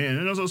manly men.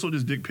 And there's also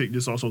this dick pic,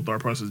 this also thought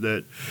process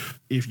that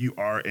if you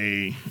are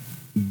a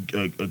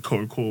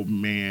quote unquote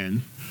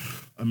man,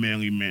 a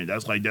manly man,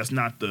 that's not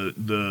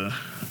the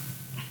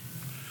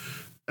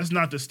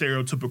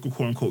stereotypical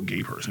quote unquote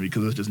gay person,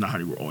 because that's just not how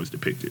they were always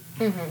depicted.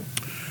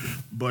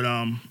 But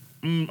I'm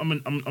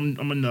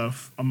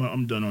enough.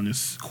 I'm done on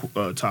this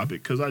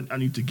topic, because I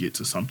need to get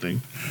to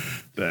something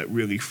that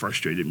really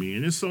frustrated me.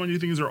 And so many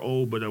things are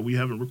old, but we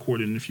haven't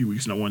recorded in a few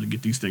weeks, and I wanted to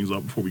get these things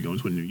up before we go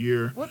into a new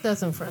year. What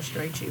doesn't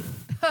frustrate you?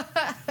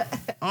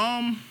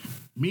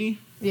 Me.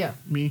 Yeah.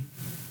 Me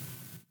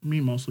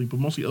mostly, but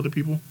mostly other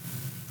people.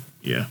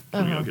 Yeah,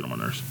 I'll get on my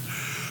nerves.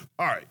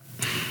 All right.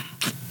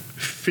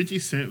 50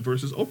 Cent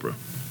versus Oprah.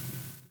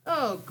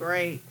 Oh,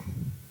 great.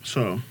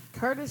 So.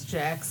 Curtis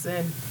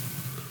Jackson.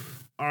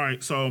 All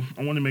right, so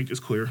I want to make this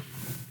clear.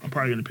 I'm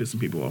probably going to piss some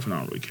people off, and I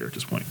don't really care at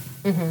this point.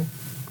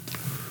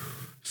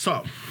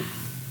 So,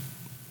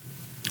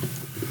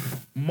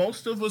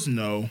 most of us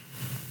know.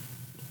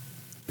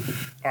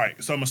 All right,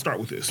 so I'm going to start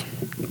with this.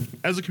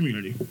 As a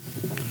community,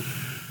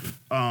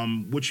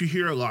 what you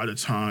hear a lot of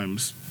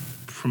times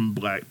from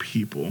black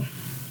people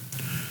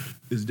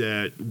is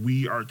that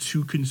we are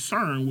too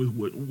concerned with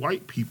what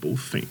white people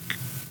think.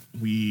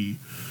 We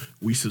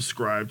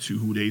subscribe to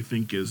who they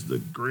think is the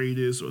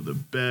greatest or the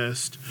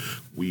best.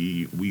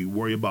 We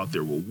worry about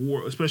their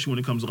reward, especially when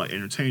it comes to like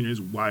entertainers.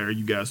 Why are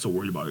you guys so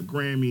worried about a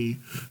Grammy?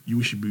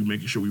 You should be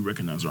making sure we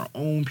recognize our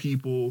own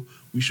people.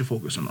 We should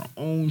focus on our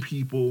own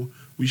people.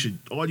 We should,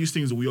 all these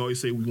things that we always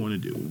say we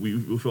want to do.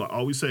 We feel like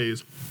all we say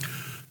is,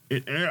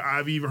 and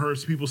I've even heard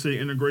people say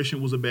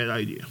integration was a bad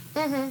idea.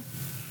 Mm-hmm.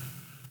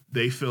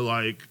 They feel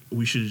like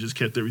we should have just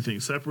kept everything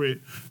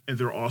separate, and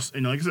they're also,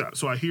 and like I said,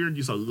 so I hear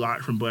just a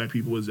lot from black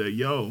people is that,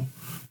 yo,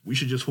 we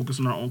should just focus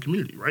on our own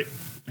community, right?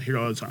 I hear it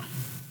all the time.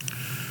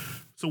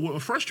 So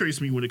what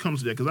frustrates me when it comes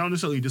to that, because I don't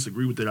necessarily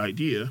disagree with that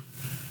idea,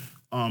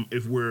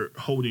 if we're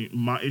holding,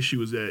 my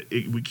issue is that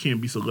we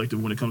can't be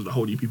selective when it comes to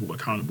holding people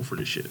accountable for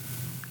this shit.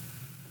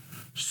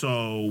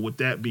 So with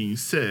that being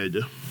said,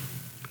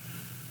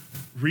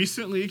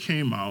 recently it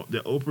came out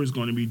that Oprah is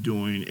going to be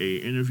doing a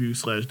interview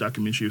 /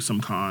 documentary of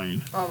some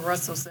kind on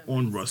Russell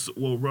Simmons.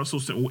 Russell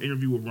Simmons will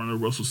interview with one of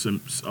Russell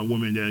Simmons, a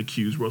woman that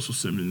accused Russell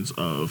Simmons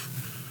of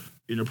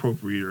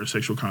inappropriate or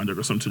sexual conduct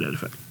or something to that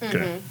effect. Mm-hmm.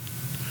 Okay.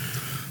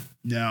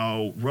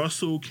 Now,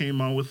 Russell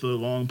came out with a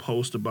long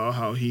post about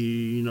how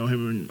him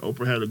and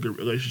Oprah had a good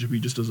relationship.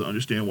 He just doesn't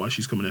understand why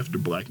she's coming after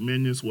black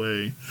men this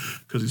way,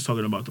 because he's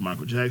talking about the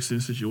Michael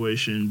Jackson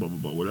situation, blah, blah,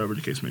 blah, whatever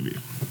the case may be.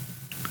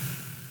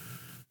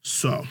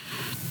 So,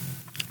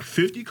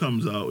 50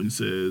 comes out and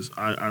says,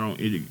 I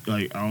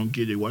don't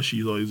get it why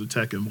she's always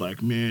attacking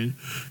black men.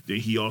 Then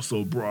he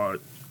also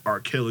brought R.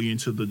 Kelly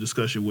into the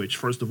discussion, which,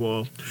 first of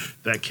all,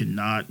 that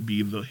cannot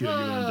be the hill you're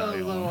gonna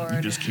die on.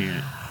 You just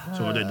can't.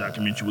 So that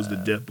documentary was the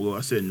death blow. I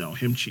said no.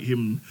 Him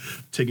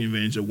taking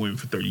advantage of women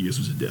for 30 years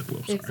was a death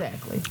blow. Sorry.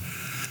 Exactly.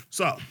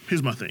 So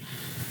here's my thing.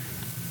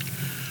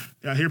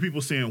 I hear people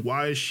saying,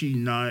 why is she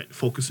not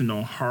focusing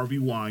on Harvey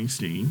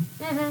Weinstein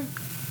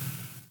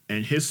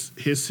and his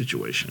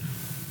situation?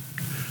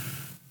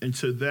 And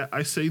to that,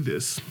 I say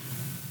this.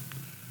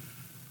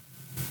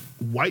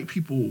 White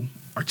people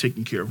are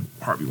taking care of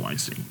Harvey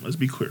Weinstein. Let's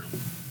be clear.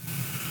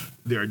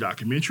 There are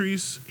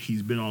documentaries.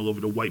 He's been all over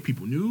the white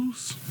people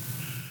news.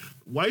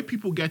 White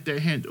people got that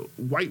handled.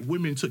 White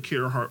women took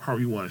care of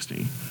Harvey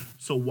Weinstein.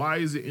 So why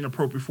is it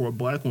inappropriate for a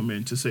black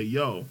woman to say,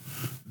 yo,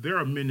 there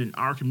are men in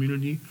our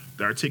community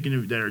that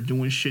are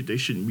doing shit they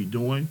shouldn't be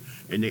doing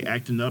and they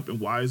acting up, and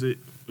why is it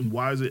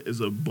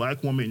as a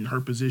black woman in her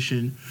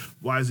position,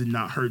 why is it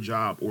not her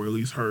job, or at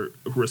least her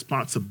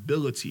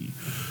responsibility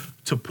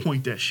to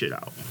point that shit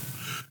out?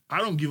 I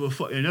don't give a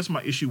fuck, and that's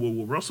my issue with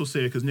what Russell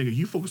said, because nigga,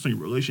 you focus on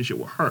your relationship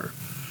with her.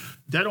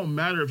 That don't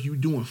matter if you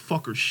doing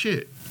fucker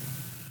shit.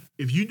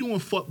 If you doing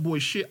fuckboy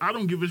shit, I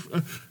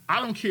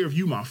don't care if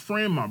you my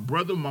friend, my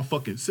brother, my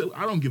fucking sibling.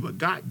 I don't give a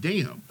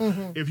goddamn.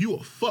 Mm-hmm. If you a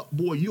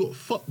fuckboy, you a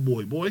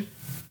fuckboy, boy.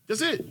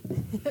 That's it.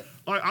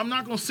 Like, I'm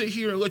not gonna sit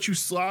here and let you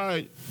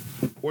slide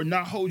or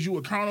not hold you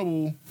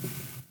accountable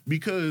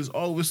because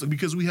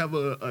we have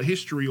a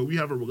history or we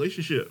have a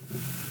relationship.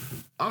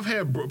 I've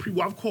had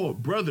people I've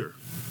called brother.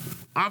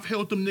 I've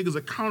held them niggas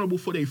accountable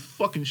for their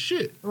fucking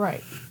shit.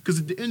 Right. Because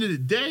at the end of the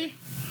day,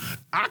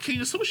 I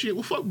can't associate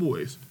with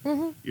fuckboys.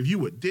 Mm-hmm. If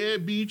you a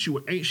deadbeat, you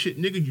an ain't shit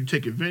nigga, you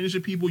take advantage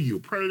of people, you a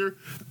predator,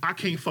 I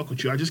can't fuck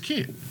with you. I just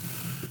can't.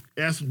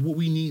 That's what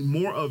we need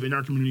more of in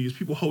our community, is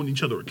people holding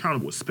each other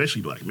accountable,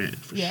 especially black men,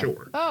 for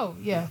sure. Oh,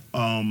 yeah.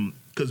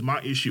 Because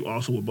my issue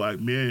also with black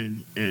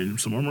men, and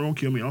some of them are going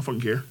to kill me, I don't fucking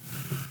care,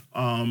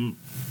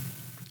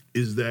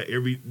 is that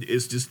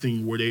it's this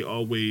thing where they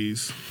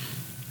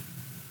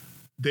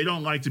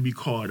don't like to be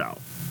called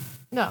out.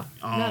 No,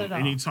 not at all.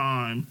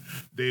 Anytime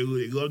they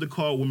love to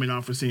call women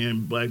out for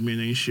saying black men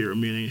ain't shit or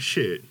men ain't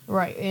shit.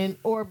 Right,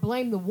 or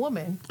blame the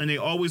woman. And they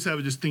always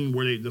have this thing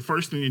where the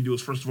first thing they do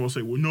is first of all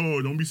say, well,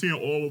 no, don't be saying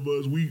all of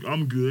us.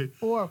 I'm good.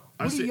 Or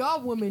what do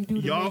y'all women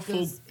do to y'all make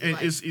us, and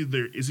like,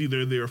 it's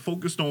either they're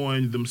focused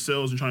on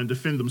themselves and trying to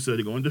defend themselves.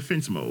 They go in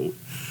defense mode.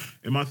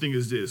 And my thing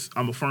is this: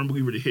 I'm a firm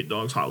believer that hit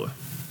dogs holler.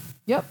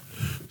 Yep.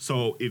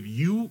 So if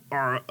you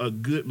are a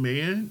good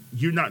man,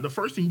 the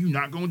first thing you're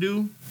not gonna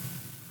do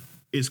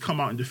is come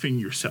out and defend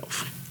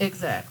yourself.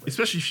 Exactly.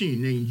 Especially if she ain't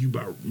named you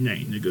by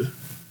name, nigga.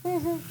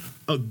 Mm-hmm.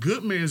 A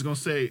good man is gonna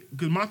say,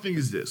 because my thing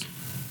is this: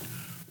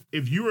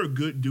 if you're a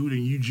good dude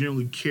and you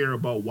generally care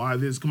about why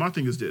this, because my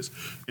thing is this: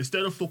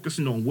 instead of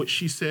focusing on what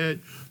she said,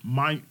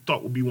 my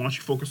thought would be, why don't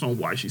you focus on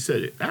why she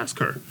said it? Ask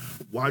her,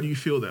 why do you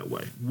feel that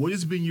way? What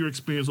has been your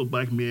experience with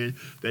black men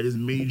that has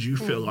made you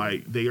feel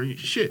like they are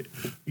shit?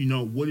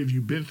 What have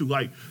you been through?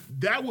 Like,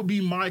 that would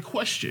be my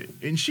question.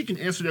 And she can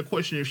answer that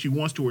question if she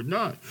wants to or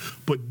not.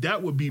 But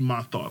that would be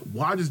my thought.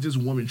 Why does this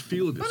woman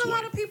feel this way? But a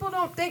lot of people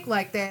don't think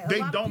like that.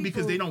 They don't,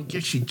 because they don't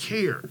get she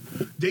care.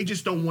 They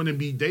just don't want to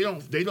be, they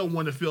don't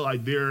want to feel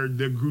like they're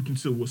grouped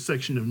into a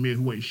section of men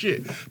who ain't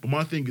shit. But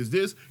my thing is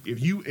this: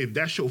 if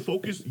that's your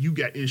focus, you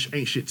got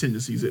ain't shit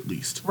tendencies at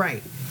least.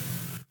 Right.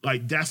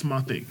 Like, that's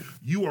my thing.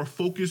 You are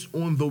focused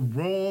on the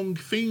wrong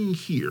thing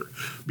here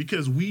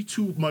because we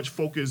too much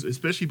focus,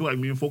 especially black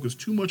men, focus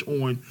too much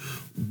on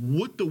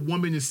what the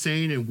woman is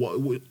saying and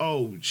what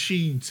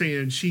she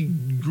saying, she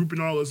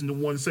grouping all us into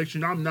one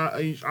section. I'm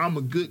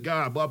a good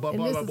guy, blah, blah, And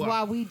blah, this blah, is blah.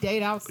 why we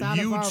date outside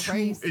of our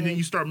race. And then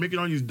you start making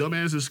all these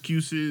dumbass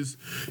excuses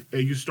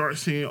and you start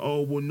saying,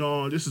 oh, well,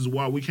 no, this is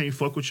why we can't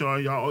fuck with y'all.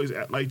 Y'all always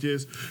act like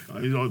this.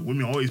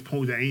 Women always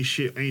pose that ain't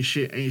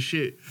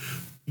shit.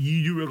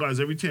 You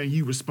realize every time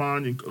you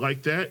respond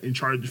like that and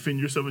try to defend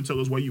yourself and tell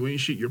us why you ain't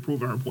shit, you're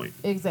proving her point.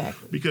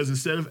 Exactly. Because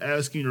instead of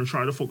asking or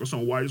trying to focus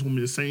on why this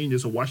woman is saying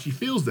this or why she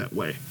feels that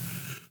way,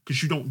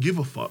 because you don't give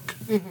a fuck.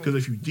 Because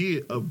if you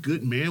did, a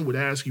good man would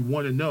ask you,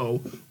 want to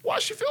know why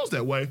she feels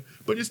that way.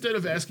 But instead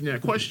of asking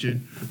that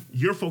question,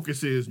 your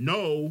focus is,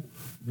 no,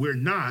 we're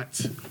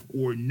not,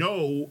 or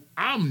no,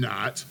 I'm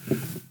not.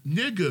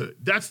 Nigga,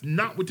 that's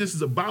not what this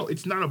is about.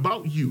 It's not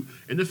about you.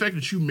 And the fact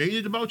that you made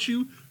it about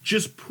you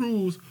just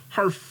proves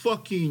her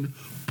fucking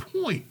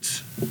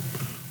point.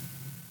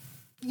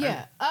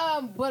 Yeah,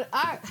 but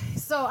I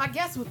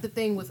guess what the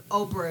thing with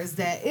Oprah is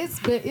that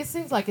it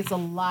seems like it's a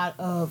lot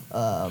of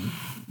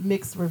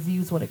mixed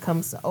reviews when it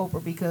comes to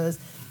Oprah, because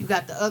you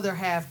got the other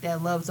half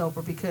that loves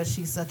Oprah because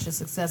she's such a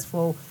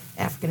successful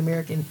African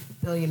American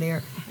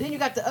billionaire. Then you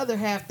got the other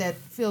half that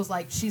feels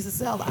like she's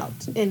a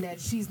sellout and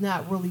that she's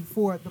not really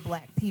for the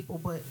black people,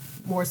 but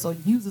more so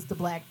uses the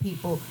black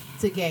people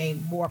to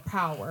gain more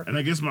power. And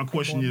I guess my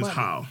question is money.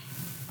 how?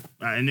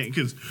 And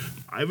because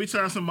every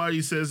time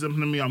somebody says something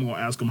to me, I'm going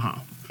to ask them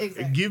how.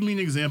 Exactly. Give me an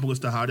example as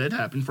to how that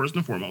happened, first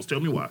and foremost. Tell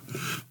me why.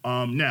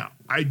 Now,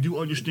 I do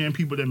understand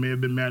people that may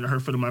have been mad at her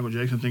for the Michael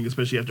Jackson thing,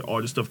 especially after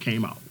all this stuff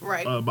came out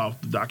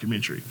about the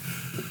documentary.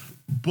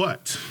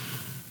 But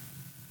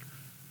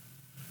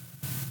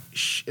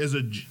as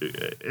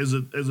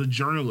a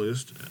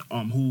journalist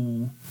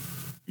who,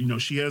 you know,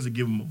 she has to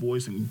give him a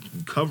voice and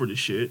cover the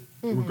shit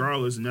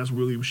regardless, and that's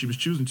really what she was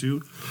choosing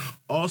to.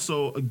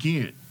 Also,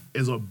 again,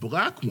 as a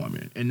black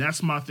woman, and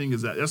that's my thing,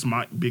 is that's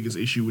my biggest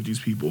issue with these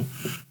people.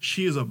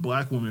 She is a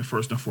black woman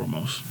first and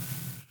foremost.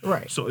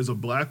 Right. So as a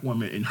black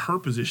woman, in her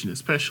position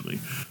especially,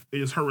 it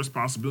is her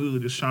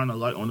responsibility to shine a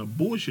light on the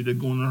bullshit that's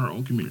going on in her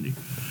own community.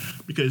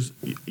 Because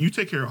you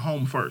take care of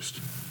home first.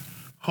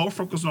 Her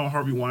focus on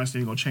Harvey Weinstein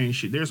ain't gonna change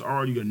shit. There's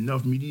already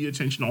enough media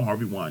attention on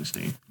Harvey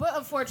Weinstein. But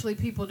unfortunately,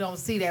 people don't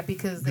see that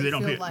because they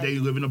don't feel pay, like they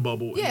live in a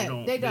bubble. Yeah,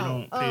 and they they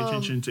don't. pay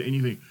attention to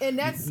anything. And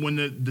that's when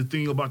the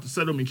thing about the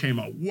settlement came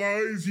out. Why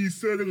is he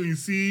settling?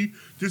 See,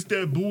 just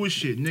that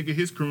bullshit, nigga.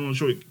 His criminal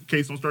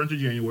case don't start until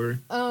January.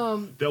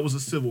 That was a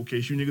civil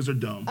case. You niggas are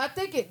dumb. I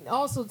think it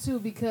also too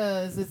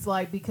because it's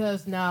like,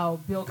 because now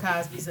Bill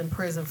Cosby's in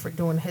prison for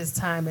doing his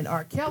time and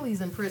R.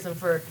 Kelly's in prison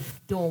for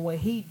doing what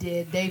he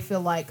did. They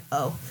feel like,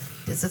 oh,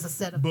 this is a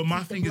setup. But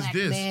my thing is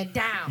this, man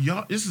down.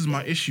 y'all. This is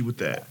my issue with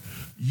that.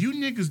 You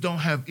niggas don't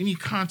have any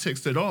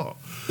context at all.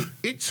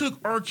 It took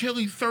R.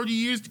 Kelly 30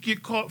 years to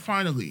get caught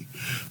finally.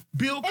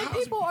 Bill Cosby. And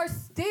people are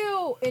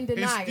still in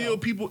denial. And still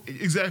people,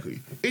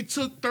 exactly. It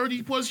took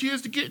 30 plus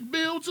years to get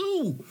Bill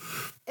too.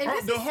 And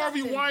The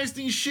Harvey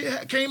Weinstein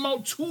shit came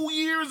out 2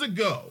 years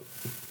ago.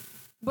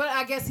 But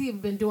I guess he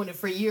had been doing it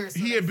for years. So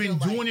he had been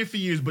doing it for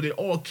years, but it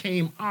all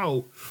came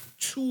out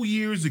 2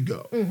 years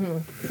ago.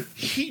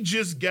 He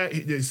just got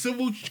the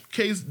civil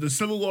case, the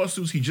civil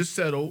lawsuits he just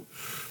settled.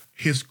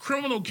 His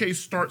criminal case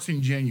starts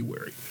in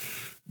January.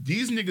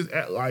 These niggas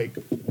act like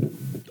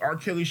R.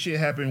 Kelly shit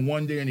happened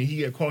one day and then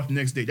he got caught the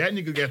next day. That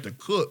nigga got to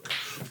cook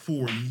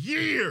for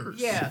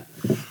years. Yeah.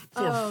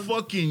 For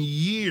fucking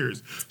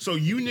years. So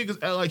you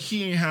niggas act like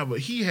he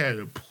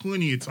had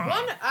plenty of time.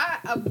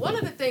 One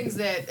of the things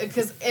that,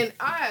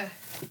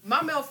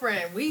 my male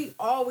friend, we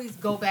always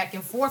go back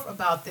and forth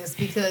about this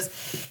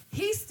because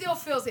he still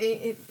feels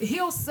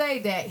he'll say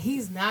that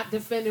he's not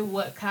defending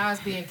what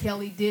Cosby and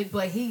Kelly did,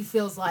 but he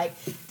feels like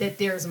that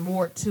there's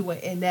more to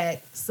it and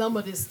that some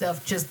of this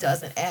stuff just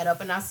doesn't add up.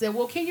 And I said,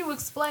 well, can you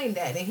explain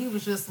that? And he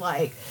was just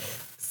like,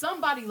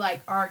 somebody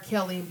like R.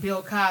 Kelly and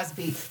Bill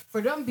Cosby,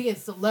 for them being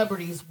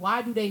celebrities,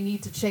 why do they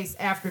need to chase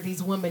after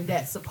these women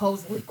that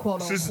supposedly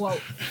quote unquote?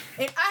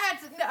 And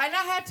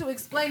I had to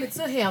explain it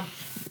to him.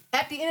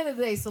 At the end of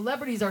the day,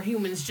 celebrities are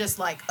humans just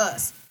like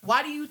us.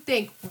 Why do you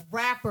think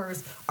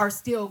rappers are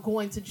still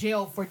going to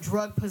jail for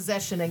drug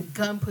possession and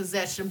gun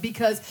possession?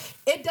 Because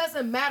it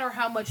doesn't matter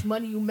how much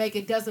money you make.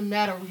 It doesn't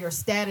matter your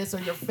status or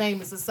your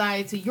fame in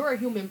society. You're a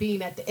human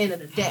being at the end of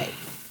the day.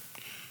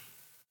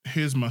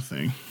 Here's my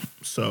thing.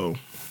 So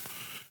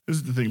this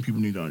is the thing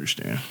people need to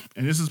understand,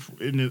 and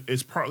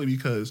it's partly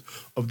because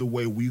of the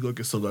way we look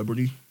at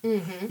celebrity,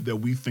 that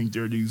we think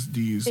they're these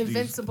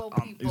invincible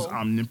people, these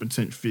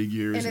omnipotent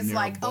figures, and it's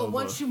like,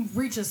 once you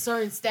reach a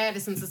certain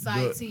status in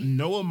society,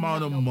 no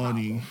amount of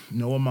money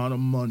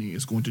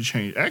is going to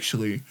change.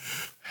 Actually,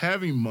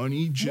 having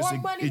money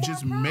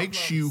just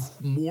makes you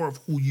more of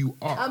who you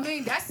are. I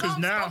mean, that's because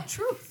now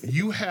truth.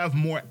 You have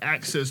more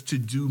access to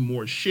do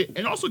more shit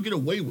and also get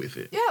away with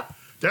it. Yep.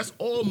 That's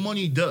all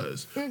money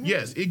does.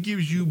 Yes, it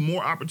gives you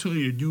more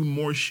opportunity to do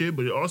more shit,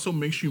 but it also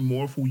makes you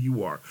more of who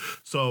you are.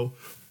 So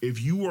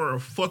if you were a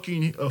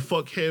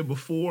fuckhead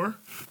before,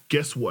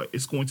 guess what?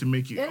 It's going to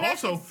make you.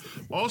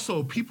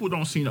 Also, people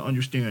don't seem to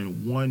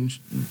understand one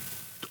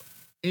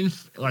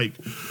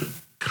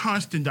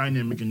constant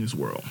dynamic in this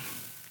world.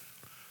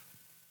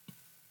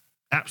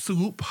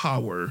 Absolute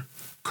power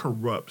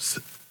corrupts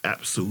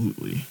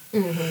absolutely.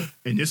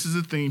 And this is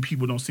a thing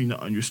people don't seem to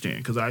understand,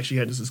 because I actually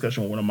had this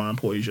discussion with one of my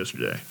employees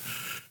yesterday,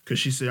 because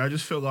she said, I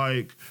just feel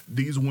like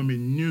these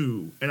women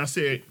knew. And I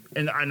said,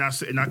 and I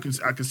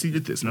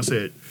conceded this, and I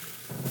said,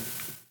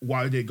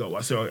 why did they go?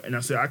 I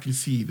said, I can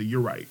see that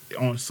you're right.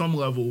 On some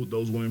level,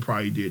 those women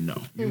probably did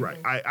know. You're right.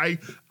 I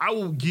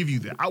will give you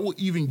that. I will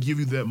even give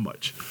you that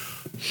much.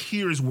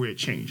 Here's where it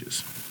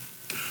changes.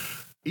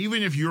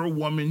 Even if you're a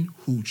woman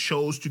who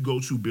chose to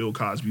go to Bill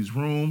Cosby's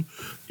room,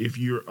 if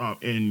you're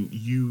and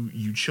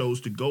you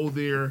chose to go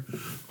there,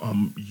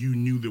 you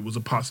knew there was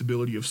a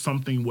possibility of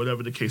something,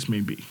 whatever the case may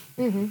be.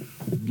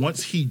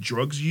 Once he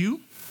drugs you,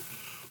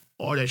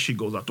 all that shit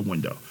goes out the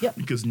window. Yep.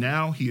 Because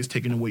now he has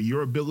taken away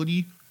your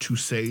ability to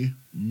say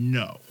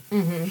no.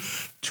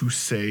 To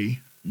say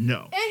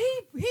no. And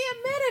he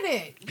admitted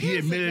it.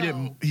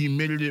 He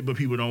admitted it, but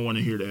people don't want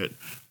to hear that.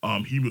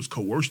 He was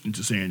coerced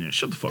into saying that.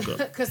 Shut the fuck up.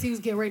 Because he was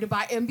getting ready to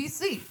buy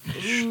NBC.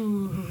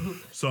 Ooh.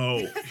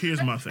 So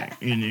here's my thing.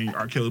 And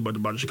R. Kelly about to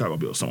buy the Chicago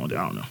Bulls, someone that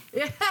I don't know.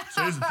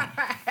 So here's the thing.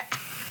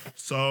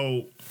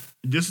 So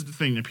this is the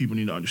thing that people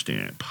need to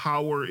understand.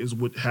 Power is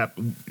what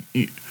happens.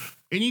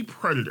 Any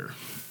predator,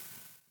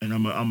 and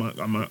I'm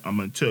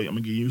gonna tell you, I'm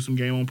gonna give you some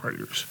game on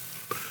predators,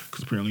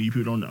 because apparently you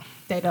people don't know.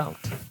 They don't.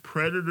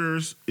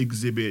 Predators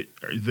exhibit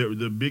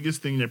the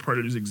biggest thing that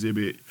predators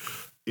exhibit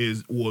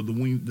is, well,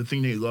 the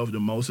thing they love the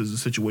most is a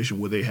situation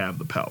where they have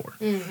the power.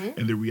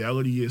 And the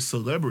reality is,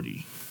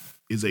 celebrity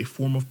is a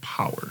form of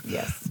power.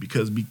 Yes.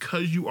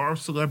 Because you are a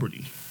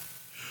celebrity,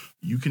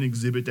 you can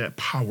exhibit that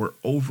power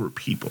over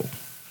people.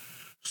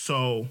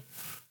 So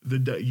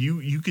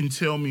you can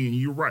tell me, and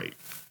you're right,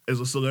 as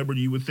a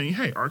celebrity, you would think,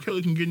 hey, R.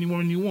 Kelly can get any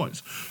woman he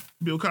wants.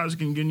 Bill Cosby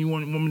can get any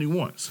woman he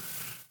wants.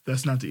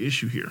 That's not the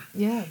issue here.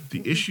 Yeah.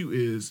 The issue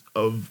is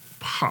of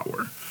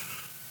power.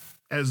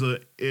 As a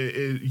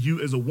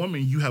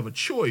woman, you have a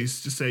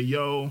choice to say,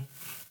 yo,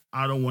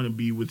 I don't want to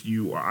be with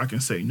you, or I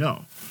can say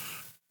no.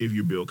 If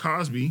you're Bill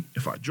Cosby,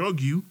 if I drug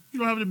you, you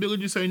don't have the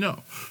ability to say no.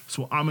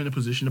 So I'm in a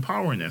position of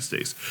power in that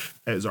space.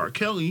 As R.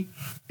 Kelly,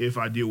 if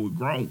I deal with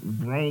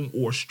grown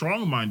or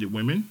strong-minded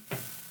women,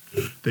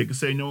 they can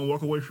say no and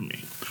walk away from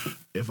me.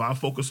 If I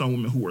focus on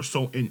women who are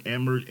so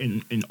enamored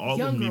in all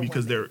younger of me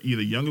because they're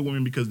either younger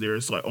women because they're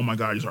it's like, oh my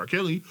God, it's R.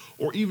 Kelly,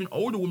 or even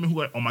older women who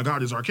are like, oh my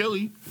God, it's R.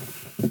 Kelly,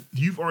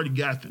 you've already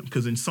got them.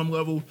 Because in some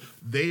level,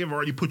 they have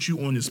already put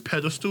you on this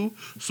pedestal.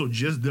 So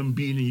just them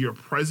being in your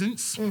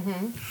presence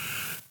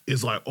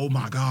is like, oh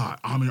my God,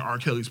 I'm in R.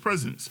 Kelly's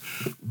presence.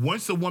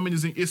 Once a woman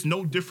is in, it's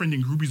no different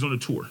than groupies on a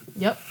tour.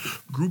 Yep.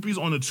 Groupies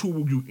on a tour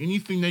will do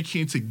anything they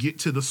can to get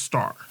to the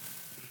star.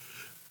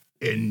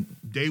 And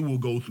they will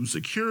go through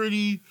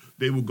security.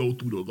 They will go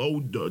through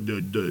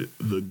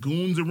the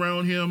goons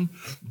around him.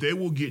 They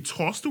will get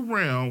tossed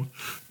around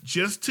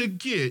just to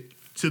get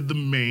to the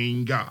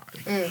main guy.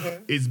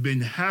 It's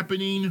been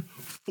happening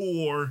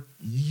for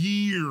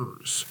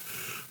years.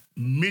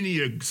 Many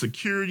a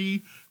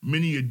security,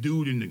 many a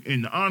dude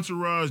in the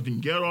entourage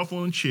didn't get off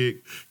on a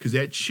chick because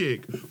that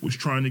chick was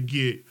trying to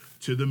get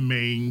to the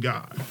main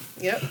guy.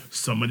 Yep.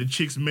 Some of the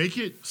chicks make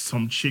it,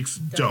 some chicks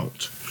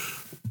don't.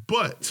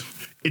 But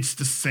it's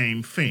the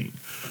same thing.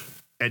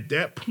 At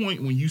that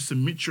point, when you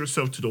submit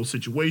yourself to those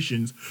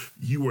situations,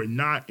 you are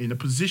not in a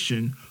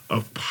position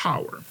of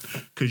power,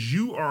 because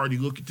you already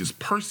look at this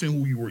person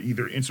who you were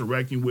either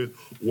interacting with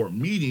or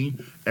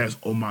meeting as,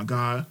 oh my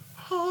God,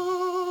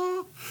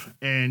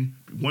 and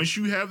once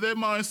you have that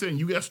mindset and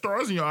you got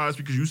stars in your eyes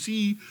because you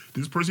see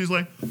this person is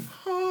like,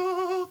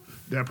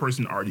 that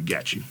person already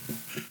got you,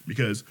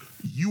 because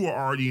you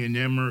are already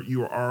enamored,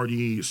 you are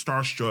already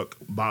starstruck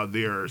by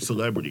their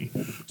celebrity.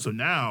 So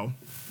now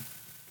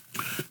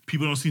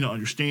people don't seem to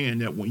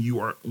understand that when you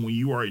are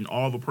in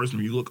awe of a person,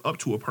 when you look up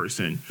to a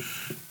person,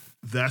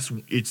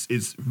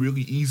 it's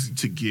really easy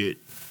to get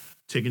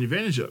taken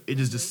advantage of. It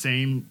is the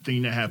same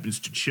thing that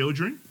happens to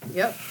children.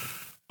 Yep.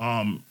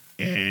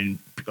 And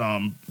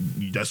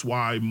that's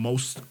why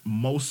most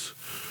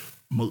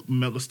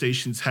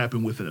molestations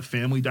happen within a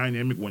family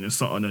dynamic, when it's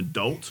an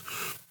adult,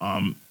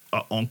 an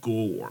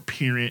uncle or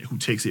parent who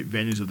takes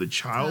advantage of the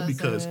child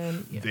because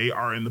they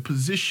are in the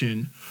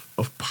position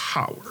of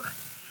power.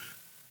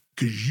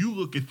 Because you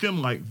look at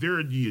them like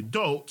they're the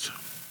adult.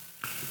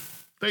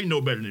 They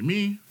know better than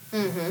me.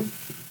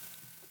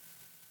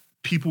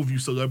 People view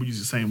celebrities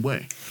the same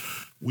way.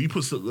 We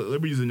put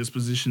celebrities in this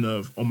position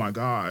of, oh my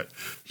God,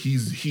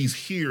 he's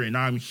here and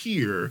I'm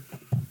here,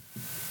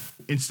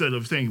 instead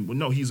of saying, well,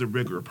 no, he's a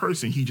regular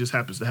person. He just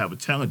happens to have a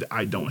talent that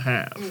I don't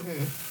have.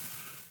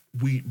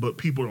 but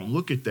people don't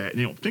look at that and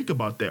they don't think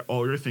about that.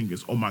 All they're thinking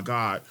is, oh my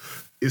God,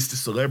 it's the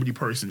celebrity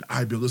person.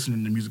 I've been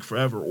listening to music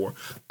forever, or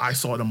I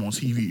saw them on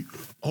TV.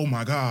 Oh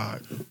my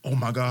God. Oh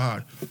my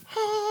God.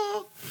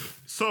 Ah.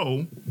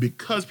 So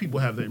because people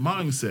have that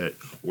mindset,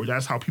 or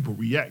that's how people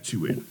react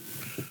to it,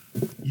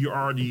 you're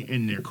already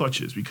in their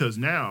clutches. Because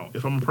now,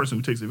 if I'm a person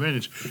who takes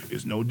advantage,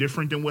 it's no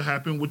different than what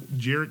happened with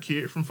Jared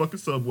Kidd from fucking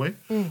Subway.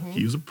 Mm-hmm.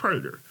 He was a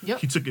predator. Yep.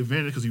 He took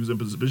advantage because he was in a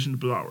position of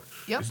power.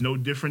 Yep. It's no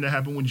different that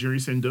happened with Jerry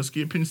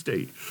Sandusky at Penn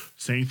State.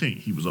 Same thing.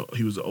 He was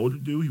an older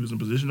dude. He was in a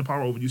position of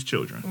power over these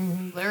children.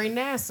 Mm-hmm. Larry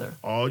Nassar.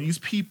 All these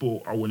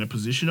people are in a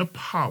position of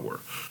power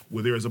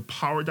where there is a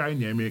power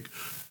dynamic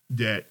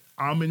that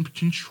I'm in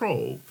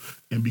control.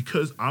 And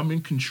because I'm in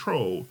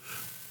control,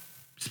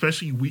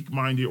 especially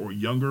weak-minded or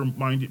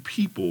younger-minded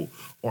people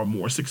are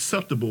more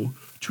susceptible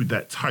to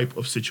that type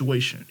of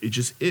situation. It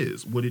just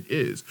is what it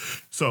is.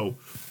 So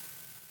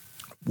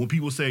when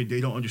people say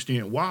they don't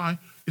understand why,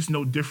 it's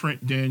no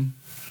different than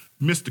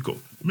Mystical.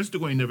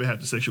 Mystical ain't never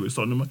had to sexually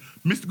assault no more.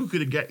 Mystical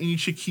could have got any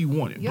chick he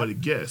wanted, but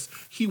guess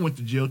he went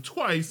to jail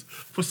twice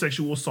for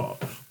sexual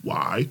assault.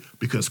 Why?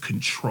 Because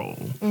control,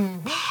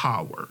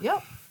 power.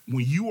 Yep.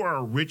 When you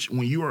are rich,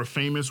 when you are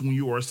famous, when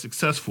you are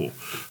successful,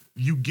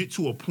 you get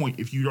to a point,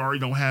 if you already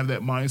don't have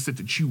that mindset,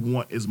 that you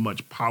want as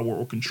much power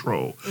or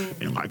control.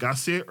 And like I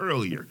said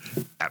earlier,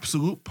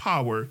 absolute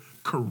power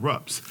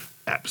corrupts.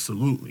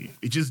 Absolutely.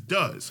 It just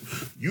does.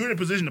 You're in a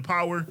position of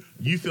power,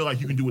 you feel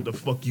like you can do what the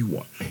fuck you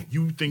want.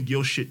 You think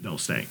your shit don't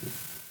stink.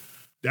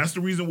 That's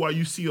the reason why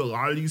you see a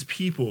lot of these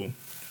people,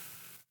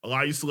 a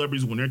lot of these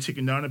celebrities, when they're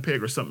taken down a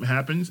peg or something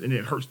happens and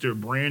it hurts their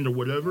brand or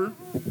whatever,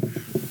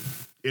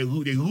 they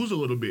lose a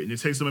little bit, and it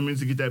takes them a minute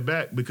to get that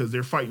back because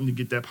they're fighting to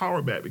get that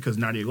power back because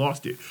now they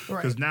lost it.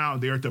 Because now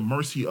they're at the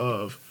mercy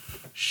of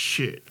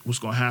shit. What's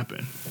gonna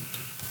happen?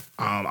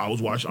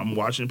 I'm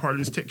watching part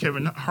of this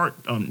Kevin Hart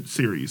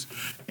series,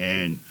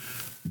 and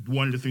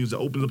one of the things that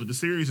opens up the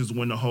series is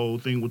when the whole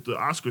thing with the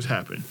Oscars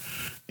happened,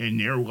 and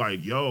they're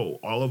like, "Yo,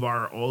 all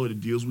of the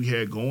deals we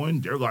had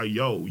going," they're like,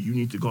 "Yo, you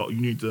need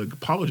to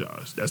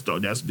apologize." That's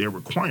they're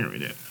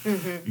requiring it.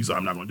 He's like,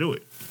 "I'm not gonna do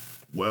it."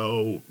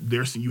 Well,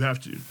 they're saying you have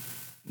to.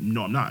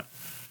 No, I'm not.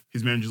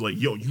 His manager's like,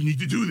 yo, you need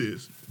to do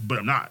this, but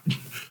I'm not.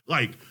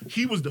 Like,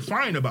 he was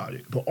defiant about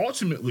it. But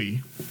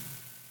ultimately,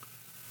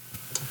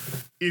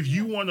 if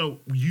you wanna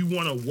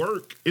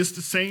work, it's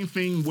the same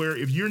thing where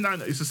if you're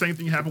not, it's the same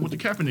thing happened with the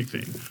Kaepernick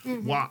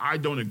thing. While I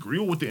don't agree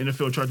with what the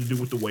NFL tried to do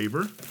with the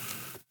waiver,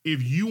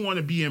 if you want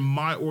to be in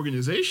my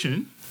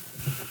organization,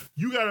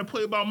 you got to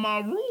play by my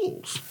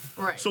rules.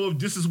 Right. So if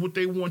this is what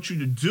they want you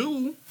to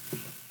do,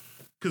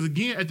 because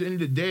again, at the end of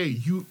the day,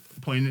 you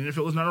playing in the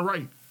NFL is not a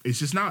right. It's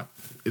just not.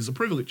 It's a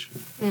privilege.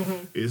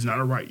 It's not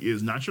a right. It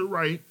is not your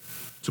right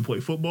to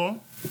play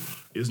football.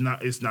 It's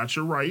not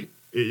your right.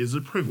 It is a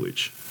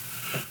privilege.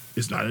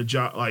 It's not a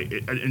job.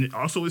 And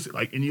also it's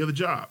like any other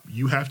job.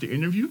 You have to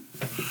interview,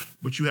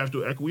 but you have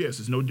to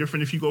acquiesce. It's no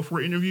different if you go for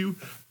an interview.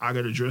 I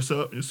got to dress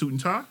up in a suit and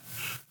tie.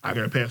 I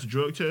got to pass a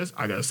drug test.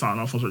 I got to sign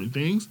off on certain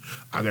things.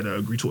 I got to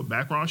agree to a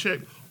background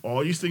check.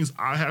 All these things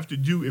I have to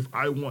do if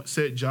I want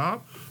said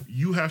job.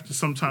 You have to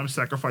sometimes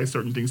sacrifice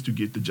certain things to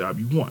get the job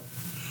you want.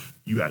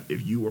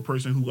 If you are a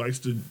person who likes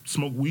to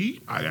smoke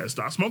weed, I gotta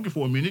stop smoking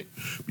for a minute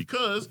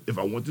because if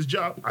I want this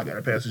job, I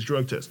gotta pass this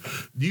drug test.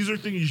 These are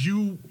things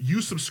you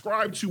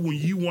subscribe to when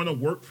you want to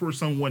work for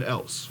someone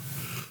else.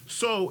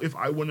 So if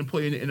I want to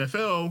play in the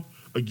NFL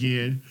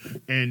again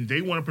and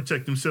they want to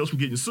protect themselves from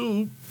getting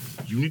sued,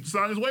 you need to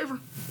sign this waiver.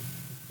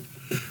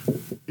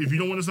 If you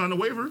don't want to sign the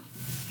waiver,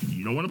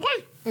 you don't want to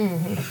play.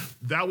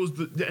 That was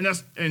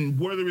and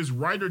whether it's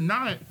right or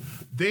not,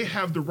 they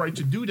have the right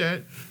to do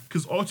that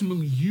because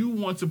ultimately you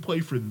want to play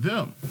for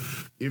them.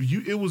 If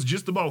it was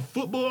just about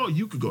football,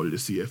 you could go to the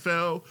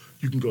CFL,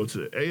 you can go to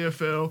the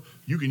AFL,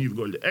 you can even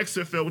go to the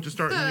XFL, which is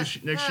starting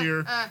next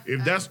year.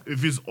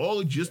 If it's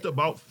all just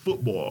about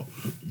football,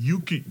 you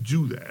could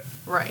do that.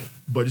 Right.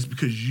 But it's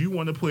because you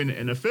want to play in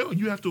the NFL,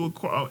 you have to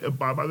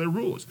abide by their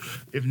rules.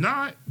 If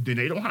not, then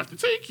they don't have to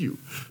take you.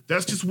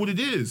 That's just what it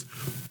is.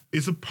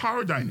 It's a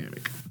power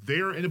dynamic.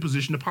 They're in a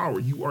position of power.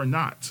 You are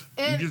not.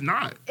 You're just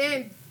not.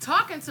 And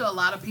talking to a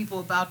lot of people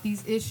about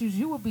these issues,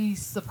 you would be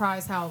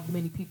surprised how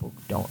many people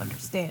don't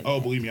understand. Oh,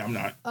 believe me, I'm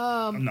not.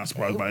 I'm not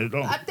surprised by it at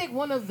all. I think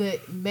one of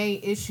the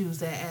main issues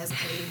that as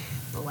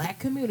a black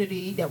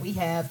community that we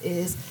have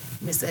is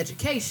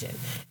miseducation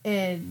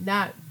and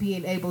not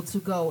being able to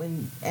go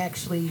and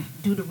actually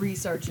do the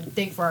research and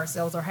think for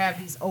ourselves or have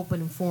these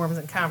open forums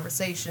and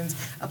conversations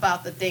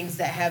about the things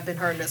that have been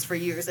hurting us for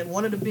years. And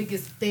one of the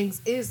biggest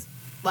things is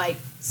like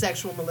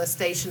sexual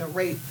molestation or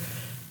rape.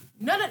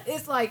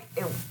 It's like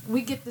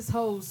we get this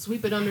whole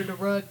sweep it under the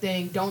rug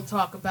thing, don't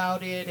talk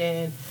about it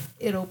and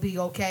it'll be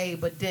okay.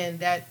 But then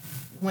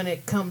when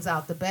it comes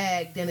out the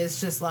bag, then it's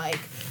just like,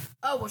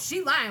 oh, well,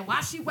 she lying.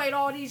 Why she wait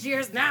all these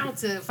years now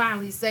to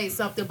finally say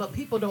something? But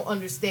people don't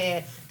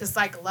understand the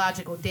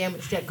psychological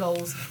damage that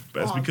goes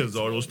That's on because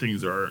all those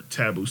things are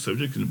taboo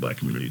subjects in the black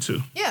community,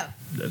 too. Yeah.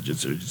 That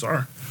just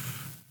are.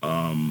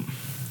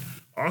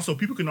 Also,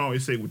 people can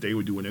always say what they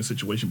would do in that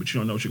situation, but you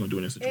don't know what you're gonna do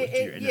in that situation.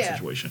 You're in that yeah.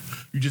 situation.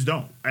 You just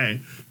don't.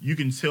 And you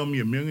can tell me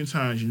a million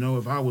times,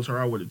 if I was her,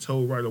 I would have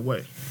told right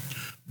away.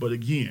 But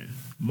again,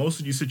 most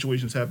of these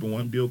situations happen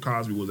when Bill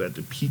Cosby was at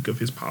the peak of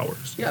his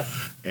powers. Yep.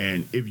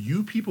 And if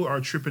you people are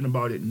tripping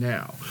about it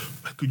now,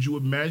 could you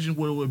imagine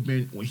what it would have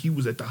been when he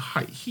was at the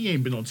height? He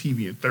ain't been on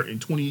TV in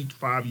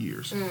 25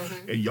 years.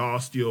 Mm-hmm. And y'all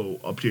still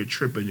up there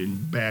tripping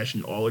and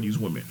bashing all of these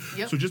women.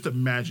 Yep. So just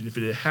imagine if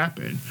it had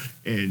happened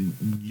and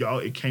y'all,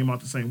 it came out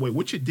the same way,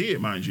 which it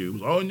did, mind you. It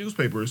was all in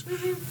newspapers.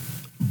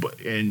 Mm-hmm.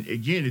 And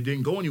again, it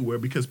didn't go anywhere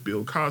because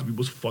Bill Cosby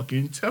was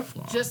fucking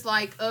Teflon. Just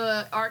like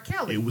R.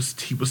 Kelly. He was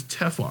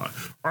Teflon.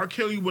 R.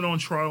 Kelly went on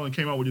trial and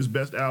came out with his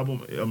best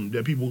album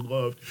that people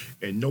loved,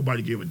 and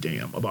nobody gave a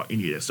damn about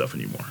any of that stuff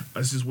anymore.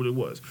 That's just what it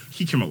was.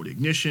 He came out with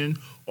Ignition,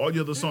 all the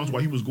other songs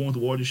while he was going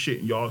through all this shit,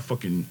 and y'all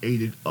fucking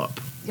ate it up.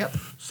 Yep.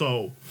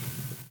 So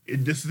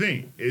this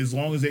thing, as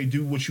long as they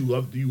do what you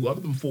love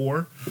them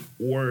for,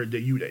 or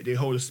that they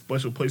hold a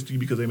special place to you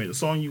because they made a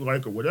song you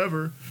like or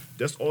whatever,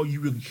 that's all you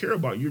really care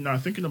about. You're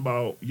not thinking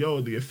about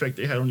the effect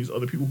they had on these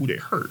other people who they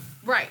hurt,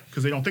 Right.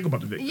 because they don't think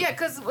about the victim. Yeah,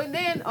 because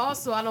then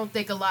also I don't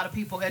think a lot of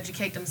people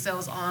educate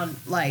themselves on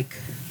like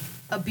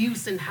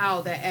abuse and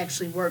how that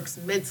actually works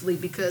mentally,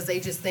 because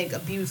they just think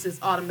abuse is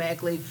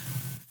automatically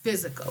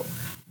physical,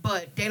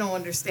 but they don't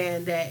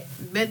understand that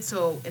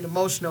mental and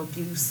emotional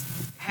abuse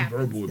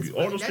happens. Verbal abuse.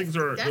 All those things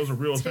are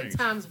real 10 things.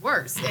 times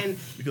worse. And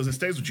Because it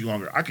stays with you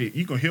longer.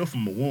 You can heal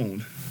from a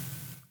wound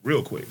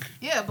real quick.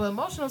 yeah, but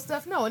emotional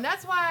stuff, no. And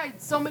that's why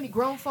so many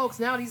grown folks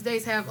now these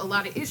days have a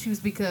lot of issues,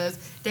 because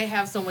they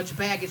have so much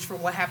baggage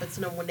from what happened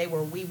to them when they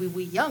were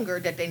wee younger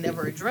that they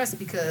never addressed,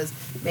 because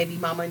maybe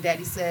mama and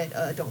daddy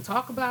said, don't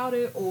talk about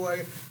it, or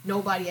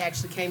nobody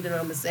actually came to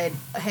them and said,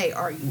 hey,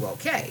 are you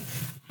okay?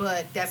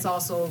 But that's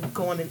also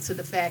going into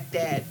the fact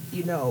that,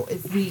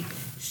 if we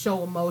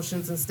show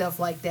emotions and stuff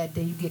like that,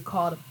 then you get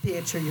called a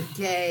bitch or you're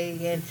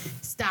gay, and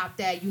stop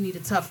that, you need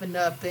to toughen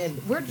up. And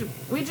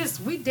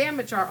we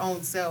damage our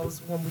own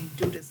selves when we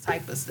do this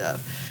type of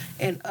stuff.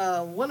 And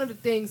one of the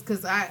things,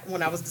 because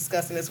when I was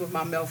discussing this with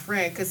my male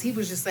friend, because he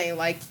was just saying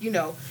like,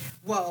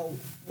 well,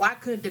 why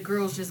couldn't the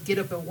girls just get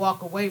up and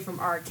walk away from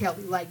R.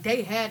 Kelly? Like,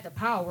 they had the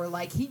power.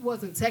 Like, he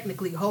wasn't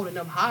technically holding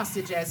them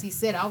hostage, as he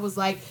said. I was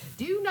like,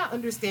 do you not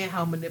understand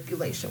how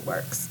manipulation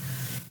works?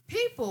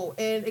 People,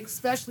 and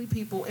especially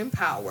people in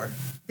power,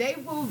 they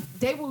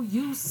will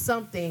use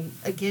something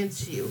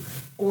against you,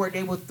 or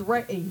they will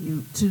threaten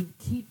you to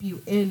keep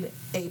you in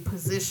a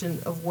position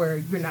of where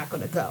you're not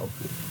going to go.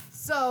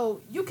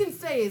 So you can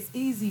say it's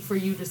easy for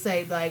you to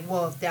say, like,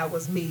 well, if that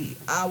was me,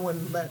 I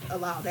wouldn't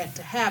allow that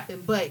to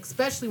happen. But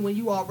especially when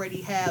you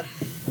already have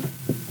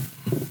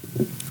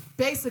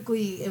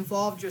basically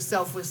involved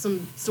yourself with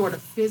some sort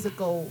of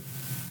physical,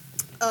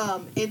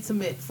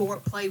 intimate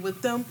foreplay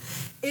with them,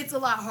 it's a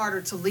lot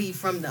harder to leave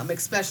from them,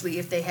 especially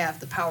if they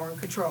have the power and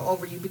control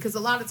over you. Because a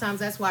lot of times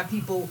that's why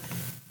people,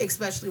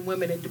 especially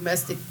women in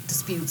domestic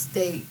disputes,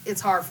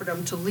 it's hard for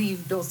them to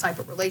leave those type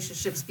of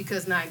relationships,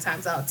 because 9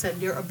 times out of 10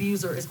 their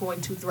abuser is going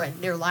to threaten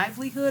their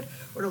livelihood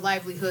or the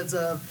livelihoods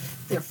of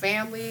their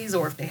families,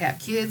 or if they have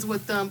kids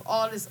with them,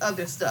 all this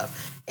other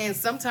stuff. And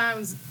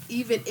sometimes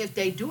even if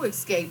they do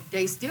escape,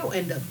 they still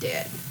end up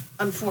dead,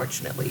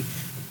 unfortunately,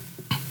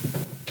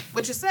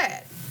 which is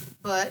sad.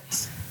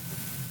 But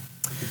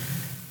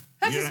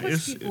that's just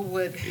what people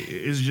would.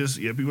 It's just,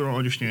 people don't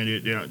understand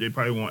it. They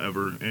probably won't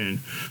ever. And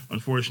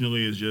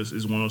unfortunately, it's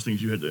one of those things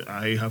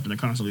I have to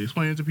constantly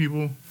explain it to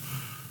people.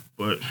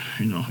 But,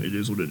 it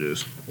is what it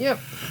is. Yep.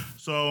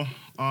 So,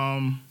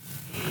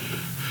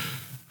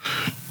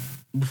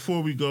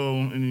 before we go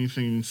into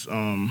anything,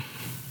 so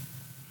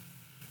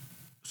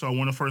I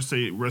want to first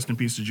say rest in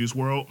peace to Juice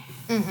WRLD.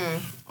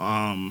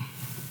 Mm-hmm.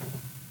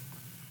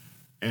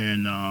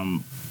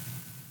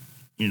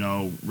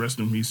 Rest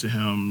in peace to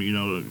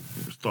him,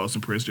 thoughts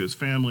and prayers to his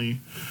family.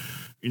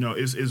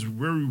 It's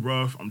very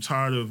rough. I'm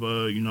tired of,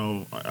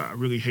 I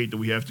really hate that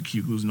we have to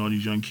keep losing all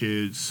these young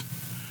kids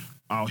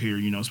out here,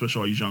 especially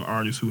all these young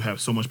artists who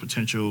have so much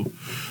potential.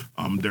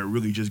 They're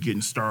really just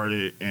getting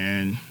started,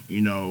 and,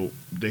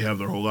 they have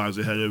their whole lives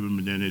ahead of them,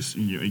 and then it's,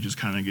 it just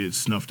kind of gets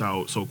snuffed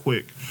out so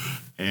quick.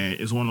 And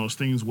it's one of those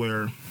things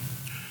where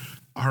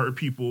I heard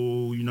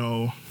people,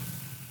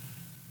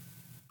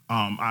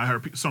 I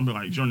heard something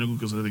like Joyner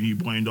Lucas, I think he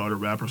blamed all the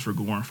rappers for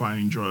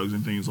glorifying drugs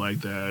and things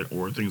like that,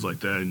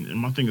 And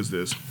my thing is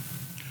this.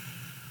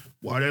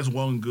 While that's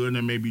well and good, and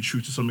that may be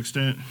true to some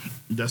extent,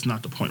 that's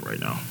not the point right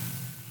now.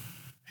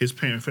 His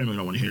parent family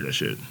don't want to hear that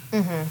shit.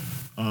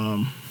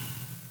 Mm-hmm.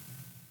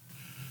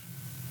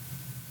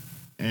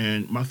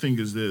 And my thing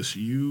is this. If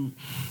you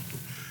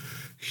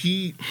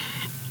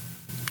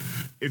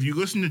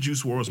listen to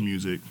Juice WRLD's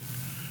music,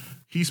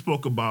 he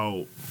spoke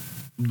about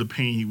the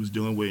pain he was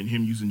dealing with and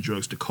him using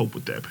drugs to cope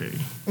with that pain.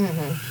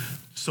 Mm-hmm.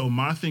 So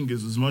my thing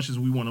is, as much as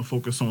we want to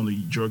focus on the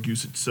drug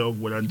use itself,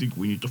 what I think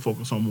we need to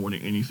focus on more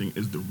than anything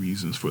is the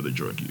reasons for the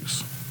drug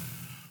use.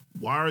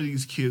 Why are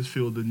these kids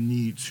feel the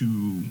need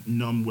to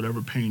numb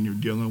whatever pain you're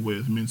dealing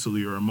with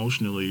mentally or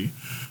emotionally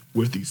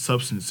with these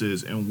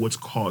substances, and what's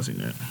causing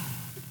it?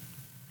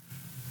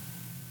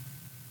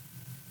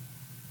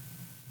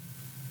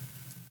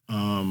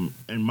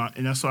 And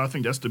that's why I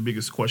think that's the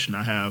biggest question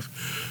I have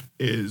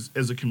is,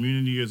 as a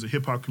community, as a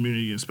hip hop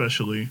community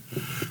especially,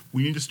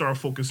 we need to start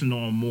focusing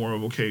on more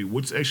of, okay,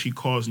 what's actually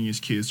causing these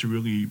kids to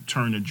really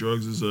turn to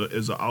drugs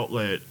as an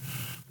outlet.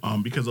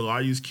 Because a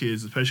lot of these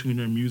kids, especially in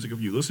their music,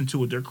 if you listen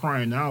to it, they're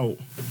crying out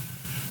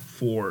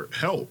for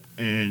help.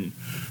 And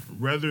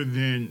rather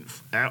than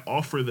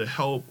offer the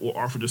help or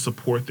offer the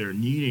support they're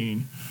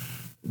needing,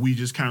 we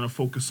just kind of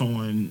focus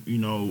on,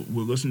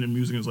 we're listening to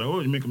music and it's like,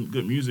 oh, they make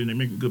good music and they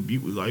make a good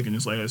beat we like, and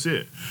it's like, that's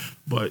it.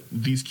 But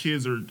these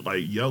kids are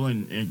like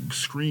yelling and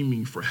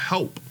screaming for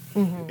help.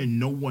 And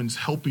no one's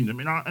helping them.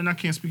 And I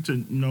can't speak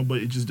to, but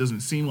it just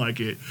doesn't seem like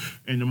it.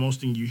 And the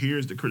most thing you hear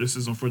is the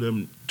criticism for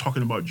them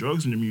talking about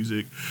drugs in the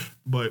music.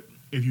 But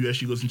if you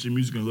actually listen to the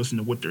music and listen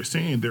to what they're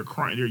saying, they're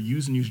crying. They're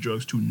using these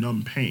drugs to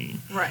numb pain,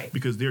 right?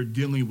 Because they're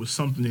dealing with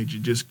something that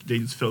they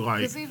just feel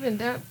like. Because even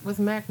that with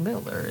Mac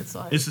Miller, it's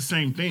like it's the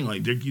same thing.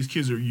 Like these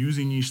kids are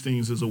using these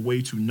things as a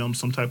way to numb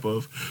some type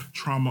of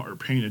trauma or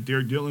pain that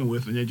they're dealing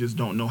with, and they just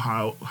don't know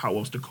how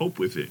else to cope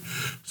with it.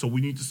 So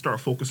we need to start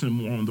focusing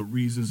more on the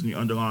reasons and the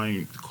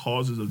underlying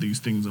causes of these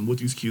things and what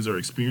these kids are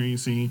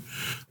experiencing.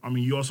 I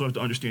mean, you also have to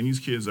understand these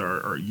kids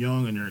are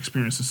young and they're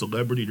experiencing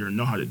celebrity. They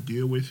know how to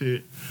deal with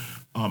it.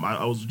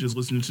 I was just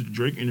listening to the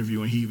Drake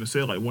interview, and he even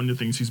said, like, one of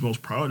the things he's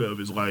most proud of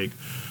is, like,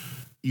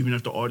 even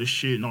after all this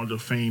shit and all the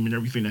fame and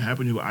everything that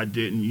happened to him, I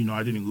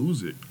didn't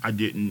lose it. I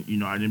didn't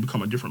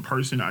become a different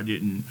person. I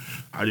didn't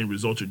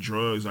resort to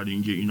drugs. I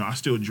didn't get, I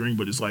still drink,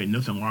 but it's like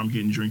nothing where I'm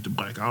getting drink to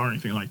black out or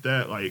anything like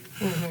that. Like,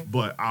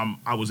 but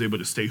I was able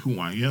to stay who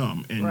I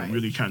am and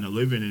really kind of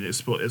live in it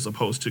as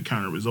opposed to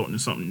kind of resulting in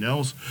something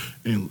else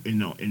and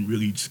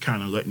really just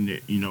kind of letting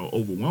it,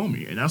 overwhelm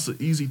me. And that's an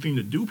easy thing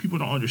to do. People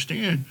don't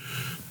understand.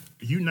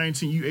 You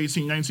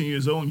 18, 19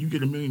 years old, and you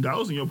get $1 million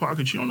in your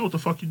pocket, you don't know what the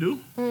fuck you do.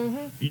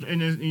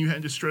 And you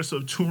had the stress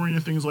of touring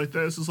and things like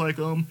that. It's just like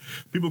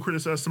people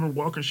criticize Summer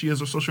Walker. She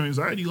has her social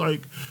anxiety.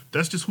 Like,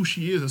 that's just who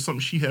she is. That's something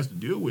she has to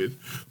deal with.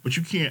 But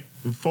you can't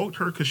fault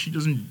her because she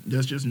doesn't.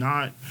 That's just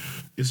not.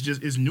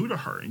 It's new to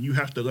her, and you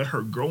have to let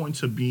her grow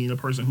into being a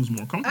person who's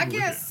more comfortable. I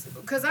guess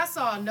because I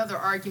saw another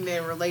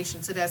argument in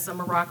relation to that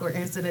Summer Walker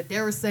incident. They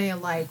were saying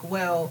like,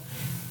 well,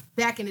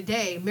 back in the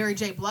day, Mary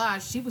J.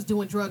 Blige, she was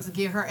doing drugs and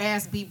getting her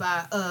ass beat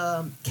by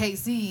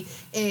KC,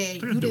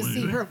 and you didn't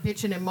see her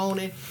bitching and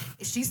moaning.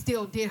 She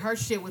still did her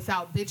shit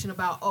without bitching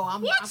about,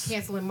 I'm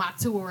canceling my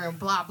tour and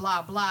blah,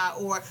 blah, blah.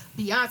 Or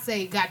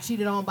Beyonce got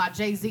cheated on by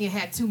Jay-Z and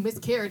had 2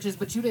 miscarriages,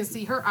 but you didn't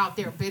see her out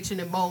there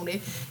bitching and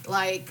moaning.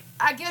 Like,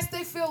 I guess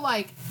they feel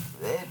like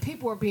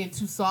people are being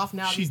too soft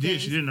now. She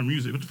did in her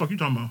music. What the fuck you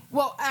talking about?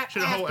 Well, she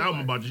had a whole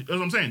album about it. That's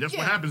what I'm saying. That's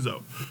what happens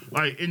though.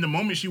 Like, in the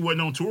moment she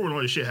wasn't on tour when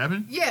all this shit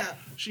happened. Yeah.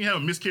 She had a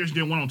miscarriage,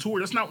 didn't went on tour.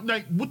 That's not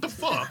like, what the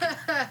fuck?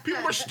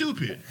 People are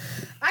stupid.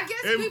 I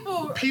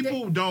guess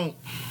people don't.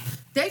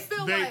 They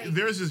feel like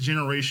there's this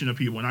generation of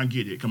people, and I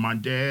get it. Cause my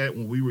dad,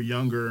 when we were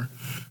younger,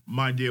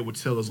 my dad would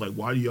tell us like,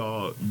 "Why do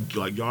y'all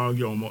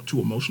get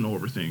too emotional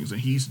over things?" And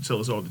he used to tell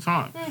us all the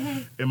time.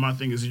 And my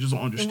thing is, you just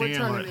don't understand.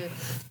 And we're turning it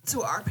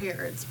to our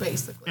parents,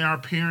 basically. And our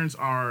parents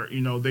are,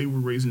 they were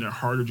raising their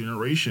harder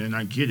generation, and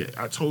I get it.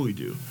 I totally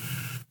do.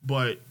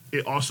 But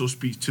it also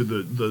speaks to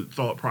the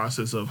thought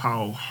process of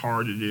how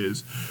hard it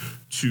is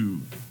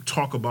to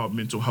talk about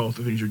mental health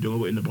and things you're dealing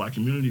with in the Black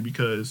community,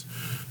 because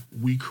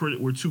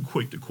we're too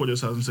quick to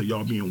criticize and say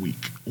y'all being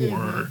weak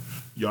or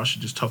y'all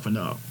should just toughen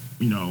up,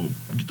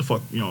 get the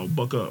fuck,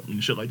 buck up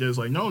and shit like that. It's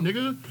like, no,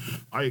 nigga,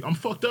 I'm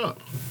fucked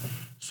up.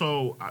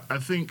 So I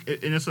think,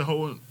 and it's a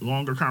whole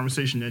longer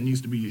conversation that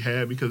needs to be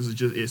had, because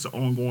it's an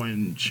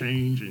ongoing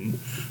change and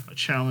a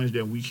challenge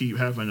that we keep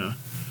having to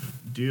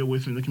deal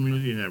with in the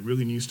community, and that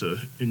really needs to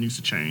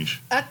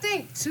change. I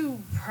think too,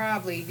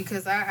 probably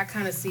because I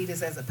kind of see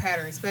this as a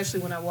pattern, especially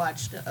when I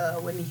watched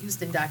Whitney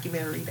Houston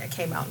documentary that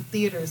came out in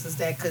theaters, is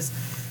that because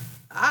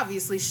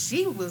obviously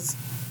she was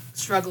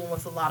struggling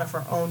with a lot of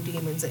her own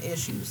demons and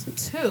issues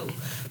too,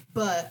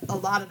 but a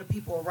lot of the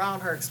people around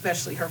her,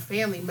 especially her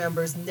family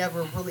members,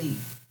 never really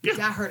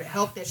got her the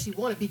help that she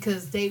wanted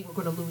because they were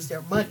going to lose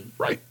their money.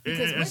 Right. And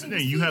that's the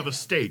thing. You have a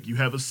stake. You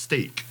have a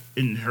stake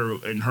in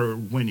her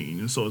winning.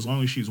 And so as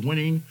long as she's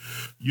winning,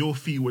 you'll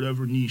feed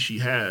whatever need she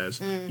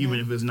has, even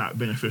if it's not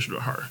beneficial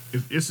to her.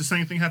 If it's the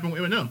same thing happened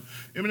with Eminem.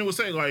 Eminem would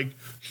say, like,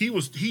 he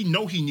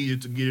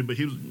needed to get it, but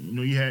he was,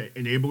 he had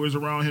enablers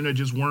around him that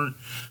just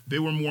they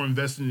were more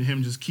invested in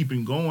him just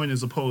keeping going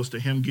as opposed to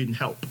him getting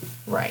help.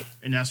 Right.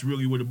 And that's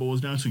really what it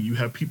boils down to. You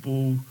have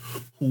people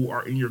who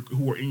are in your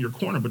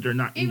corner, but they're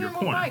not in your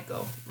corner.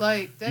 Michael,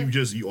 like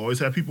that. You always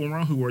have people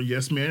around who are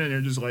yes men, and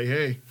they're just like,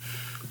 hey,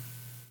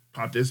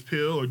 pop this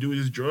pill or do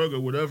this drug or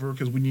whatever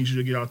because we need you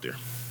to get out there.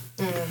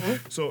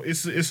 So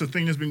it's a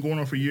thing that's been going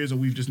on for years, and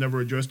we've just never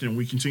addressed it, and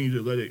we continue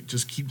to let it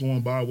just keep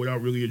going by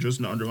without really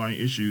addressing the underlying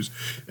issues.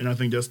 And I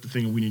think that's the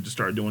thing we need to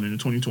start doing in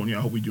 2020.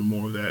 I hope we do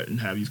more of that and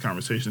have these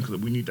conversations,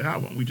 because we need to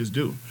have them. We just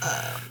do.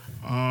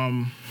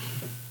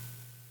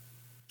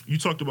 You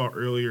talked about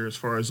earlier as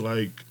far as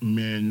like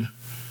men.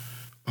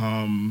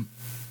 I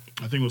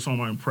think it was some of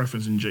my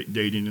preference in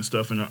dating and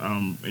stuff, and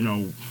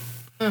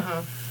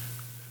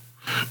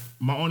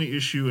My only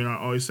issue, and I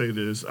always say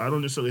this, I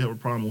don't necessarily have a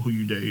problem with who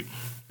you date,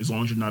 as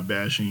long as you're not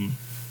bashing.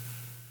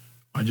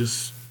 I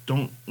just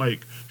don't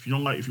like, if you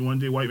want to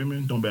date white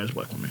women, don't bash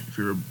black women. If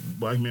you're a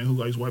black man who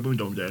likes white women,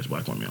 don't bash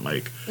black women.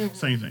 Like,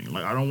 same thing.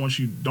 Like, I don't want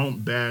you,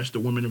 don't bash the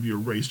women of your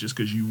race just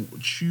because you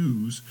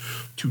choose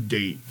to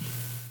date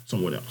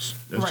someone else.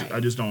 Right. I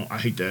just don't, I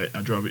hate that.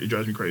 It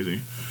drives me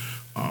crazy.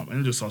 And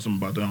I just saw something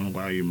about that. I don't know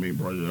why you may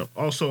brought it up.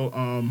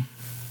 Also,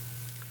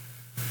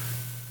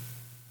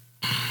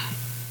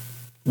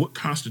 what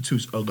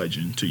constitutes a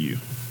legend to you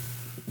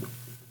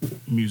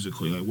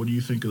musically? Like, what do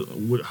you think?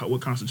 What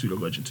constitutes a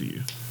legend to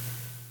you?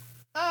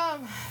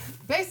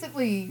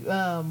 Basically,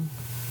 I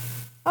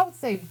would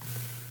say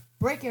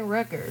breaking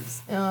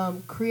records,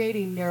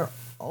 creating their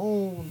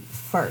own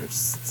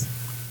first,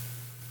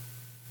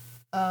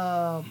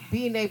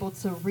 being able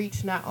to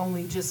reach not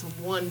only just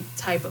one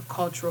type of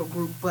cultural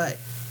group, but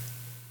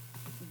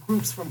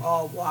groups from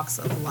all walks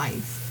of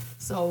life.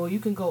 So you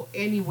can go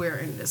anywhere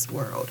in this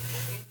world,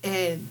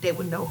 and they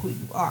would know who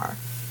you are.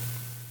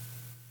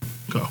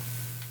 Go.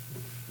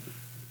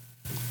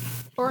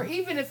 Or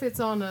even if it's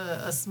on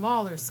a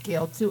smaller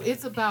scale too,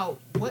 it's about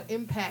what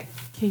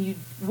impact do you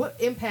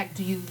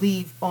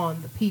leave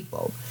on the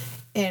people,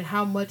 and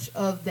how much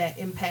of that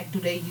impact do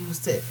they use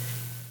to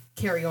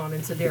carry on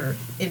into their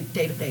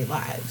day-to-day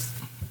lives.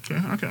 Okay,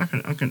 I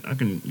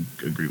can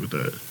agree with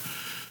that.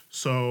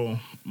 So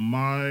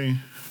my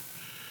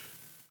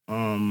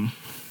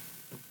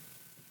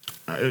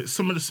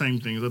some of the same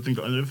things. I think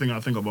another thing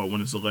I think about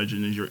when it's a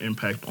legend is your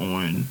impact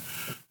on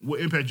what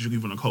impact you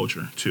leave on a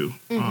culture too.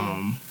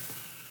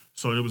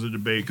 So there was a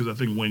debate because I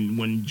think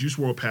when Juice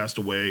WRLD passed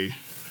away,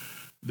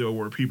 there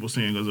were people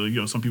saying,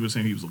 some people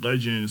saying he was a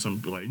legend, some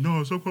people like,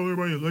 no, stop calling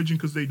everybody a legend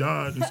because they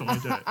died and something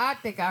like that. I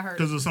think I heard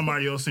because of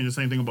somebody else saying the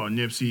same thing about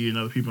Nipsey and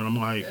other people, and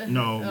I'm like,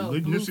 no,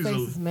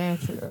 Nipsey's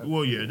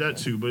well, yeah, that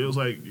too, but it was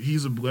like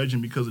he's a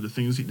legend because of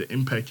the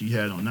impact he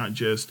had on not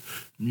just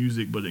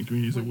music but in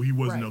communities. Like, well, he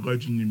wasn't a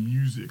legend in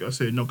music. I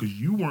said no, because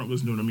you weren't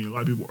listening to him. I mean, a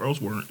lot of people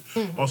else weren't.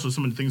 Also,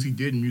 some of the things he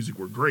did in music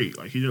were great.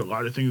 Like, he did a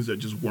lot of things that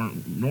just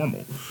weren't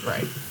normal.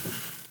 Right.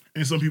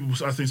 And some people,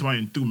 I think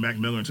somebody threw Mac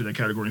Miller into that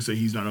category and said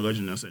he's not a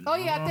legend. And I said,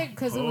 I think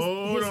because it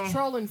was his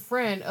trolling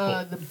friend.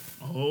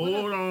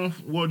 Hold on.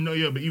 Well, no,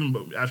 yeah, but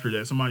even after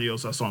that, somebody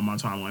else I saw on my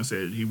timeline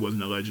said he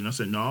wasn't a legend. I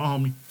said, no,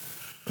 homie.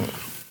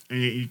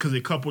 And because they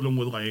coupled him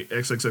with like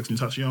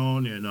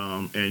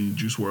XXXTentacion and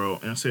Juice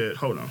WRLD, and I said,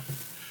 hold on.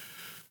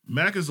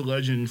 Mac is a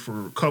legend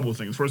for a couple of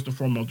things. First and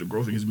foremost, the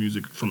growth in his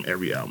music from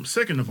every album.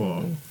 Second of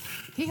all,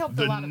 he helped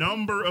the a lot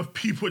number of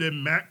people that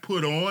Mac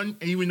put on,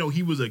 even though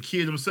he was a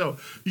kid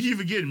himself. You keep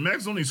forgetting,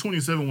 Mac's only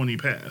 27 when he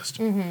passed.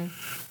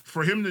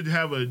 For him to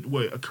have a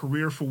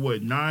career for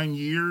 9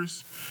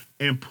 years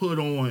and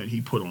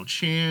he put on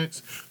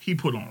Chance, he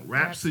put on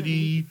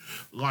Rhapsody,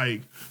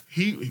 like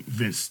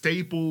Vince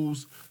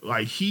Staples,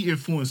 like he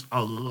influenced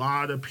a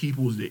lot of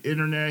people with the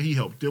internet. He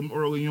helped them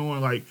early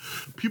on. Like,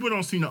 people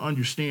don't seem to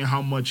understand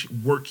how much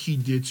work he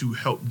did to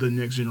help the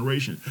next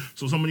generation.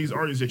 So some of these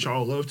artists that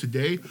y'all love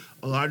today,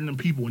 a lot of them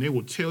people, and they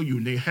will tell you,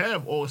 and they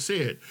have all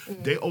said,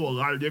 they owe a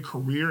lot of their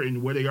career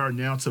and where they are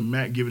now to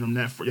Mac giving them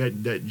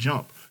that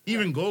jump.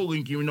 Even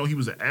GoldLink, even though he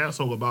was an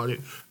asshole about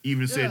it,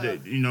 even said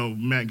that,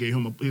 Mac gave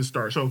him his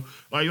start. So,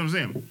 like, you know what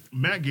I'm saying?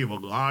 Mac gave a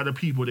lot of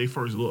people their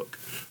first look.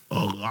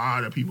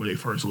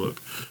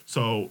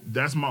 So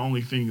that's my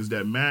only thing, is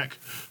that Mac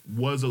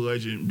was a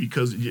legend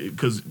because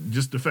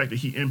just the fact that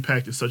he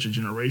impacted such a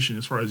generation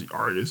as far as the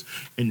artist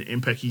and the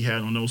impact he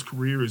had on those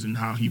careers and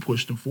how he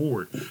pushed them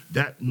forward,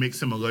 that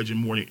makes him a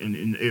legend more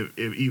than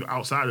if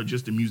outside of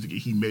just the music that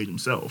he made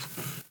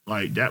himself.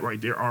 Like, that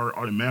right there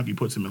automatically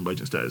puts him in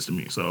legend status to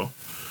me. So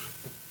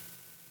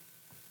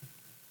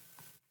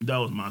that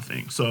was my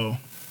thing. So,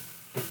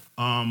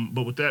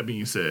 but with that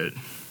being said,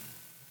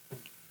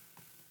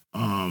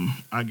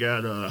 I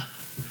got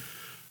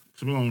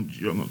so we're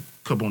gonna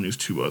couple on these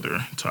two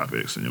other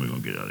topics, and then we're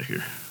gonna get out of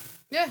here.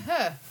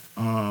 Yeah.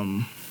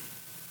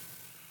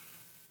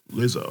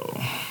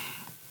 Lizzo.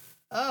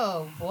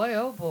 Oh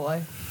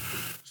boy.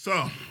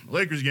 So,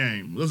 Lakers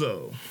game.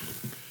 Lizzo.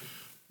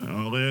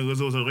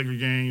 Lizzo was at a Lakers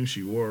game.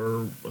 She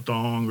wore a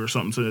thong or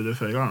something to that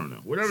effect. I don't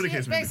know. Whatever the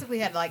case may be. Basically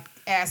had like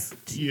ass.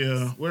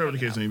 Yeah, whatever the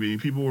case may be.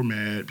 People were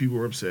mad. People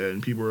were upset,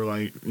 and people were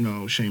like,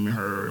 shaming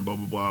her and blah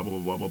blah blah blah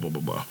blah blah blah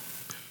blah blah.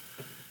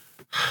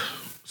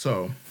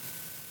 So,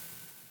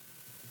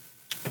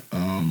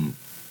 of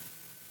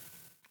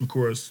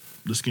course,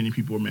 the skinny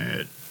people were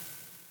mad.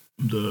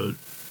 The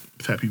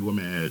fat people were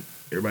mad.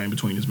 Everybody in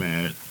between is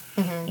mad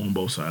on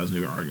both sides.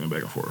 And they were arguing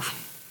back and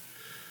forth.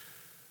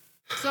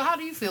 So how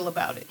do you feel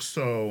about it?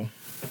 So,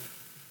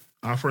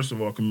 I first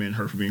of all commend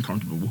her for being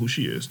comfortable with who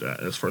she is.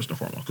 That's first and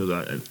foremost, because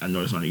I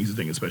know it's not an easy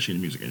thing, especially in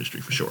the music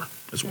industry, for sure.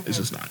 It's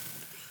just not.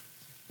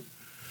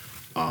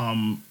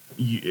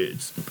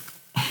 It's...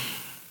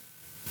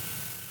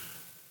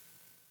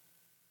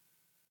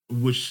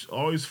 Which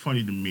always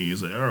funny to me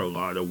is that there are a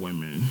lot of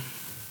women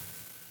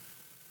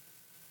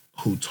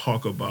who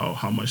talk about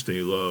how much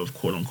they love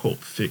quote unquote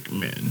thick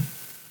men,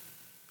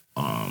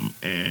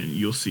 and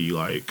you'll see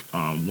like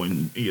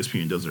when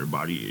ESPN does their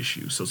body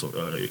issue, so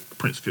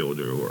Prince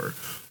Fielder or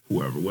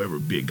whatever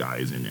big guy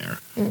is in there.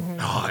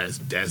 Oh, that's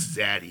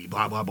Zaddy,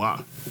 blah blah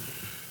blah,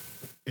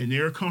 and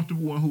they're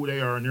comfortable in who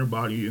they are in their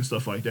body and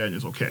stuff like that, and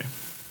it's okay.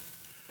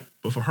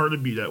 But for her to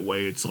be that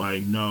way, it's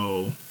like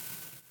no.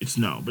 It's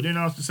no. But then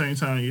at the same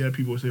time, you have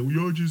people say,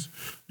 well,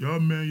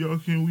 y'all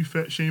can't we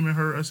fat shaming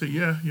her? I say,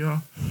 yeah.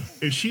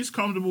 If she's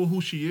comfortable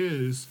who she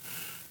is,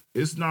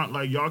 it's not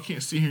like y'all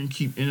can't sit here and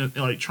keep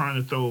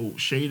trying to throw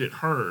shade at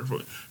her.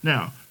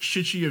 Now,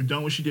 should she have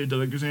done what she did?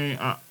 Like you're saying,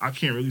 I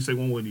can't really say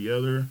one way or the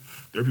other.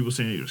 There are people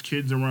saying there's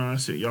kids around. I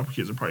said, y'all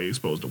kids are probably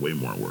exposed to way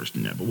more and worse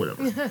than that, but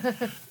whatever.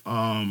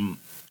 And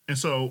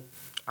so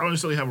I don't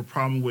necessarily have a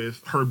problem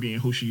with her being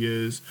who she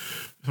is.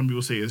 Some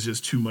people say it's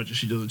just too much and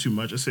she does it too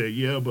much. I said,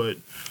 yeah, but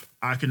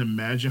I can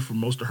imagine for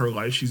most of her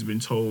life she's been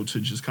told to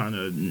just kind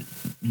of,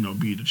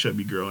 be the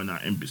chubby girl and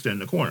stand in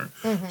the corner.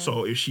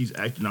 So if she's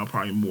acting out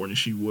probably more than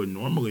she would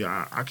normally,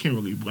 I can't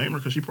really blame her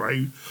because she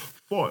probably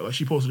fought. Like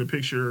she posted a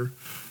picture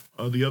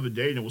the other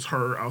day and it was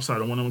her outside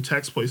of one of them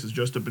tax places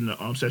dressed up in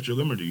the Statue of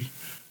Liberty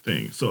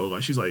thing. So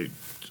like she's like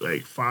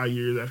 5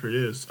 years after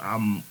this,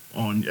 I'm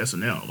on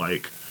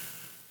SNL.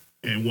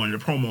 And one of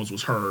the promos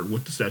was her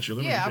with the Statue of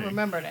Liberty. Yeah, thing. I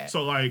remember that.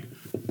 So like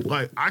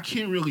I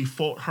can't really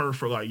fault her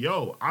for like,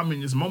 yo, I'm in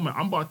this moment.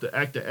 I'm about to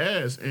act the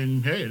ass,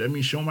 and hey, that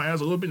means show my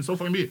ass a little bit, and so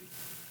fucking be it.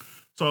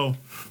 So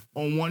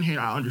on one hand,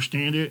 I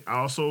understand it. I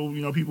also,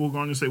 people are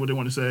going to say what they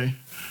want to say.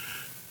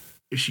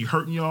 Is she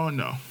hurting y'all?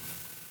 No.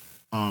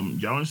 Y'all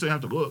don't necessarily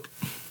have to look.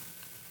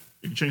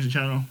 You can change the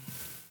channel.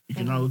 You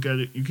cannot look at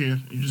it. You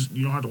can.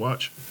 You don't have to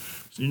watch.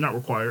 So you're not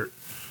required.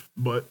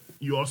 But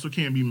you also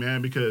can't be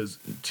mad because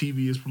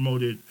TV is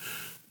promoted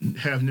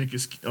half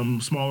naked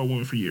smaller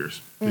women for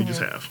years. They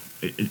just have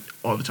it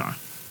all the time.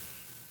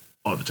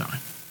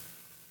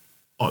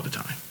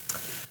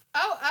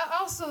 I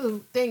also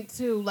think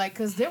too,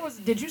 because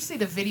did you see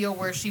the video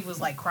where she was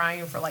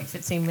crying for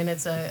 15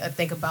 minutes? I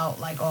think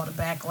about all the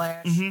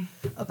backlash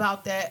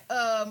about that.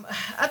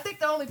 I think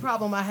the only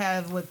problem I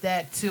have with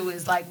that too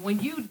is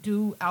when you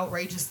do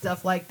outrageous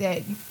stuff like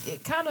that,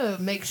 it kind of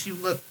makes you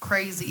look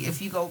crazy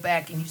if you go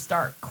back and you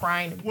start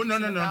crying. Well, no,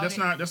 that's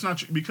not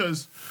true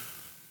because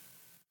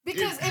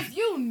if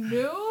you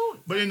knew,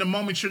 but in the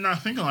moment you're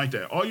not thinking like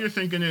that. All you're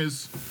thinking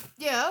is,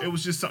 it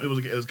was just something.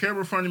 It was a camera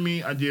in front of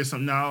me. I did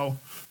something. Now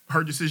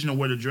her decision on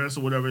where to dress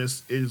or whatever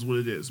is what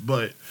it is.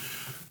 But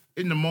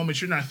in the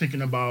moment, you're not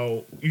thinking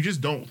about. You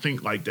just don't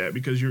think like that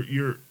because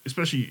you're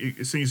especially.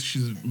 It seems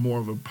she's more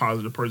of a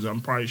positive person.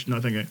 I'm probably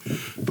not thinking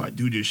if I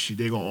do this shit,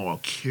 they gonna all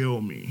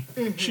kill me.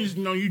 She's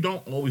you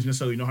don't always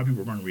necessarily know how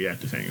people are gonna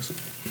react to things.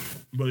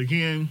 But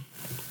again,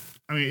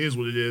 I mean, it is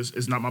what it is.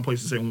 It's not my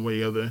place to say one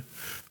way or the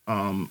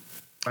other.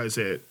 Like I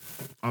said,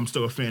 I'm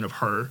still a fan of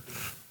her,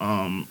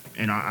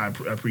 and I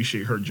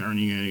appreciate her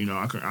journey, and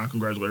I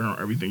congratulate her on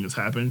everything that's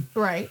happened.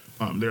 Right.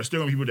 There are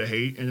still gonna be people that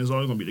hate, and it's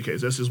always gonna be the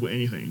case. That's just with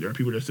anything. There are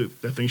people that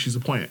think she's a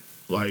plant,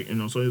 so it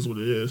is what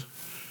it is.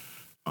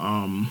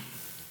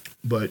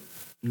 But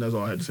that's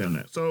all I had to say on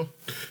that. So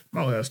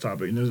my last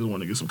topic, and this is one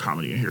to get some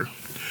comedy in here.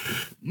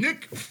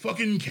 Nick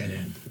fucking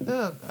Cannon.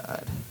 Oh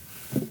God.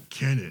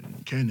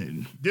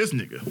 Cannon, this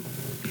nigga.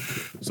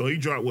 So he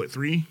dropped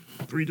three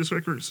diss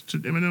records to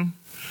Eminem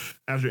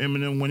after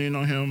Eminem went in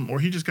on him,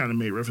 or he just kind of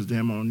made reference to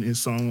him on his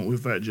song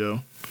with Fat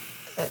Joe.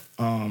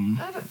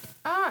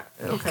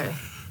 Okay.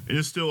 And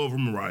it's still over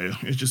Mariah.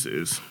 It just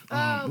is.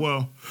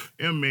 Well,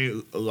 M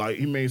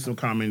he made some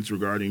comments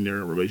regarding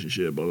their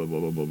relationship. Blah blah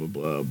blah blah blah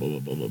blah blah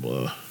blah blah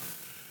blah.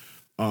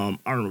 I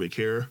don't really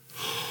care,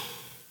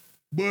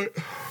 but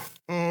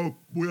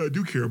what I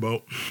do care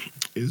about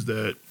is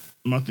that.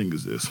 My thing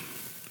is this.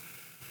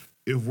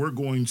 If we're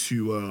going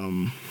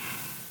to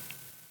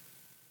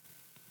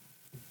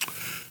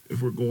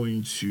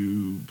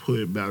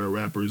put battle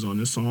rappers on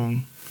this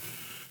song,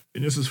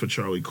 and this is for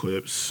Charlie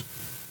Clips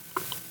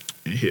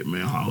and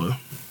Hitman Holla,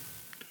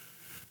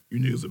 you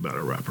niggas are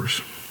battle rappers.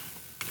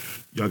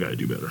 Y'all gotta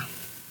do better.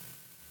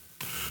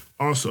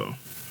 Also,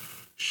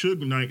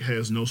 Suge Knight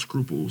has no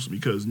scruples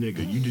because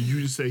nigga, you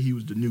just say he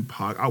was the new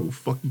Pac, I will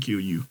fucking kill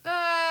you.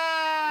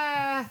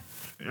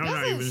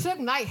 Doesn't Suge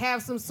Knight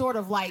have some sort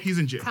of he's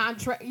in jail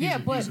contract? Yeah,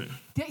 but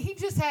he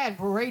just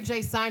had Ray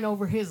J sign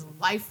over his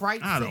life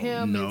rights to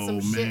him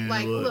and some shit.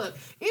 Look,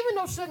 even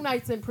though Suge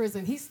Knight's in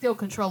prison, he's still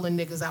controlling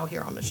niggas out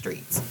here on the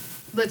streets.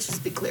 Let's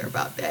just be clear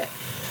about that.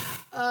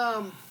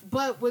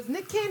 But with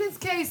Nick Cannon's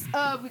case,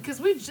 because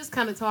we just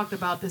kind of talked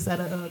about this at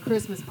a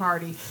Christmas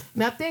party,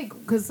 and I think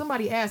because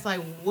somebody asked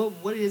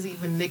what is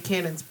even Nick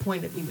Cannon's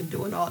point of even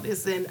doing all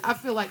this, and I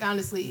feel like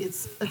honestly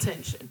it's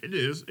attention. It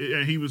is,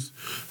 and he was.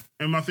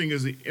 And my thing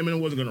is, Eminem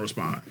wasn't going to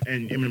respond,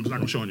 and Eminem's not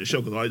going to show on the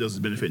show because all he does is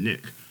benefit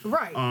Nick.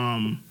 Right.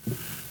 And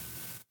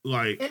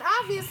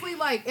obviously,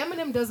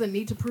 Eminem doesn't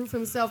need to prove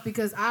himself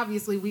because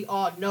obviously we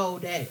all know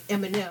that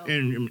Eminem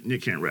and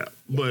Nick can't rap.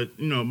 Yeah. But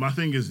my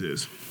thing is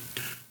this: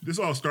 This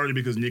all started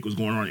because Nick was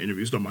going on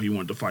interviews talking about he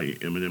wanted to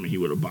fight Eminem and he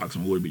would have boxed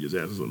him, would beat his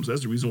ass or something. So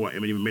that's the reason why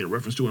Eminem even made a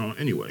reference to it on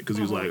anyway. Because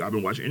he was like, I've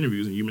been watching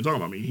interviews and you've been talking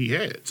about me. He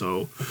had.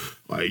 So,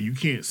 like, you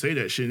can't say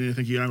that shit and then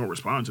think you're not going to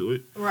respond to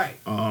it. Right.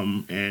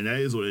 And that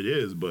is what it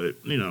is. But,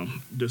 you know,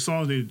 the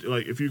songs need,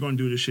 like, if you're going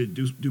to do this shit,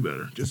 do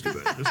better. Just do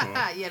better. That's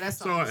all. Yeah,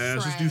 that's all I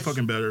ask. Just do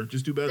fucking better.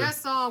 Just do better. That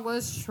song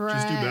was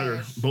trash. Just do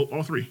better.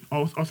 All three.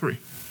 All three.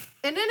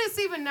 And then it's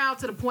even now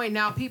to the point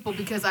now people,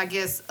 because I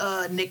guess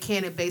Nick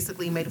Cannon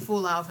basically made a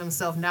fool out of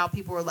himself. Now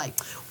people are like,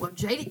 well,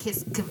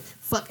 Jadakiss could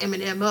fuck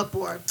Eminem up,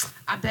 or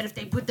I bet if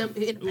they put them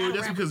in the well,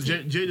 that's because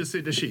Jada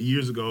said that shit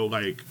years ago,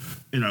 like,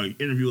 you know,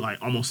 interview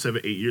like almost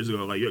 7-8 years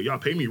ago. Like, yo, y'all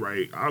pay me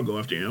right, I'll go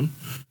after him.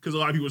 Because a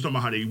lot of people was talking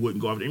about how they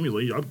wouldn't go after him. He's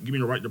like, y'all give me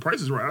the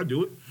price is right, I'll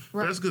do it.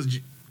 Right. But that's because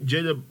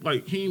Jada,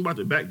 like, he ain't about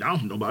to back down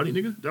from nobody,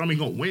 nigga. That don't mean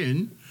he gonna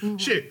win. Mm-hmm.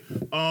 Shit.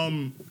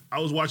 I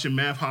was watching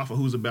Math Hoffa,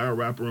 who's a battle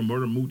rapper, and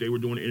Murder Mook. They were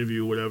doing an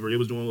interview or whatever. They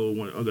was doing a little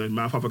one.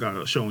 Math Hoffa got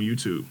a show on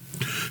YouTube,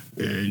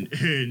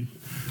 and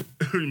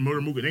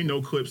Murder Mook, and they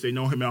know clips. They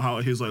know him out how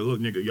he's like, look,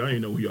 nigga, y'all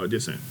ain't know who y'all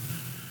dissing.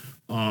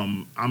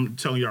 I'm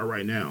telling y'all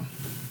right now,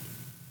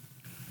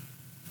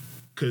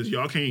 because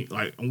y'all can't,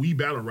 like, we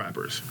battle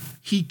rappers.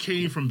 He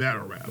came from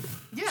battle rap.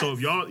 Yes. So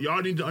if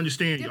y'all need to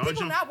understand, Did y'all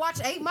people not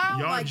watch 8 Mile?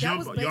 Y'all like,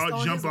 jump, that was based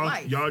on his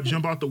life. Y'all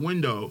jump out the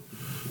window.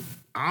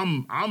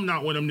 I'm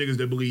not one of them niggas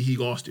that believe he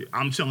lost it.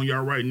 I'm telling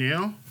y'all right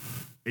now,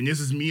 and this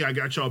is me, I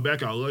got y'all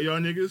back. I love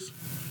y'all niggas.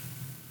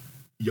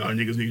 Y'all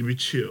niggas need to be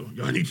chill.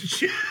 Y'all need to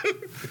chill.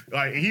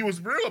 Like, and he was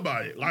real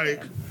about it.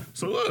 Like,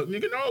 so look,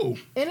 nigga, no.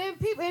 And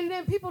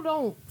then people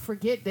don't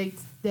forget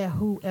that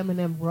who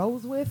Eminem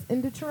rose with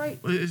in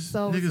Detroit.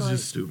 Niggas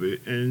just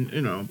stupid, and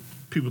you know.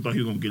 People thought he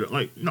was gonna get it.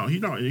 Like, no,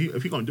 he's not.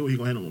 If he gonna do it, he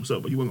gonna handle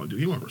himself. But he wasn't gonna do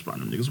it. He wasn't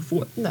respond to them niggas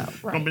before. No,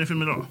 right. Don't benefit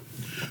him at all.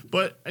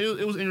 But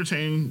it was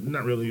entertaining.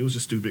 Not really. It was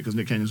just stupid because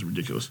Nick Cannon's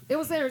ridiculous. It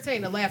was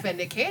entertaining to laugh at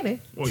Nick Cannon.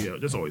 Well, yeah,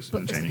 that's always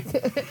entertaining.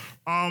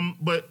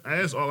 But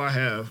that's all I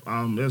have.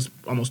 That's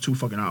almost 2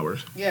 fucking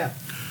hours. Yeah.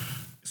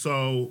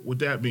 So with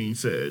that being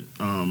said,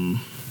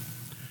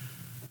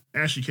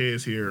 Ashley K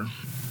is here.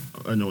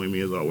 Annoying me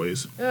as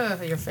always.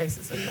 Your face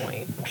is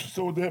annoying.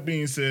 So with that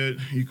being said,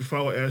 you can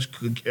follow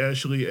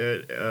Ashley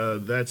at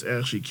that's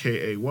Ashley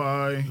Kay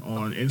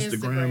on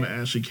Instagram.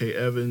 Ashley K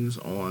Evans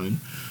on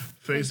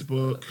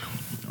Facebook.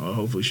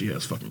 Hopefully she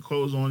has fucking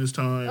clothes on this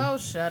time. Oh,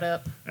 shut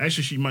up.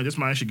 Actually, this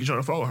might actually get y'all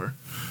to follow her.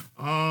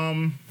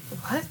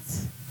 What?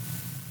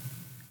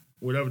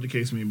 Whatever the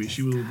case may be,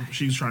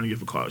 she's trying to get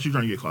for clout. She's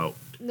trying to get clout.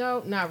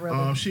 No, not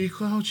really. She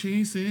clout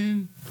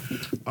chasing.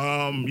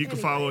 You can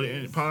follow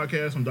the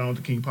podcast. I'm Down with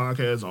the King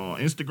podcast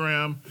on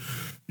Instagram.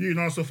 You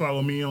can also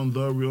follow me on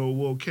The Real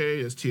Will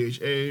K. That's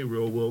THA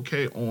Real Will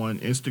K on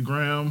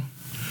Instagram.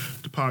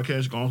 The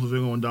podcast, you can also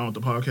visit on Down with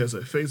the Podcast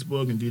at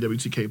Facebook and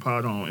DWTK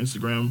Pod on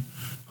Instagram.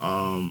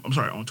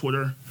 On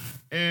Twitter.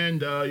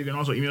 And you can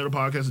also email the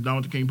podcast at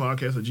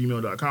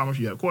downwiththekingpodcast@gmail.com if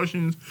you have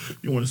questions,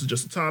 you want to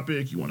suggest a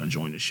topic, you want to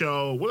join the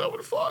show, whatever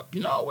the fuck,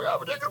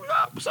 whatever.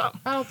 What's up?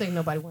 I don't think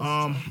nobody wants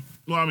to.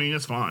 Well, I mean,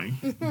 that's fine.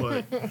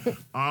 But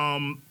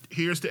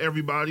here's to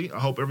everybody. I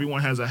hope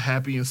everyone has a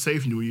happy and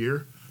safe New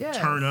Year. Yes.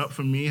 Turn up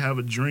for me, have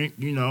a drink,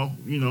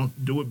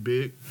 do it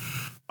big.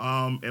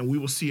 And we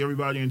will see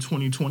everybody in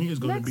 2020. It's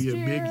going to be a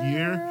big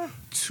year.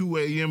 2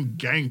 a.m.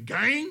 gang.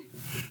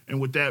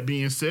 And with that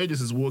being said, this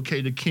is Will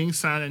K the King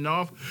signing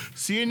off.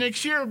 See you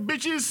next year,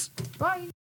 bitches. Bye.